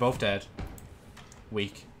mind. They are both dead.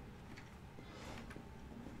 Weak.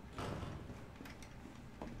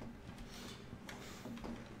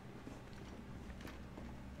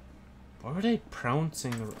 Why were they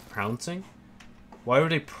pouncing? Pouncing? Why were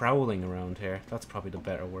they prowling around here? That's probably the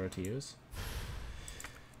better word to use.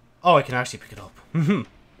 Oh, I can actually pick it up.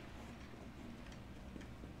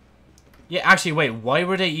 Yeah, actually, wait. Why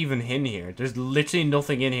were they even in here? There's literally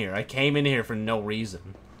nothing in here. I came in here for no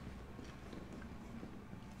reason.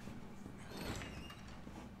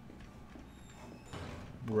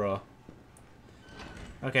 Bruh.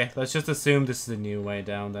 Okay, let's just assume this is the new way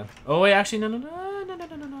down then. Oh, wait, actually,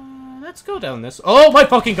 no. Let's go down this. Oh my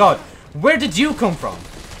fucking god! Where did you come from?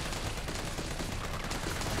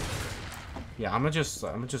 Yeah, I'm gonna just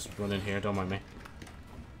run in here. Don't mind me.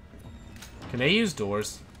 Can they use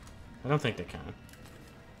doors? I don't think they can.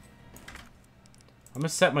 I'm gonna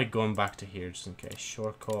set my gun back to here just in case.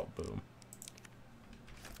 Shortcut, boom.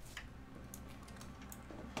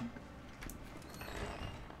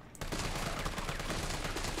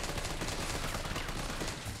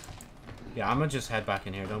 Yeah, I'm gonna just head back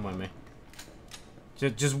in here. Don't mind me.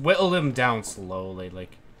 Just whittle them down slowly,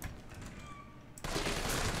 like.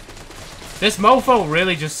 This mofo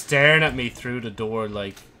really just staring at me through the door,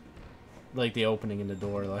 like the opening in the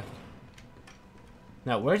door, like.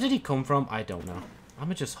 Now, where did he come from? I don't know. I'm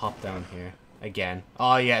gonna just hop down here again.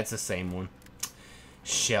 Oh yeah, it's the same one.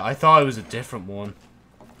 Shit, I thought it was a different one.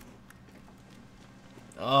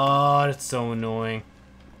 Oh, that's so annoying.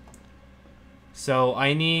 So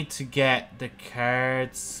I need to get the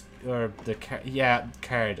cards, or the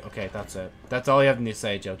card. Okay, that's it. That's all you have to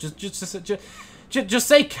say, Joe. Just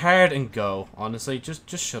say card and go. Honestly, just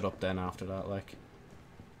shut up then after that. Like,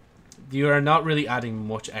 you are not really adding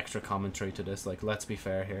much extra commentary to this. Like, let's be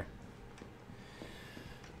fair here.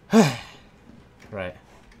 Right,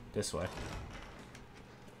 this way.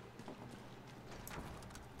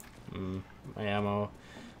 My ammo.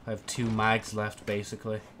 I have 2 mags left,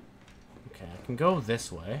 basically. Okay, I can go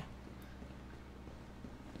this way.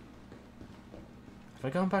 Have I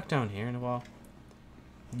gone back down here in a while?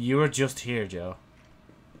 You were just here, Joe.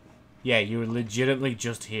 Yeah, you were legitimately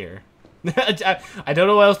just here. I don't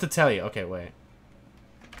know what else to tell you. Okay, wait.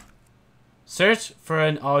 Search for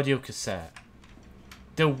an audio cassette.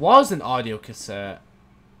 There was an audio cassette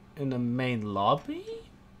in the main lobby?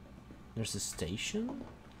 There's a station?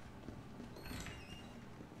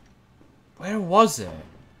 Where was it?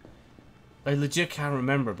 I legit can't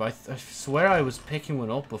remember, but I swear I was picking one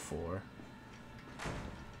up before.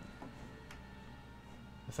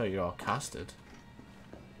 I thought you were all casted.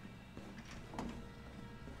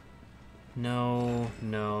 No.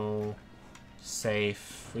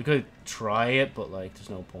 Safe. We could try it, but like, there's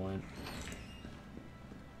no point.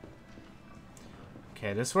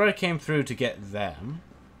 Okay, this is where I came through to get them.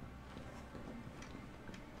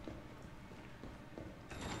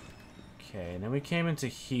 Okay, and then we came into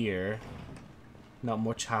here. Not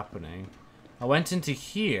much happening. I went into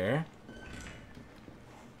here.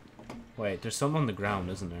 Wait, there's something on the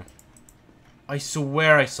ground, isn't there? I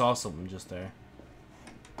swear I saw something just there.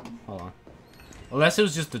 Hold on. Unless it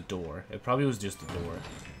was just a door. It probably was just a door.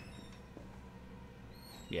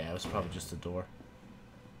 Yeah, it was probably just a door.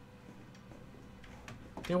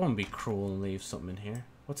 They won't be cruel and leave something in here.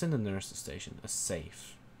 What's in the nurse's station? A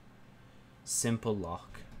safe. Simple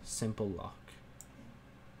lock. Simple lock.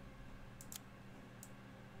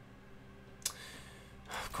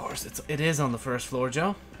 Of course, it is on the first floor,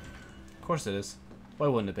 Joe. Of course it is. Why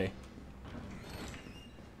wouldn't it be?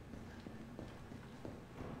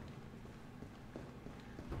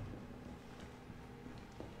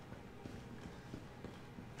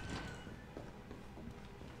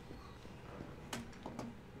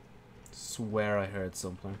 Swear I heard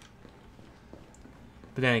something.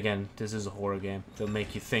 But then again, this is a horror game. They'll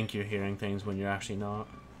make you think you're hearing things when you're actually not.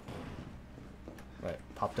 Right,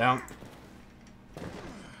 pop down.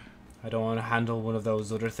 I don't want to handle one of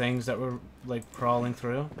those other things that were like crawling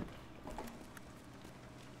through.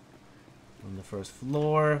 On the first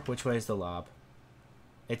floor, which way is the lab?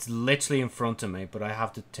 It's literally in front of me, but I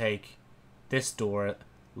have to take this door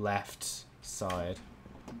left side.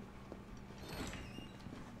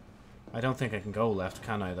 I don't think I can go left,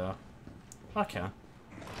 can I though? I can.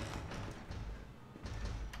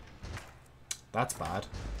 That's bad.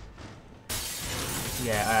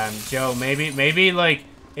 Yeah, Joe, maybe like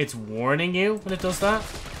it's warning you when it does that.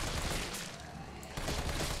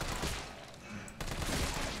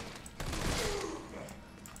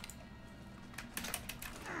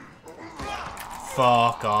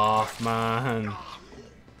 Fuck off, man.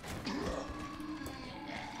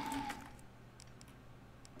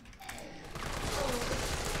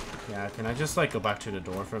 Yeah, can I just like go back to the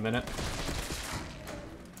door for a minute?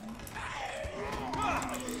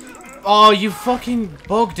 Oh, you fucking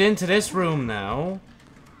bugged into this room now.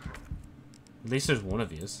 At least there's one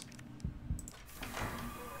of yous.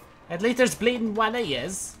 At least there's bleeding one of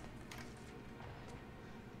yous.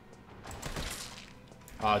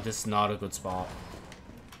 Oh, this is not a good spot.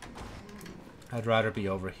 I'd rather be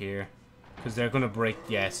over here. Because they're gonna break...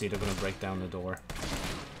 Yeah, see, they're gonna break down the door.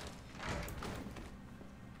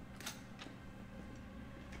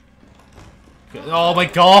 Oh my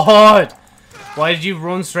god! Why did you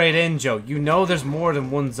run straight in, Joe? You know there's more than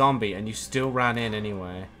one zombie, and you still ran in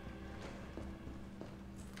anyway.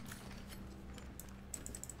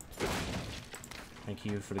 Thank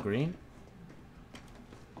you for the green.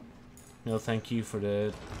 No, thank you for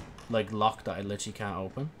the, like, lock that I literally can't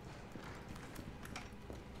open.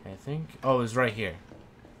 I think... Oh, it's right here.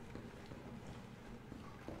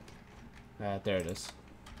 There it is.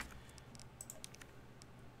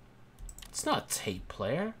 It's not a tape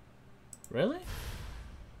player. Really?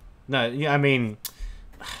 No, yeah, I mean...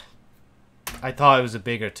 I thought it was a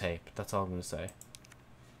bigger tape. That's all I'm going to say.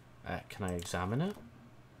 Can I examine it?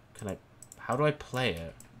 Can I... How do I play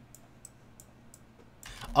it?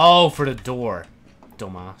 Oh, for the door.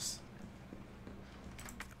 Dumbass.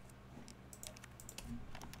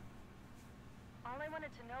 All I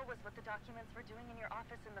wanted to know was what the documents were doing in your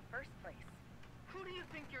office in the first place. Who do you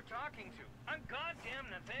think you're talking to? I'm goddamn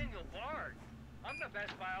Nathaniel Bard. I'm the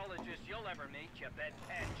best biologist you'll ever meet, you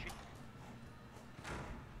bedpan.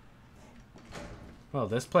 Well,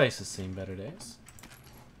 this place has seen better days.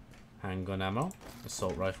 Handgun ammo.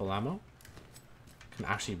 Assault rifle ammo. Can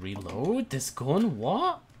actually reload this gun?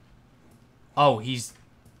 What? Oh, he's...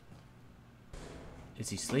 Is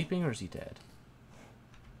he sleeping or is he dead?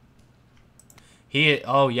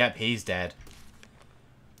 Oh, yep, he's dead.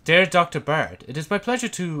 Dear Dr. Bard, it is my pleasure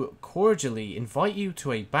to cordially invite you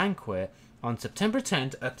to a banquet on September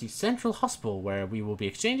 10th at the Central Hospital, where we will be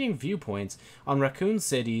exchanging viewpoints on Raccoon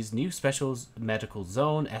City's new Special Medical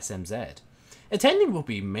Zone, SMZ. Attending will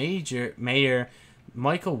be Mayor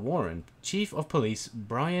Michael Warren, Chief of Police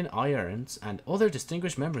Brian Irons, and other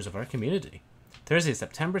distinguished members of our community. Thursday,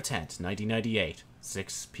 September 10th, 1998,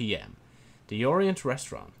 6 p.m. The Orient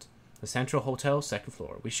Restaurant, the Central Hotel, 2nd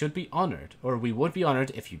floor. We should be honored, or we would be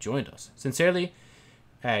honored if you joined us. Sincerely,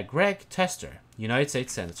 Greg Tester, United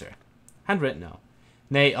States Senator. Handwritten now.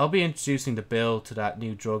 Nay, I'll be introducing the bill to that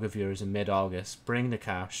new drug of yours in mid-August. Bring the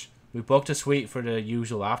cash. We booked a suite for the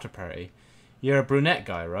usual after-party. You're a brunette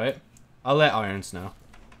guy, right? I'll let Irons know.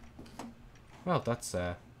 Well, that's,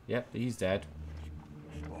 yep, he's dead.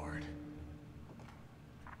 Bard.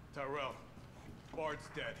 Tyrell. Bard's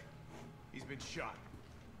dead. He's been shot.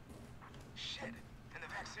 Shit. And the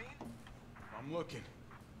vaccine? I'm looking.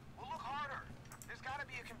 Well, look harder. There's gotta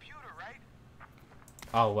be a computer, right?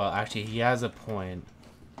 Oh, well, actually, he has a point.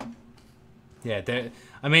 Yeah,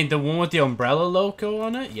 I mean, the one with the umbrella logo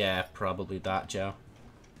on it? Yeah, probably that, Joe.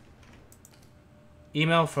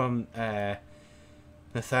 Email from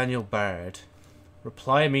Nathaniel Bard.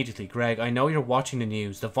 Reply immediately. Greg, I know you're watching the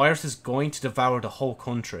news. The virus is going to devour the whole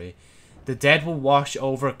country. The dead will wash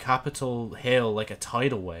over Capitol Hill like a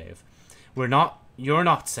tidal wave. You're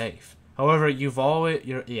not safe. However, you've always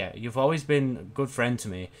been a good friend to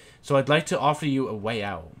me, so I'd like to offer you a way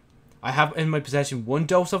out. I have in my possession 1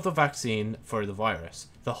 dose of the vaccine for the virus,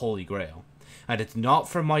 the Holy Grail. And it's not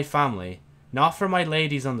for my family, not for my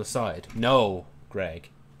ladies on the side. No, Greg.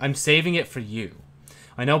 I'm saving it for you.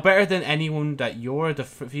 I know better than anyone that you're the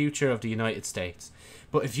future of the United States.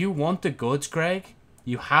 But if you want the goods, Greg,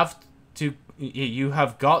 you have got to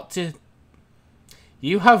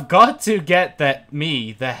get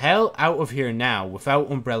the hell out of here now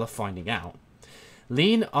without Umbrella finding out.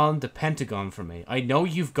 Lean on the Pentagon for me. I know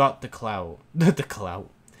you've got the clout. The clout.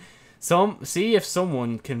 See if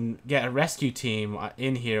someone can get a rescue team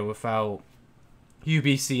in here without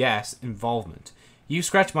UBCS involvement. You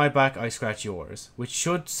scratch my back, I scratch yours. Which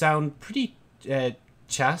should sound pretty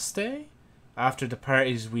chaste after the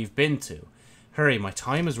parties we've been to. Hurry, my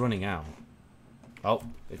time is running out. Oh,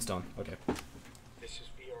 it's done. Okay. This is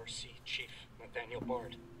VRC Chief Nathaniel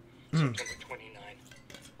Bard. September 29,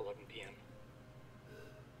 11 p.m.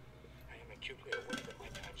 I am acutely aware that my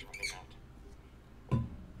time's running out.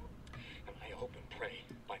 And I hope and pray,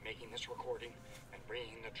 by making this recording and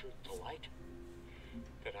bringing the truth to light,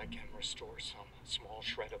 that I can restore some small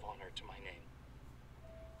shred of honor to my name.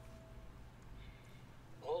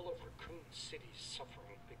 All of Raccoon City's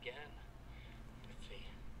suffering began with the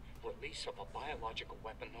release of a biological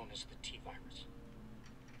weapon known as the T-Virus.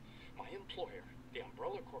 My employer, the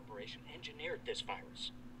Umbrella Corporation, engineered this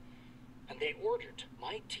virus, and they ordered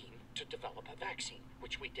my team to develop a vaccine,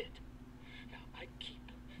 which we did. Now, I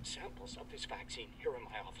keep samples of this vaccine here in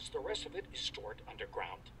my office. The rest of it is stored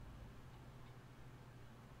underground.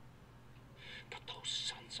 But those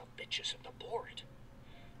sons of bitches at the board,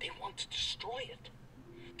 they want to destroy it.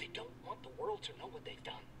 They don't want the world to know what they've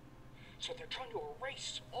done. So they're trying to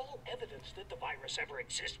erase all evidence that the virus ever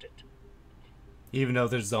existed. Even though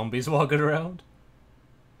there's zombies walking around?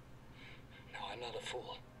 No, I'm not a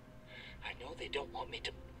fool. I know they don't want me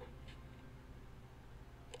to...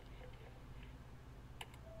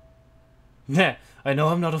 Yeah, I know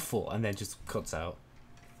I'm not a fool, and then just cuts out.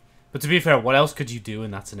 But to be fair, what else could you do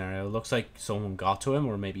in that scenario? It looks like someone got to him,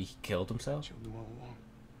 or maybe he killed himself. Jill knew all along.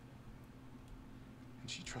 And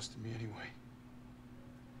she trusted me anyway.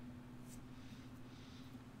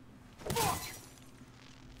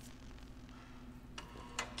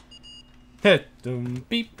 Hit dum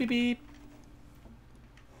beep beep beep.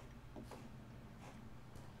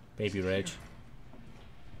 Baby rage.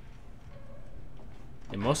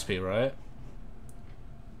 It must be, right?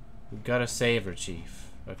 We've gotta save her, Chief.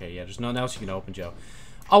 Okay, yeah, there's nothing else you can open, Joe.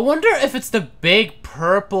 I wonder if it's the big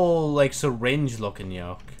purple, like, syringe-looking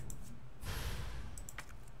yoke.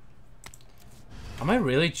 Am I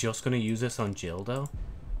really just gonna use this on Jill, though?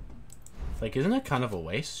 Like, isn't it kind of a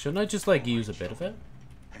waste? Shouldn't I just, like, use a bit of it?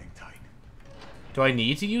 Hang tight. Do I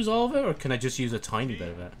need to use all of it, or can I just use a tiny bit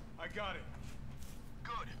of it? I got it.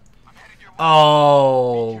 Good. I'm headed your way.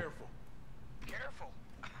 Oh. Be careful. Careful.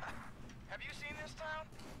 Have you seen this town?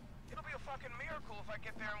 It'll be a fucking miracle if I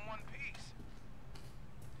get there in one piece.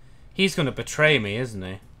 He's gonna betray me, isn't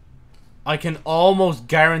he? I can almost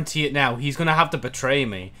guarantee it now. He's gonna have to betray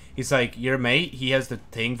me. He's like, your mate, he has the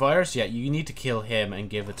thing virus? Yeah, you need to kill him and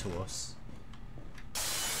give it to us.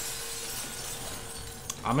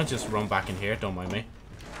 I'm gonna just run back in here, don't mind me.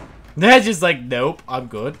 They're just like, nope, I'm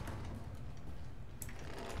good.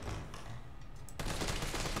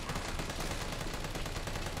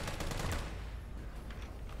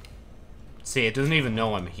 See, it doesn't even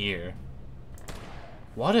know I'm here.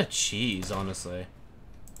 What a cheese, honestly.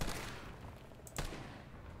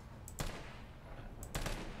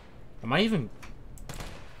 Am I even...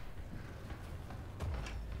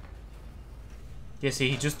 Yeah,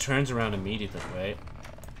 see, he just turns around immediately, right?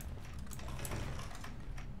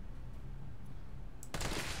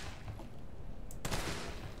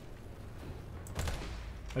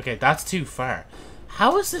 Okay, that's too far.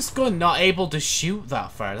 How is this gun not able to shoot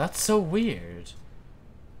that far? That's so weird.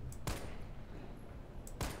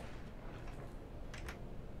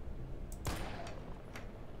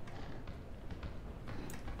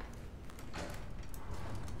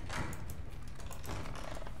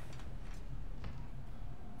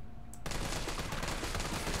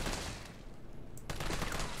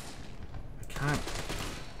 I can't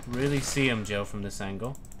really see him, Joe, from this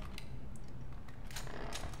angle.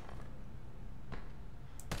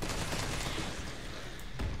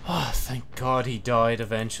 Oh, thank God he died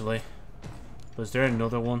eventually. Was there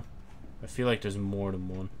another one? I feel like there's more than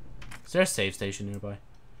one. Is there a save station nearby?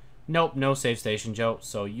 Nope, no save station, Joe.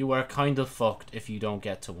 So you are kind of fucked if you don't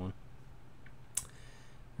get to one.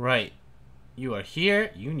 Right. You are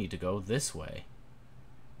here. You need to go this way.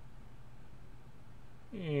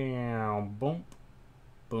 Yeah, boom.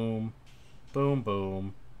 Boom. Boom,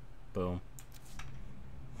 boom. Boom.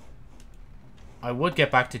 I would get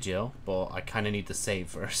back to Jill, but I kind of need to save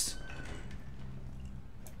first.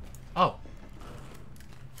 Oh.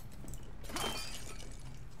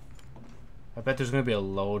 I bet there's gonna be a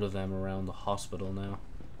load of them around the hospital now.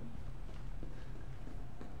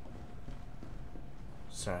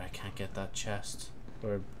 Sorry, I can't get that chest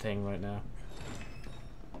or thing right now.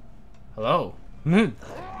 Hello. Let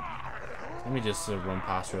me just run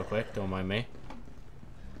past real quick. Don't mind me.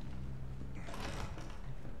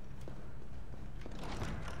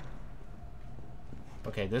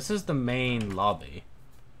 Okay, this is the main lobby.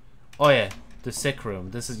 Oh yeah, the sick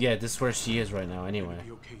room. This is this is where she is right now. Anyway.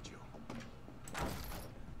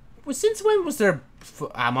 Well, since when was there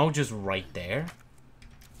ammo just right there?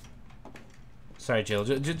 Sorry, Jill.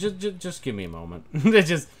 Just give me a moment.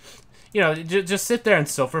 Just, you know, just sit there and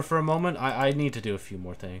suffer for a moment. I need to do a few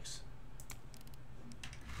more things.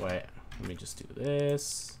 Wait, let me just do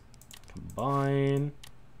this. Combine.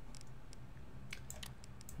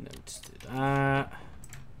 And then just do that.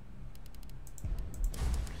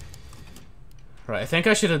 Right, I think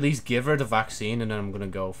I should at least give her the vaccine and then I'm gonna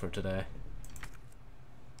go for today.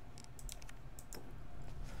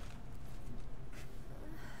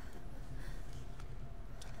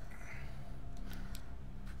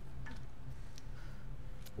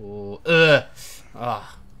 Ugh.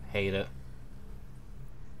 Ah, hate it.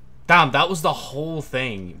 Damn, that was the whole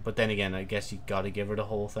thing. But then again, I guess you gotta give her the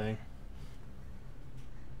whole thing.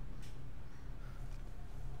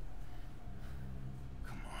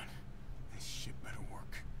 Come on. This shit better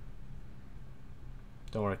work.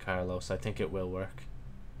 Don't worry, Carlos. I think it will work.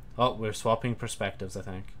 Oh, we're swapping perspectives, I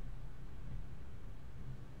think.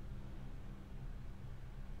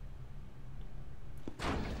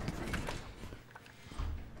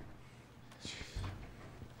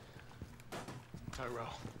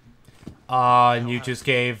 Tyrell. And you just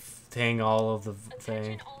gave Thing all of the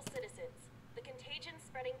thing. Attention all citizens. The contagion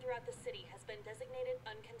spreading throughout the city has been designated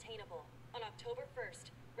uncontainable. On October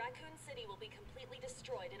 1st, Raccoon City will be completely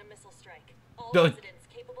destroyed in a missile strike. All residents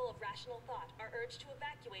capable of rational thought are urged to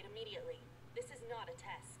evacuate immediately. This is not a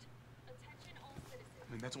test. Attention all citizens.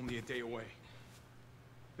 I mean, that's only a day away.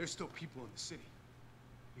 There's still people in the city.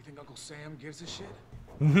 You think Uncle Sam gives a shit?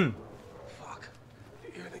 Fuck.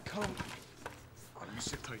 Here they come. Oh, you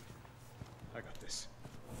sit tight. I got this.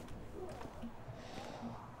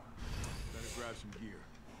 Better grab some gear.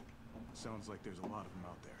 Sounds like there's a lot of them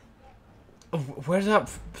out there. Where's that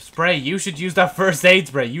spray? You should use that first aid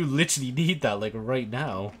spray. You literally need that, like, right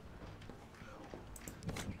now.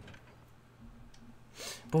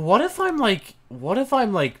 But what if I'm, like...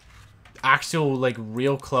 actual, like,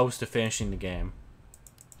 real close to finishing the game?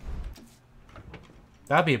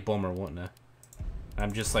 That'd be a bummer, wouldn't it?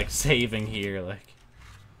 I'm just, like, saving here, like...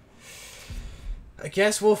 I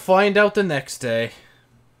guess we'll find out the next day.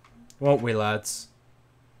 Won't we, lads?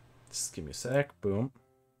 Just give me a sec. Boom.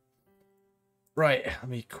 Right, let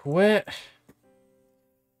me quit.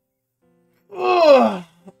 Ugh.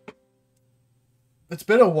 It's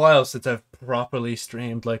been a while since I've properly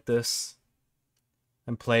streamed like this.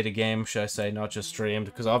 And played a game, should I say, not just streamed.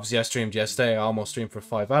 Because obviously I streamed yesterday, I almost streamed for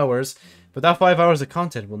 5 hours. But that 5 hours of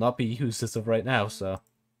content will not be used as of right now, so...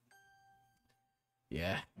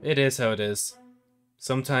 yeah, it is how it is.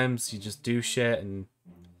 Sometimes you just do shit and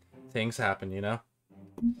things happen, you know?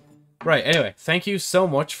 Right, anyway, thank you so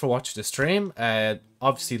much for watching the stream.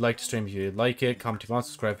 Obviously, like the stream if you like it, comment if you want,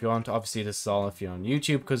 subscribe if you want. Obviously, this is all if you're on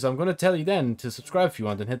YouTube, because I'm going to tell you then to subscribe if you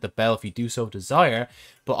want and hit the bell if you do so desire.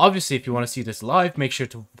 But obviously, if you want to see this live, make sure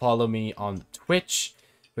to follow me on Twitch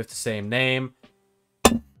with the same name.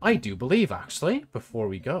 I do believe, actually, before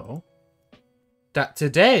we go, that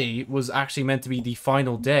today was actually meant to be the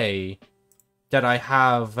final day that I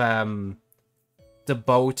have the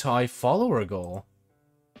bow tie follower goal.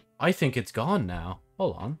 I think it's gone now.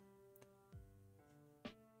 Hold on.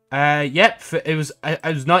 Yep, it was. I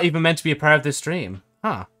was not even meant to be a part of this stream.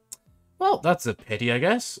 Huh. Well, that's a pity, I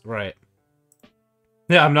guess. Right.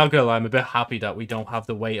 Yeah, I'm not gonna lie. I'm a bit happy that we don't have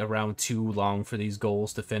to wait around too long for these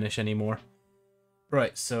goals to finish anymore.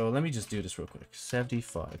 Right, so let me just do this real quick.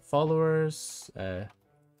 75 followers.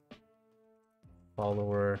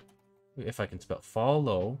 Follower. If I can spell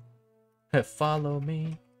follow. Follow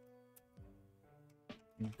me.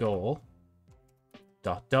 Goal.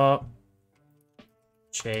 Dot dot.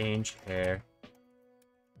 Change hair.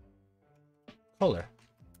 Color.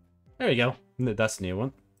 There you go. That's a new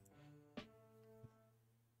one.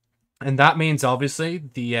 And that means obviously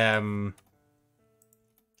the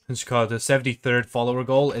what's it called, the 73rd follower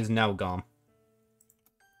goal is now gone.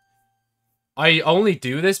 I only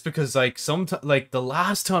do this because like like the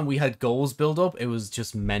last time we had goals build up, it was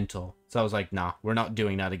just mental. So I was like, nah, we're not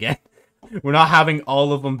doing that again. We're not having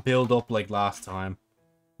all of them build up like last time.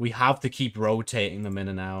 We have to keep rotating them in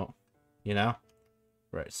and out, you know?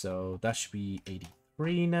 Right, so that should be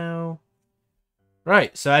 83 now.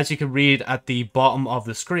 Right, so as you can read at the bottom of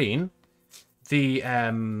the screen, the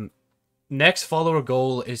next follower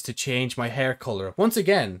goal is to change my hair color once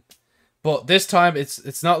again. But this time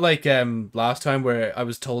it's not like last time where I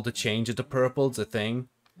was told to change it to purple. It's a thing.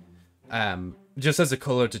 Just as a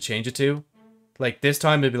color to change it to. Like this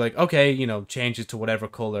time it'd be like, okay, you know, change it to whatever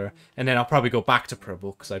color, and then I'll probably go back to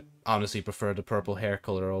purple because I honestly prefer the purple hair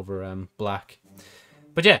color over black.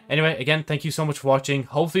 But yeah, anyway, again, thank you so much for watching.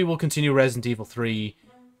 Hopefully we'll continue Resident Evil 3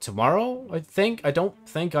 tomorrow, I think. I don't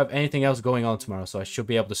think I have anything else going on tomorrow, so I should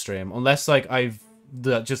be able to stream. Unless, like, I've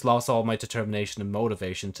just lost all my determination and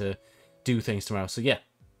motivation to do things tomorrow. So yeah,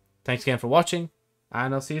 thanks again for watching,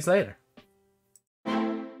 and I'll see you later.